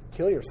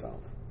kill yourself.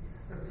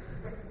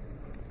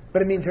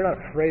 But it means you're not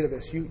afraid of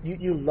this.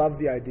 You love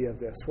the idea of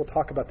this. We'll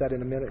talk about that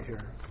in a minute here.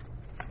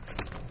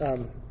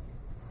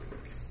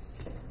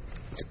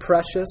 It's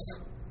precious.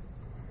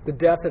 The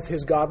death of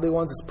his godly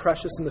ones is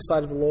precious in the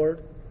sight of the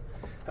Lord.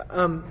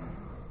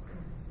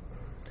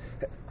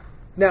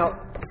 Now,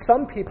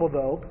 some people,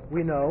 though,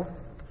 we know,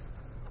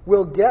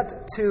 will get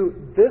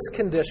to this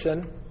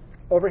condition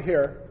over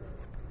here.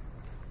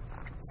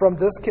 From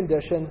this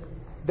condition,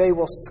 they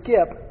will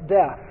skip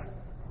death.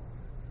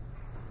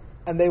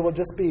 And they will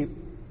just be,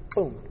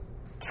 boom,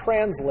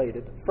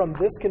 translated from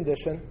this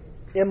condition,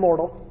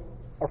 immortal,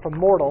 or from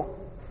mortal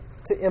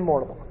to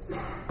immortal,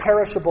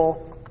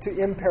 perishable to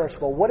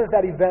imperishable. What is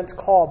that event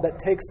called that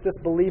takes this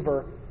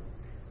believer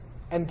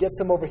and gets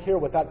him over here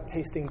without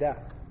tasting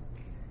death?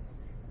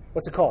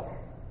 What's it called?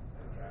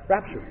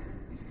 Rapture.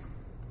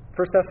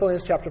 1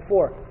 Thessalonians chapter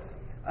 4.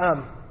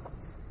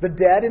 The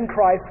dead in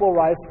Christ will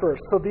rise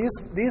first. So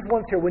these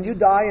ones here, when you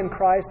die in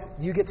Christ,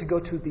 you get to go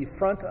to the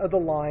front of the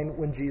line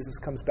when Jesus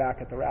comes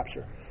back at the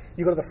rapture.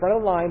 You go to the front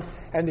of the line,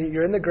 and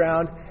you're in the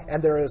ground,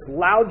 and there is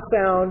loud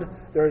sound,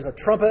 there is a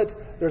trumpet,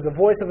 there's the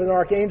voice of an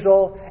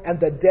archangel, and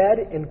the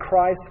dead in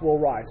Christ will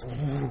rise.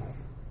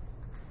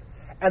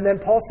 And then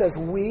Paul says,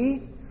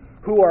 we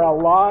who are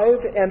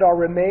alive and are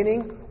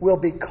remaining will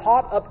be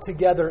caught up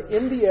together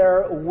in the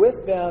air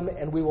with them,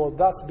 and we will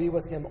thus be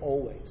with him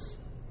always.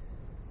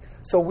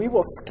 So we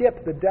will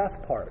skip the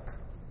death part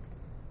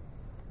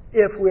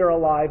if we are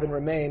alive and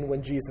remain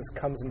when Jesus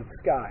comes into the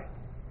sky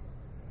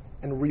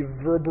and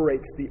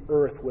reverberates the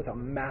earth with a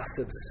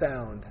massive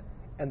sound,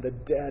 and the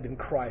dead in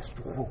Christ.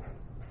 Whoo.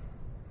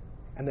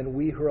 And then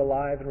we who are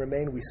alive and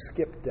remain, we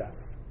skip death.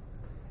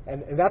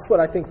 And that's what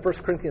I think 1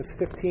 Corinthians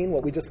 15,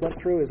 what we just went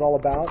through, is all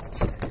about.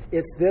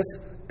 It's this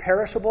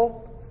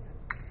perishable,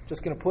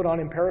 just going to put on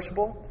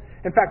imperishable.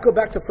 In fact, go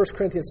back to 1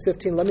 Corinthians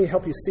 15. Let me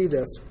help you see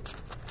this.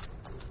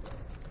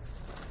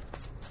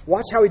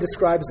 Watch how he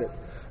describes it.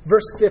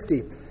 Verse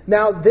 50.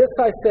 Now this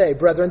I say,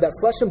 brethren, that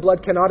flesh and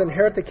blood cannot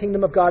inherit the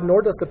kingdom of God,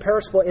 nor does the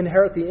perishable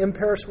inherit the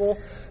imperishable.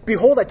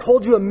 Behold, I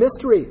told you a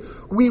mystery.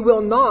 We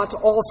will not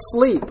all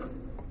sleep.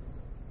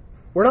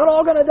 We're not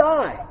all going to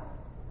die.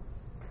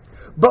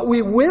 But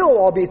we will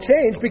all be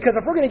changed, because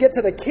if we're going to get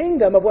to the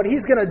kingdom of what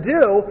he's going to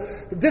do,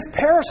 this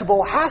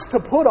perishable has to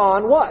put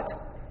on what?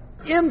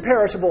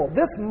 Imperishable.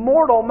 This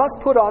mortal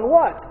must put on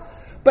what?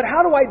 But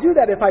how do I do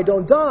that if I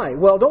don't die?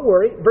 Well, don't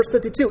worry. Verse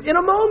 52. In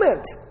a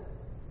moment,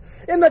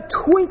 in the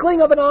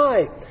twinkling of an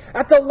eye,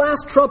 at the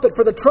last trumpet,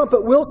 for the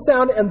trumpet will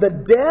sound, and the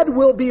dead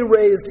will be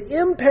raised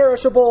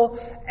imperishable,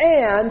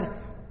 and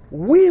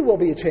we will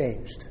be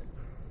changed.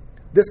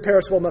 This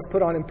perishable must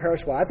put on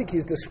imperishable. I think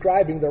he's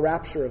describing the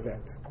rapture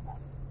event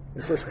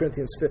in 1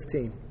 Corinthians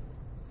 15.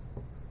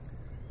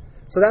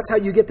 So that's how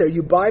you get there.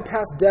 You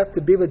bypass death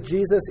to be with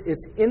Jesus.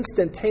 It's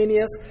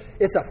instantaneous.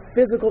 It's a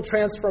physical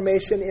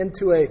transformation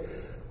into a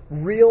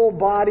real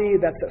body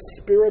that's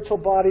a spiritual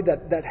body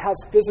that has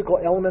physical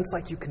elements,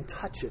 like you can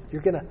touch it.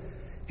 You're gonna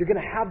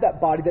have that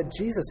body that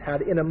Jesus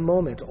had in a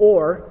moment.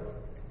 Or,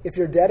 if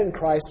you're dead in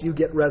Christ, you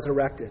get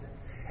resurrected.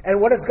 And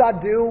what does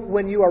God do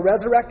when you are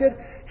resurrected?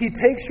 He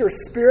takes your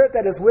spirit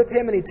that is with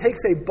him, and he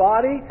takes a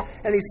body,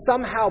 and he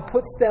somehow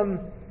puts them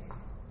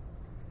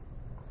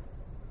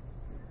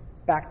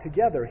back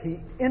together. He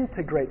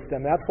integrates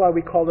them. That's why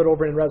we call it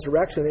over in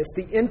resurrection. It's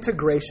the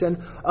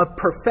integration of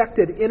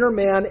perfected inner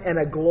man and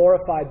a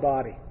glorified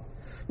body.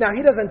 Now,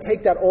 he doesn't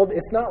take that old...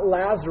 It's not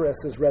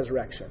Lazarus'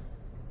 resurrection.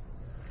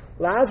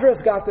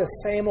 Lazarus got the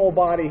same old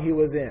body he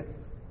was in,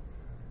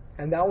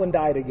 and that one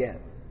died again.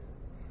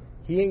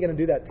 He ain't going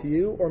to do that to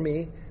you or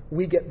me.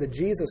 We get the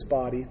Jesus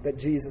body that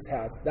Jesus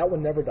has. That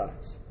one never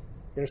dies.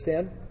 You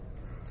understand?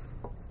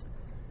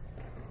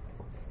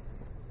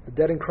 The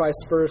dead in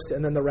Christ first,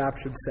 and then the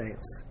raptured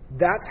saints.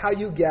 That's how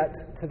you get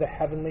to the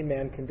heavenly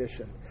man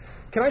condition.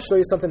 Can I show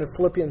you something in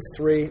Philippians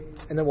 3,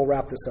 and then we'll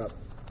wrap this up.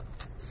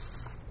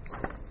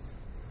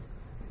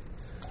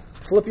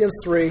 Philippians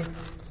 3,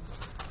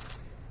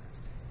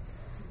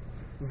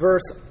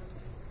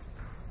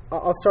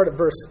 I'll start at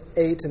verse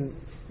 8 and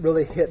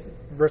really hit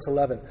verse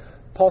 11.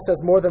 Paul says,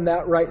 more than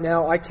that, right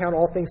now, I count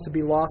all things to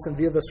be lost in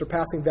view of the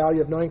surpassing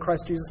value of knowing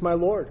Christ Jesus my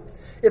Lord.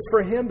 It's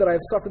for him that I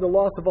have suffered the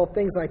loss of all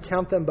things, and I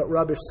count them but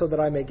rubbish, so that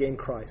I may gain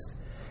Christ.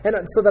 And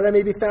so that I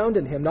may be found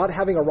in him, not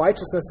having a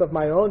righteousness of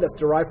my own that's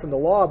derived from the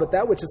law, but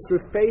that which is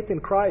through faith in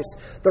Christ,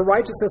 the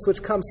righteousness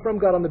which comes from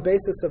God on the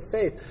basis of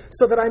faith,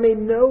 so that I may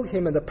know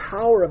him in the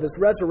power of his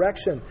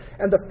resurrection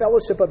and the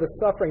fellowship of his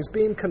sufferings,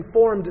 being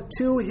conformed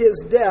to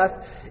his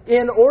death,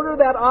 in order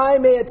that I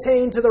may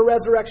attain to the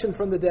resurrection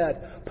from the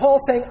dead.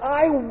 Paul's saying,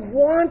 I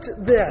want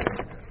this.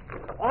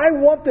 I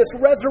want this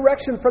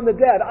resurrection from the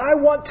dead. I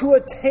want to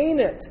attain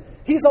it.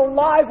 He's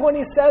alive when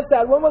he says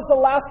that. When was the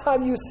last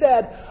time you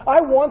said,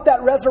 I want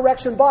that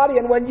resurrection body?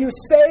 And when you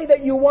say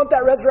that you want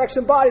that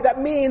resurrection body, that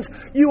means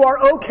you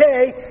are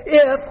okay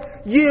if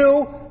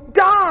you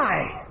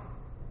die.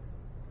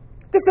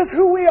 This is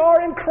who we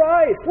are in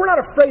Christ. We're not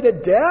afraid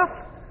of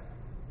death.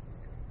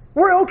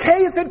 We're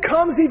okay if it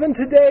comes even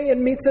today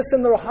and meets us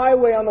in the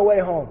highway on the way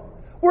home.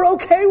 We're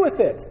okay with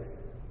it.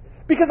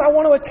 Because I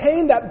want to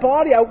attain that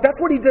body.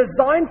 That's what he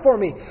designed for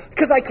me.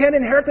 Because I can't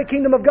inherit the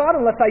kingdom of God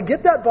unless I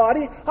get that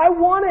body. I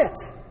want it.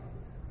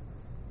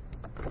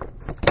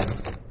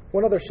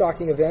 One other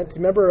shocking event. Do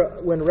you remember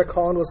when Rick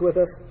Holland was with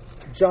us?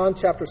 John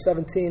chapter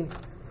 17.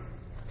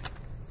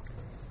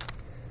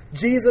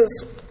 Jesus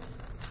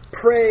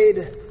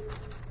prayed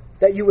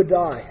that you would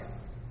die.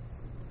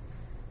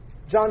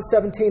 John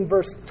 17,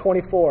 verse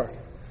 24.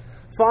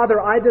 Father,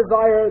 I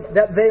desire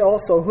that they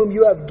also, whom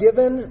you have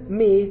given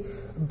me,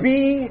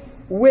 be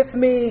with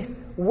me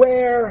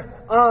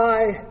where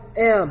I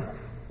am.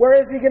 Where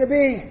is he going to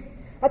be?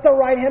 At the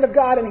right hand of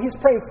God. And he's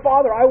praying,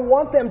 Father, I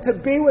want them to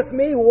be with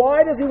me.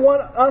 Why does he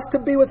want us to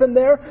be with him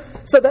there?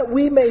 So that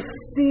we may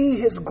see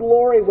his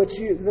glory, which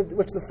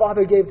the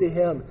Father gave to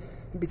him.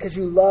 Because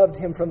you loved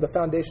him from the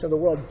foundation of the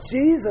world.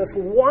 Jesus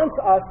wants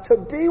us to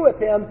be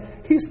with him.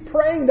 He's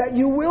praying that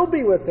you will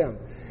be with him.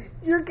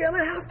 You're going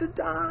to have to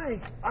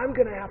die. I'm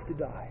going to have to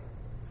die.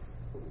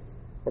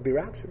 Or be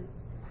raptured.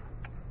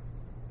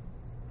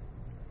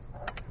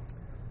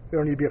 We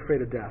don't need to be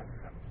afraid of death.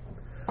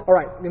 All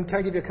right, can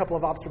I give you a couple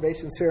of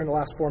observations here in the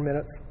last 4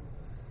 minutes?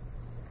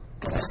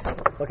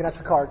 Looking at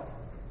your card.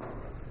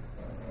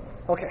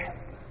 Okay.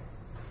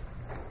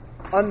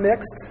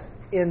 Unmixed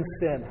in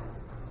sin.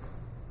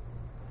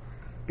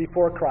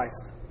 Before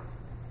Christ.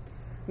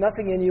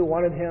 Nothing in you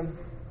wanted him.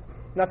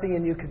 Nothing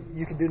in you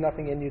could do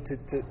nothing in you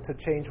to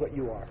change what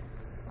you are.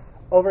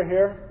 Over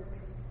here,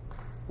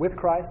 with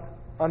Christ,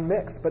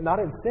 unmixed, but not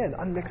in sin,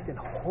 unmixed in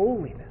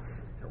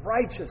holiness,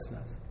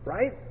 righteousness,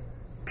 right?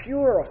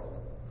 Pure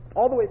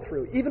all the way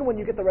through. Even when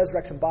you get the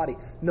resurrection body,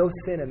 no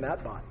sin in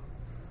that body.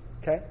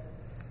 Okay?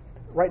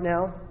 Right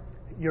now,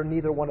 you're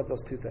neither one of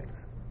those two things.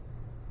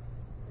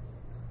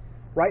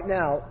 Right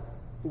now,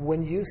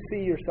 when you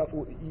see yourself,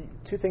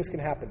 two things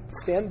can happen.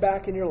 Stand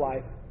back in your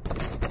life,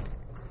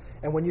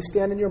 and when you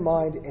stand in your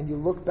mind and you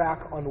look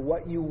back on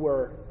what you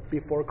were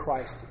before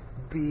Christ,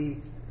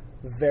 be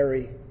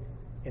very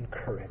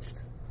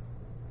encouraged.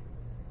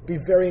 Be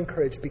very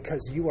encouraged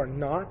because you are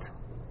not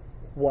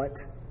what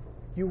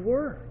you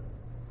were.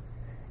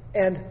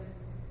 And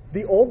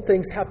the old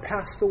things have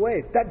passed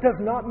away. That does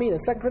not mean, in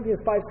 2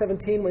 Corinthians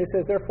 5:17, when he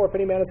says, therefore, if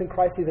any man is in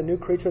Christ, he's a new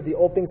creature, the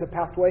old things have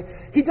passed away.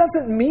 He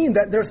doesn't mean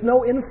that there's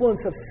no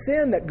influence of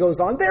sin that goes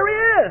on.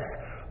 There is.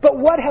 But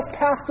what has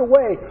passed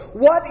away?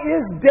 What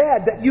is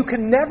dead that you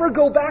can never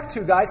go back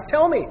to, guys?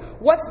 Tell me.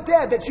 What's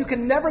dead that you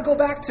can never go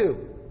back to?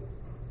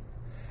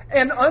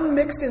 An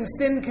unmixed in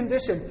sin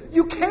condition.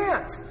 You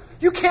can't.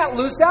 You can't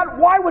lose that.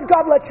 Why would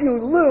God let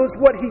you lose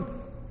what he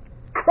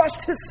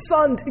crushed his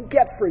son to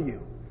get for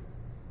you?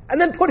 And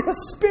then put his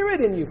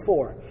Spirit in you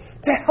for,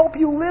 to help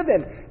you live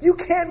in. You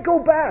can't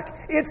go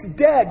back. It's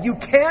dead. You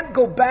can't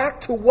go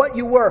back to what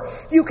you were.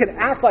 You can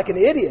act like an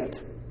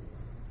idiot.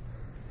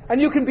 And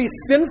you can be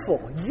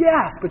sinful.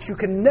 Yes, but you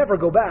can never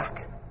go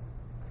back.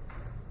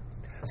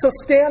 So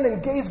stand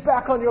and gaze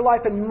back on your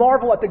life and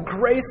marvel at the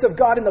grace of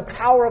God and the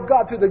power of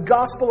God through the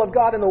gospel of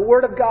God and the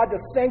word of God to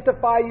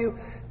sanctify you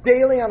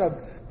daily on a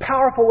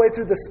powerful way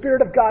through the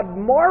Spirit of God.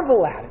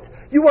 Marvel at it.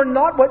 You are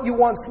not what you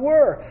once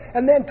were.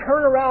 And then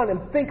turn around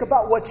and think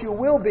about what you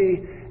will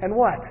be and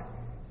what?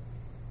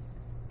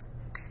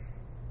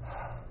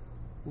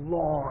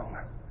 Long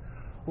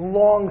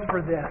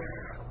for this.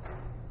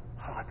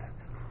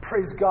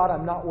 Praise God,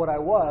 I'm not what I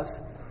was.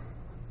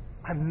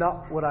 I'm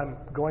not what I'm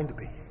going to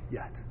be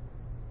yet.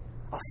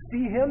 I'll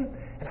see him,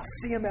 and I'll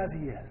see him as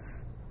he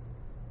is.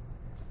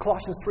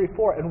 Colossians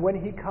 3:4, and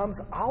when he comes,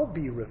 I'll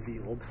be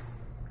revealed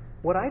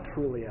what I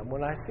truly am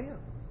when I see him.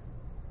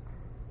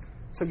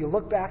 So you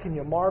look back and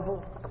you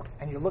marvel,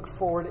 and you look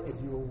forward and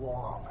you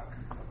long.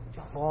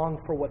 You long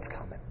for what's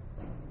coming.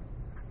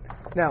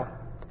 Now,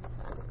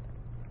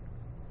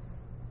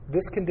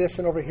 this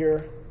condition over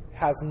here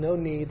has no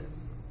need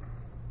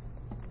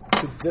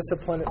to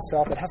discipline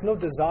itself. It has no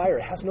desire.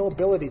 It has no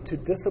ability to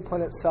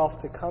discipline itself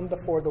to come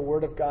before the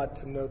Word of God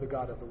to know the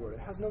God of the Word. It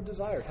has no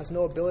desire. It has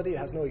no ability. It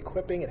has no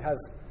equipping. It has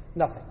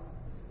nothing.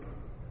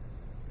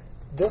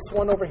 This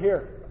one over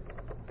here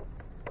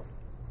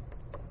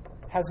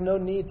has no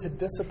need to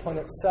discipline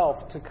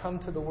itself to come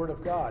to the Word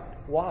of God.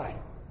 Why?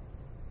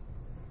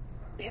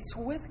 It's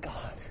with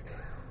God.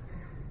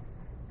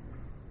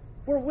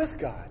 We're with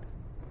God.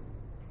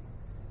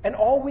 And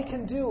all we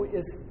can do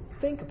is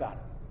think about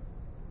Him.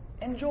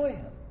 Enjoy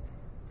Him.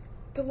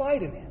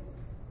 Delight in Him.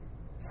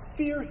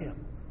 Fear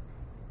Him.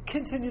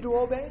 Continue to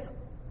obey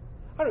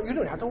Him. You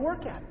don't have to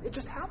work at it. It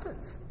just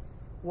happens.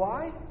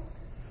 Why?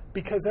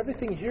 Because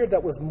everything here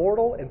that was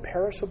mortal and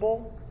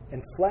perishable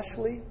and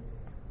fleshly,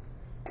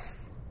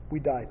 we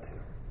died to.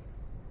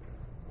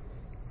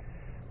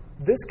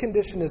 This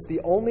condition is the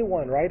only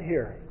one right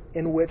here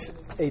in which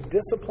a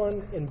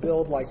discipline and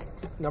build like,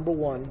 number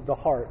one, the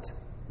heart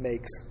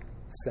makes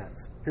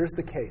sense. Here's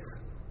the case.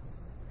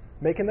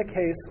 Making the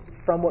case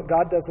from what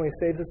God does when He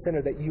saves a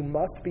sinner that you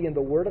must be in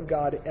the Word of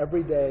God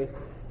every day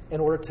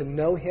in order to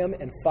know Him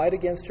and fight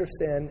against your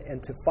sin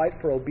and to fight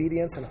for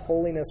obedience and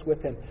holiness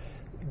with Him.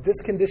 This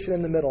condition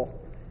in the middle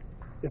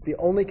is the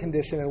only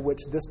condition in which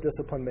this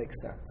discipline makes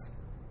sense.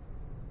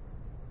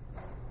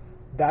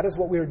 That is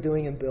what we are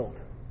doing in Build.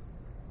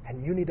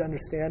 And you need to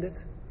understand it,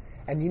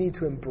 and you need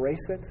to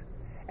embrace it,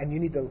 and you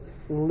need to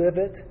live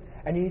it,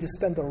 and you need to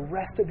spend the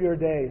rest of your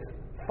days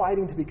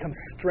fighting to become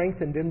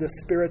strengthened in this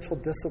spiritual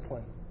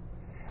discipline.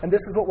 And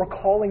this is what we're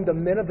calling the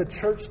men of the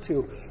church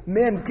to.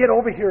 Men, get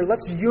over here.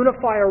 Let's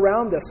unify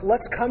around this.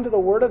 Let's come to the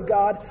Word of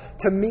God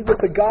to meet with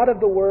the God of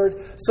the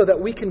Word so that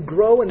we can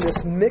grow in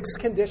this mixed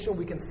condition.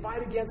 We can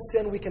fight against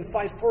sin. We can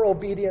fight for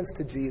obedience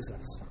to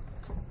Jesus.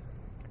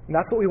 And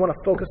that's what we want to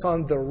focus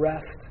on the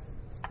rest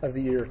of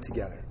the year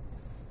together.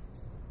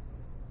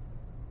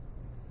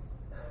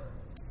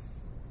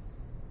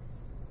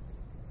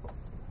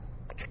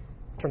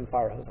 Turn the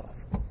fire hose off.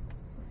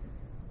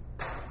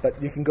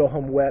 But you can go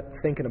home wet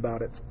thinking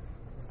about it.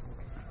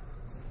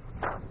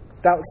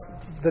 That was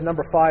the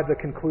number 5, the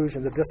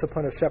conclusion, the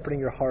discipline of shepherding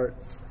your heart.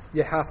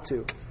 You have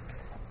to.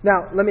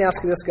 Now, let me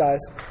ask you this, guys.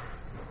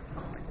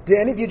 Do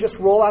any of you just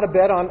roll out of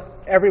bed on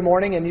every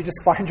morning and you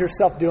just find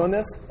yourself doing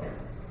this?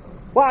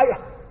 Well,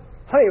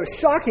 honey, it was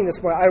shocking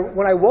this morning.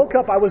 When I woke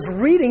up, I was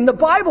reading the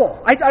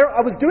Bible. I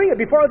was doing it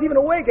before I was even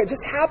awake. It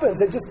just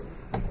happens.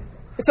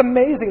 It's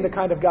amazing the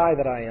kind of guy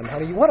that I am,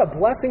 honey. What a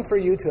blessing for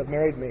you to have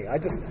married me. I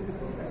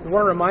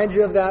want to remind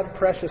you of that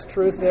precious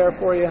truth there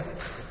for you.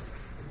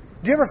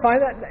 Do you ever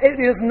find that? It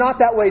is not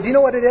that way. Do you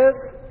know what it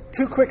is?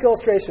 2 quick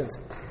illustrations.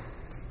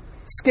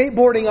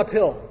 Skateboarding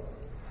uphill.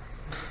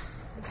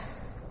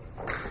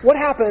 What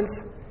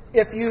happens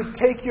if you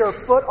take your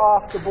foot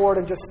off the board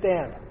and just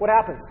stand? What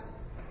happens?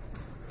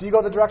 Do you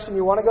go the direction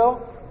you want to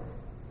go?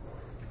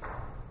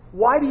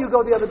 Why do you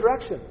go the other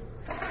direction?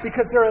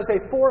 Because there is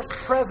a force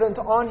present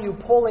on you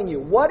pulling you.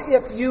 What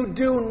if you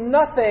do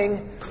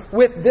nothing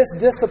with this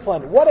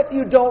discipline? What if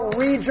you don't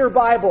read your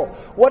Bible?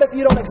 What if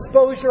you don't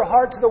expose your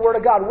heart to the Word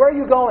of God? Where are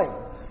you going?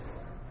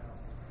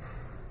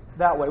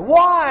 That way.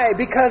 Why?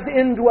 Because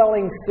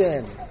indwelling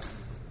sin.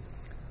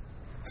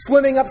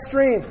 Swimming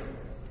upstream.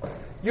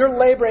 You're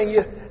laboring.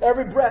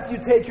 Every breath you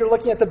take, you're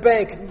looking at the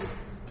bank,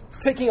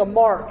 taking a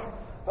mark.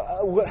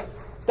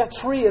 That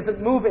tree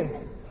isn't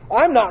moving.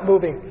 I'm not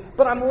moving.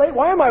 But I'm late.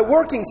 Why am I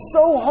working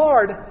so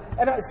hard?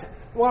 And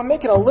I'm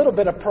making a little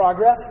bit of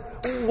progress.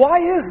 Why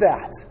is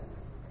that?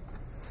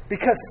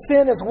 Because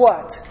sin is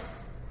what?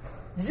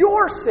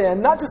 Your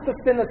sin, not just the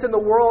sin that's in the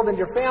world and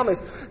your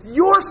families.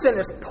 Your sin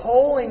is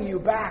pulling you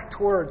back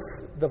towards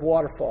the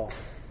waterfall.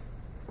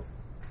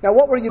 Now,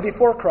 what were you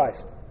before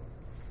Christ?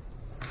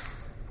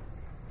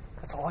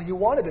 That's all you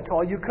wanted. It's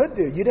all you could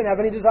do. You didn't have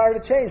any desire to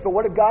change. But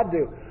what did God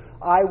do?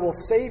 I will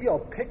save you. I'll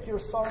pick your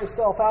sorry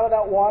self out of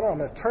that water. I'm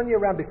going to turn you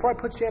around. Before I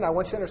put you in, I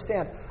want you to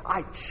understand,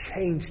 I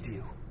changed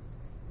you.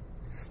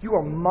 You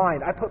are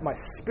mine. I put my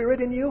Spirit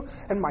in you,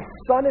 and my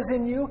Son is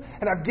in you,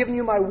 and I've given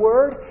you my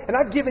word, and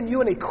I've given you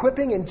an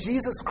equipping in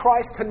Jesus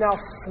Christ to now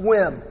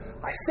swim.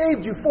 I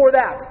saved you for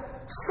that.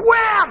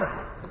 Swim!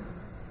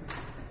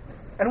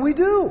 And we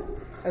do.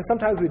 And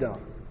sometimes we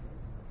don't.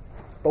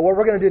 But what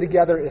we're going to do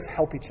together is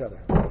help each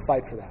other.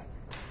 Fight for that.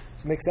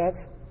 Does it make sense?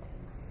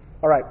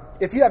 All right.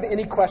 If you have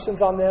any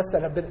questions on this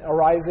that have been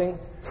arising,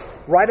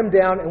 write them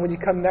down, and when you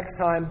come next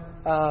time,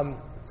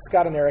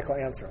 Scott and Eric will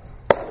answer them.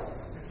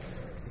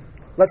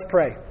 Let's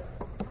pray.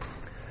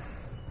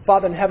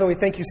 Father in heaven, we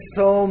thank you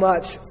so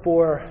much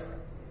for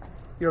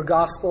your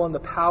gospel and the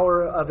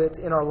power of it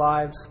in our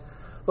lives.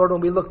 Lord, when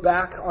we look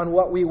back on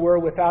what we were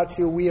without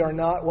you, we are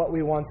not what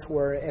we once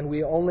were, and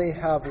we only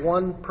have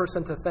one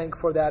person to thank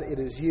for that. It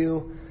is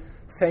you.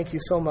 Thank you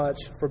so much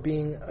for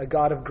being a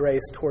God of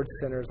grace towards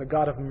sinners, a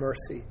God of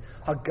mercy,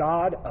 a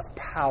God of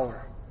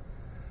power.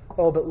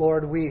 Oh, but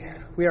Lord, we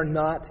are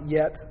not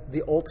yet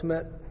the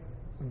ultimate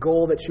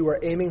goal that you are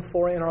aiming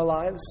for in our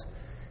lives.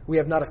 We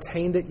have not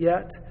attained it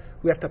yet.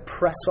 We have to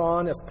press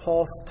on, as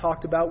Paul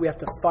talked about. We have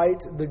to fight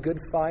the good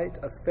fight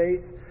of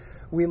faith.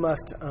 We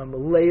must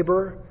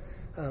labor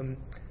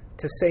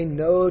to say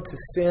no to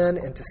sin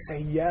and to say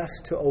yes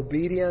to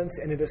obedience.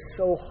 And it is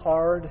so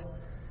hard.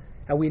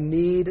 And we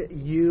need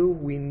you.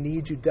 We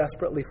need you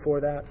desperately for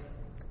that.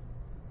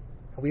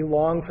 We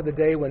long for the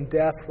day when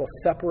death will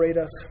separate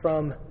us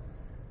from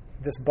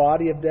this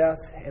body of death,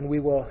 and we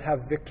will have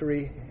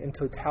victory in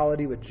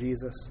totality with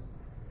Jesus.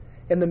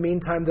 In the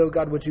meantime, though,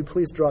 God, would you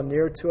please draw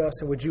near to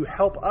us, and would you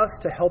help us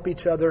to help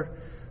each other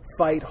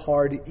fight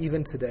hard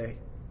even today?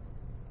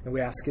 And we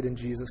ask it in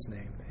Jesus'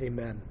 name.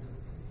 Amen.